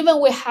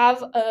 Even we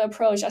have an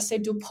approach, I say,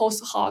 do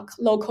post hoc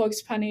local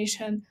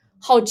explanation,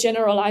 how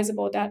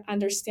generalizable that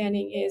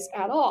understanding is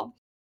at all.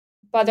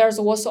 But there's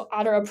also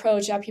other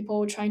approach that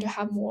people are trying to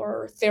have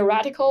more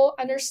theoretical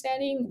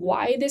understanding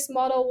why this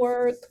model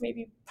work.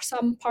 Maybe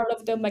some part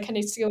of the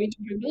mechanical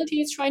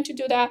interpretability is trying to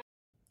do that.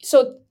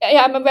 So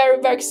yeah, I'm very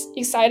very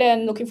excited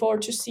and looking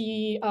forward to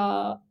see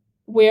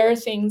where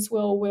things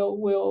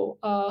will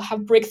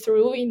have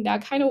breakthrough in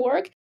that kind of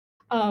work.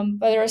 But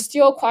there's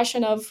still a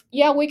question of,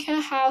 yeah, we can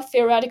have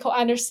theoretical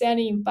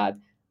understanding, but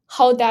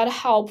how that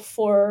help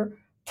for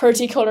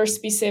particular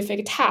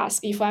specific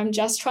task? If I'm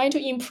just trying to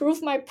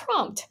improve my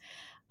prompt,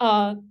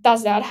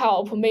 does that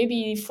help?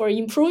 Maybe for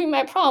improving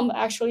my prompt,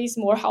 actually, it's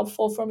more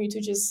helpful for me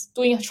to just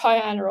doing a try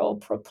and error,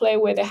 play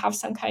with it, have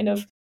some kind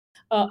of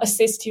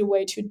assistive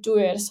way to do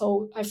it.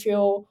 So I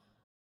feel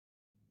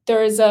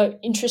there is a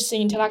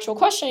interesting intellectual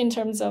question in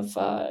terms of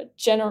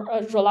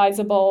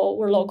generalizable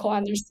or local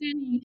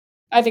understanding.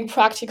 I think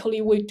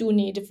practically we do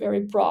need a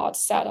very broad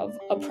set of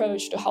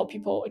approach to help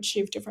people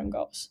achieve different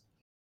goals.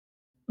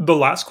 The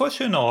last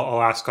question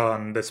I'll ask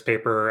on this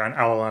paper and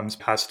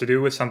LLMs has to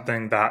do with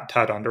something that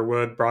Ted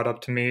Underwood brought up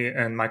to me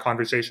in my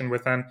conversation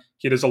with him.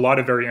 He does a lot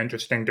of very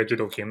interesting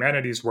digital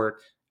humanities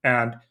work,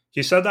 and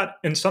he said that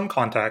in some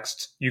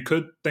contexts, you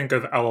could think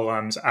of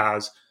LLMs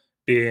as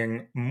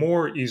being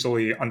more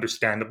easily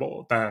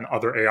understandable than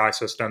other AI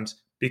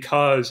systems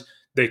because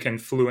they can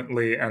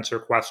fluently answer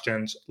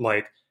questions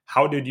like,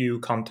 how did you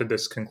come to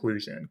this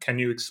conclusion? Can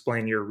you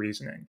explain your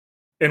reasoning?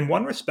 In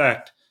one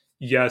respect,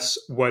 yes,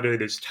 what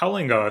it is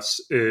telling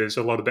us is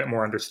a little bit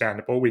more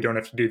understandable. We don't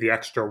have to do the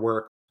extra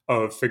work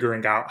of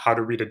figuring out how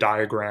to read a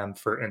diagram,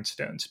 for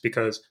instance,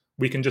 because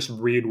we can just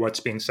read what's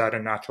being said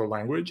in natural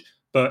language.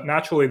 But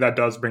naturally, that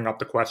does bring up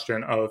the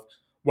question of,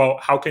 well,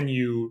 how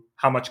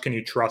much can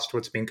you trust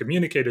what's being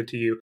communicated to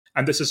you?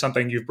 And this is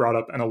something you've brought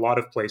up in a lot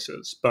of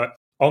places. But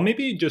I'll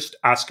maybe just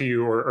ask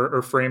you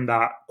or frame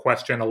that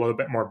question a little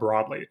bit more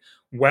broadly.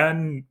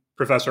 When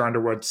Professor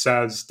Underwood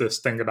says this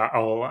thing about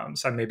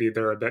LLMs, and maybe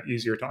they're a bit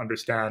easier to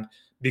understand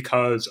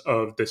because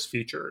of this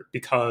feature,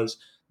 because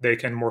they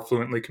can more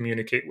fluently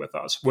communicate with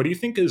us. What do you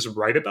think is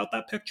right about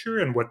that picture,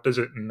 and what does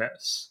it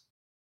miss?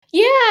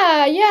 Yeah,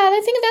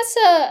 I think that's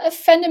a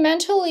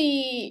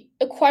fundamentally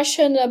a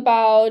question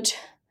about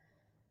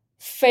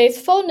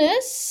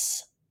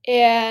faithfulness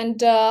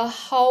and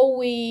how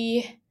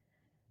we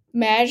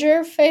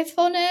measure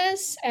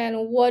faithfulness,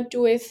 and what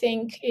do we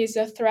think is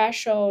a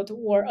threshold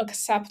or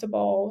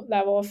acceptable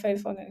level of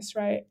faithfulness,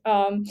 right?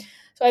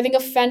 So I think a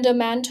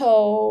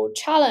fundamental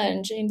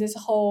challenge in this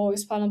whole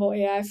explainable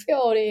AI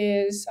field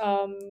is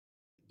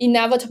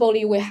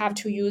inevitably we have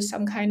to use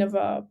some kind of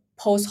a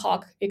post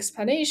hoc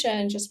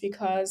explanation, just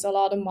because a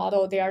lot of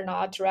model they are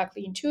not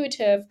directly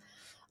intuitive.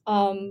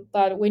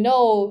 But we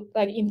know,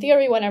 like in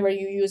theory, whenever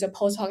you use a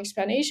post hoc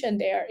explanation,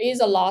 there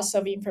is a loss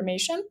of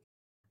information.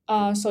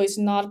 So it's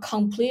not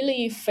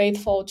completely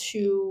faithful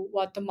to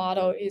what the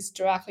model is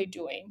directly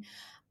doing.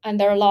 And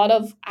there are a lot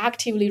of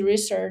active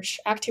research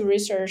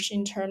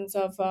in terms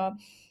of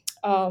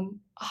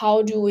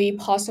how do we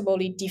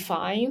possibly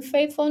define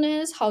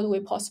faithfulness? How do we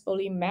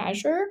possibly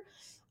measure?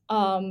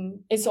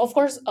 It's of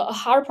course a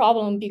hard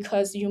problem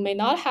because you may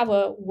not have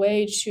a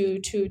way to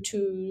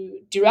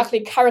directly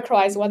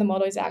characterize what the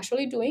model is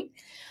actually doing.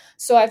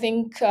 So I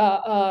think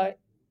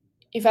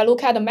if I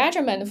look at the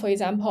measurement, for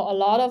example, a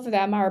lot of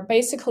them are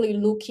basically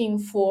looking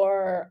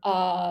for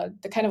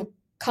the kind of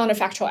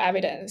counterfactual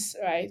evidence,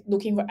 right?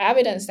 Looking for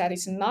evidence that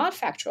is not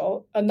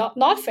factual,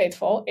 not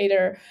faithful.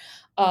 Either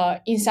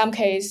in some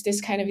case, this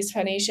kind of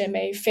explanation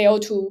may fail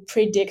to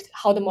predict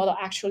how the model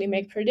actually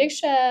make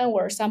prediction,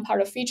 or some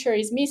part of feature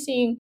is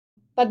missing.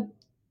 But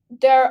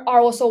there are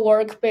also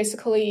work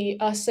basically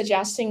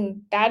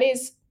suggesting that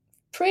is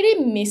pretty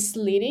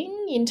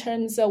misleading in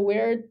terms of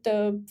where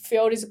the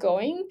field is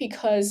going,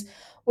 because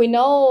we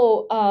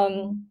know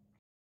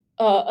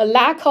a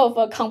lack of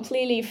a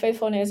completely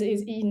faithfulness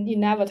is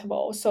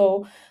inevitable.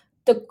 So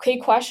the key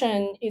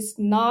question is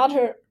not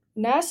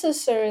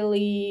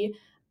necessarily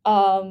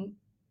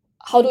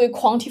how do we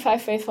quantify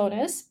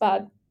faithfulness,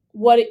 but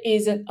what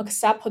is an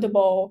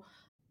acceptable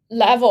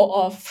level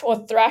of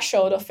or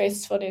threshold of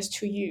faithfulness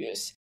to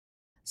use.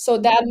 So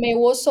that may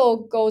also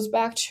goes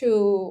back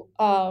to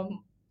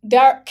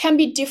there can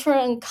be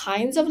different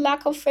kinds of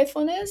lack of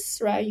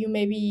faithfulness, right? You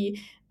may be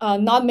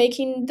not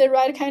making the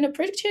right kind of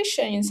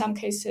prediction in some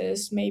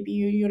cases. Maybe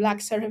you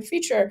lack certain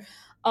feature.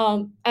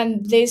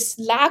 And this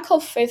lack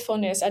of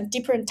faithfulness and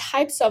different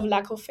types of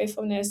lack of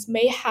faithfulness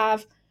may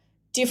have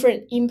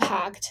different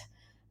impact.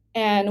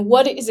 And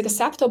what is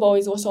acceptable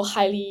is also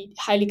highly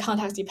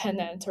context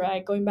dependent,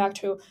 right? Going back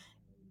to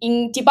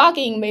in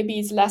debugging, maybe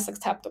it's less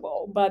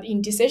acceptable, but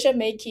in decision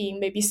making,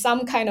 maybe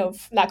some kind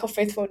of lack of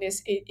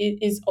faithfulness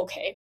is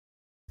okay.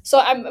 So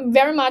I'm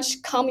very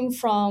much coming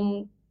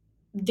from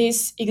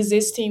this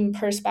existing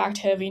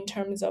perspective in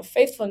terms of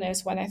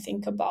faithfulness when I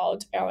think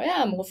about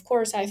LM. Of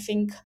course, I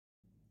think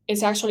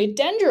it's actually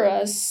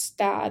dangerous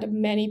that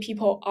many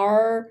people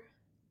are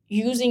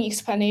using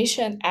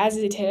explanation as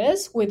it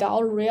is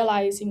without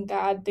realizing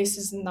that this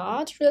is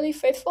not really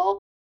faithful.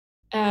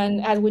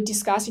 And as we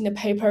discussed in the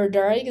paper,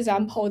 there are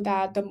examples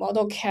that the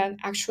model can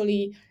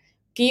actually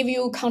give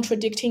you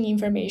contradicting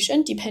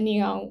information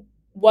depending on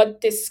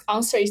what this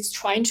answer is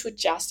trying to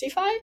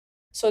justify.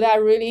 So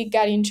that really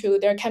get into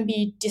there can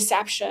be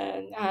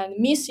deception and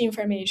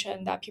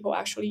misinformation that people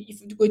actually,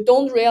 if we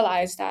don't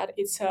realize that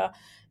it's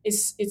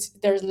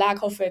there's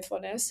lack of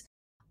faithfulness.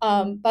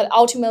 But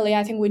ultimately,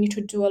 I think we need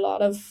to do a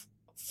lot of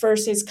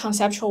first is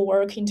conceptual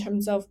work in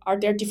terms of are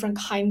there different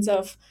kinds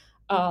of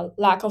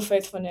lack of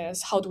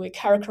faithfulness? How do we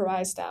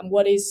characterize them?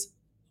 What is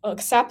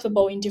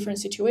acceptable in different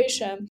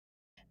situations?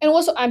 And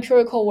also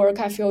empirical work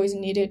I feel is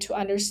needed to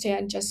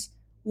understand just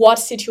what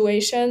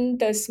situation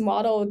this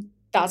model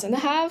doesn't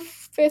have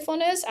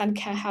faithfulness and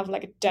can have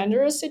like a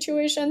dangerous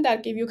situation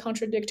that give you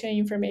contradicting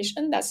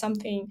information. That's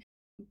something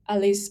at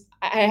least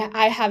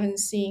I haven't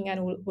seen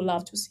and would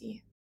love to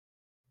see.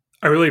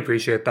 I really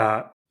appreciate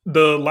that.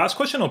 The last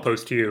question I'll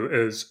pose to you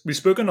is we've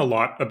spoken a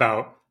lot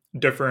about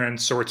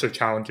different sorts of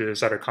challenges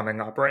that are coming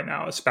up right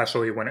now,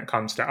 especially when it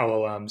comes to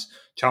LLMs,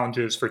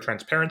 challenges for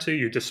transparency.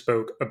 You just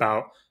spoke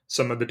about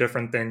some of the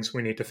different things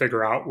we need to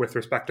figure out with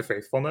respect to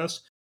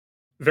faithfulness.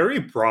 Very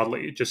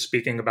broadly, just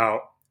speaking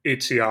about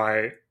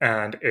HCI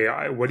and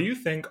AI, what do you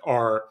think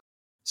are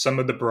some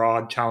of the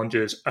broad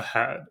challenges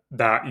ahead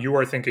that you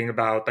are thinking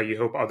about that you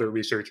hope other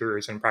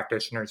researchers and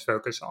practitioners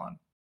focus on?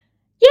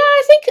 Yeah,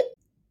 I think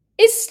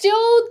it's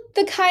still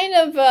the kind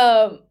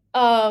of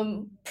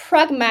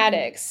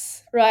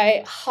pragmatics,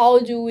 right? How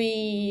do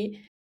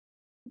we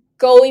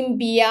going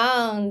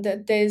beyond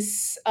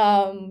this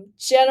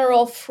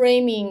general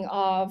framing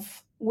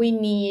of we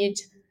need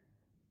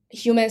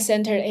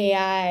human-centered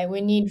AI,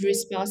 we need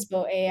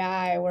responsible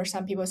AI, or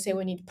some people say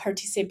we need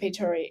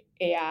participatory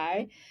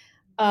AI,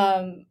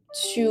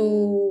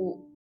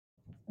 to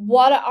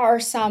what are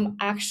some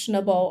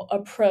actionable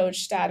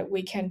approach that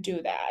we can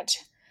do that?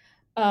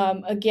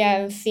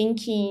 Again,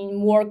 thinking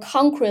more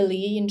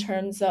concretely in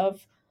terms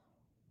of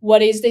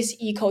what is this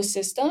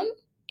ecosystem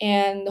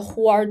and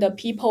who are the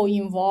people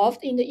involved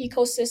in the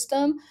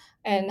ecosystem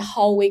and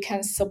how we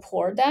can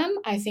support them.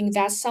 I think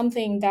that's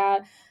something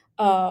that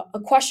a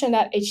question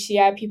that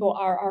HCI people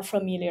are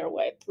familiar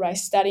with, right?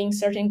 Studying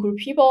certain group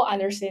people,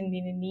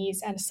 understanding the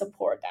needs and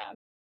support them.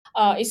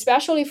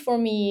 Especially for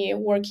me,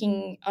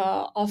 working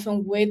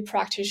often with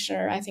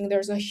practitioner, I think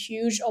there's a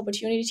huge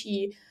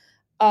opportunity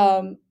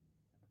um,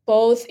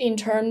 both in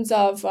terms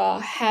of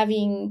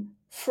having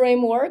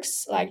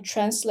frameworks like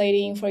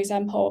translating, for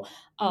example,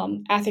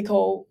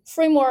 ethical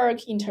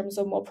framework in terms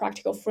of more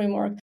practical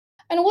framework.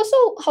 And also,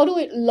 how do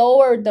we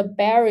lower the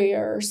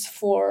barriers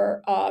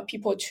for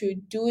people to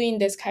doing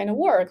this kind of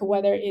work,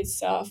 whether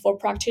it's for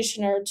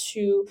practitioner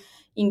to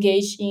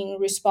engage in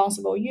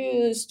responsible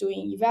use,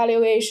 doing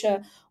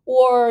evaluation,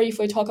 or if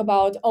we talk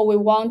about, oh, we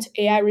want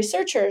AI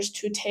researchers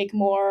to take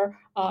more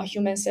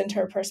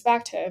human-centered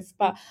perspective,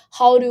 but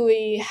how do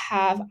we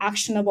have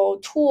actionable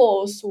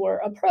tools or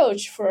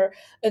approach for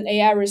an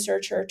AI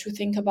researcher to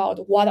think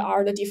about what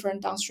are the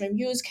different downstream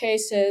use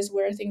cases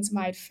where things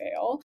might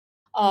fail?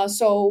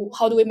 So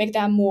how do we make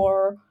that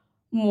more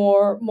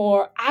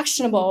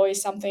actionable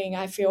is something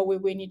I feel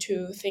we need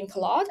to think a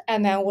lot.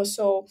 And then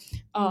also,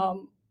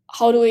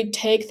 how do we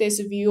take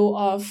this view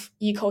of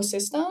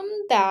ecosystem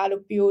that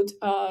build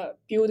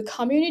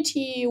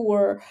community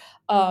or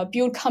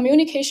build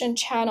communication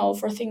channel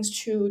for things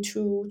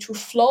to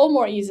flow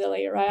more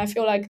easily, right? I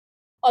feel like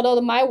although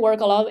my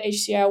work, a lot of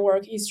HCI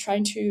work is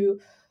trying to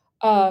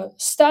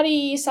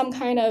study some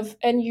kind of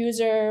end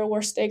user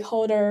or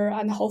stakeholder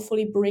and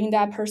hopefully bring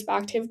that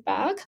perspective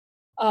back.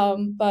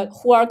 But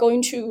who are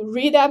going to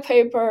read that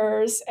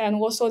papers, and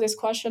also this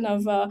question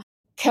of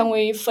can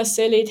we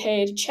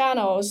facilitate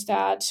channels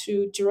that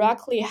to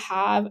directly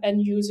have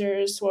end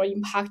users or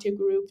impacted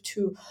group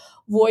to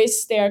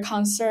voice their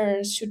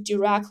concerns to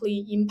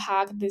directly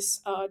impact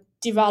this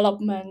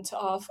development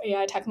of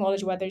AI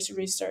technology, whether it's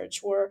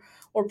research or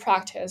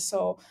practice.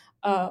 So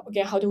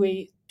again, how do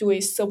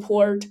we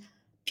support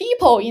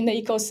people in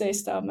the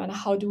ecosystem, and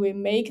how do we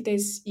make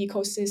this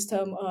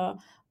ecosystem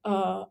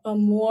a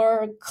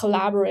more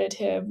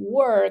collaborative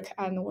work,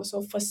 and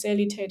also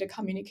facilitate the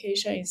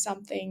communication is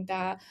something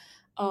that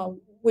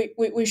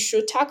we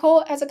should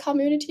tackle as a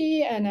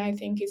community. And I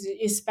think is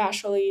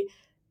especially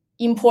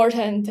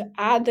important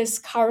at this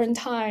current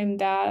time,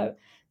 that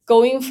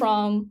going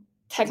from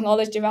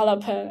technology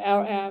development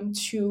LM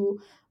to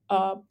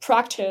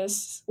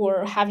practice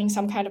or having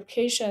some kind of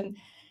application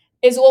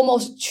is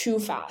almost too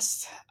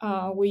fast.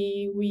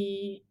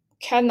 We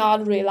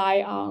cannot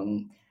rely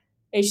on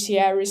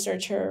HCI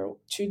researcher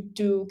to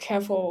do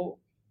careful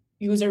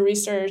user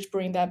research,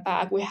 bring that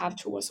back. We have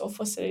to also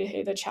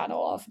facilitate the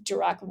channel of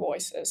direct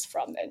voices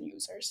from the end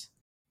users.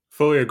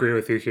 Fully agree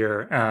with you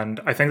here. And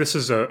I think this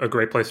is a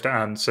great place to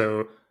end.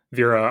 So,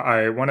 Vera,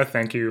 I want to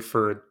thank you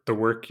for the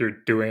work you're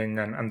doing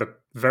and the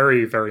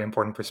very, very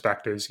important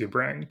perspectives you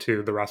bring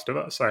to the rest of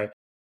us.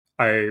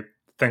 I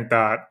think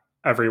that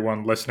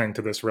everyone listening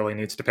to this really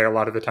needs to pay a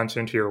lot of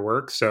attention to your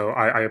work. So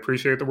I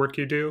appreciate the work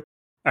you do.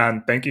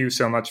 And thank you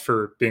so much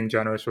for being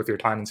generous with your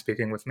time and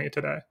speaking with me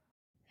today.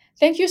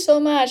 Thank you so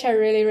much. I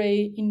really,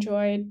 really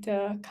enjoyed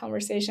the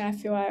conversation. I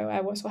feel I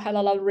also had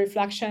a lot of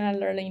reflection and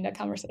learning in the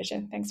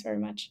conversation. Thanks very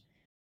much.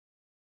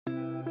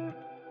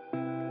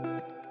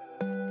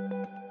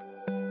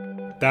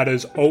 That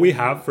is all we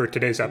have for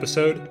today's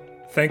episode.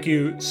 Thank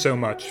you so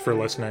much for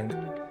listening.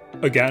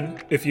 Again,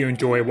 if you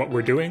enjoy what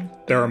we're doing,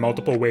 there are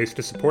multiple ways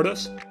to support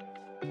us.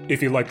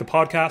 If you like the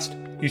podcast,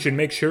 you should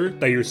make sure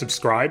that you're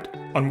subscribed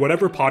on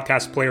whatever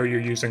podcast player you're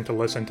using to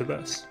listen to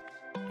this.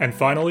 And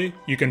finally,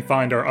 you can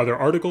find our other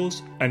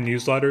articles and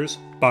newsletters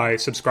by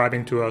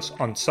subscribing to us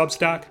on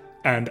Substack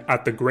and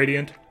at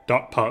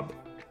thegradient.pub.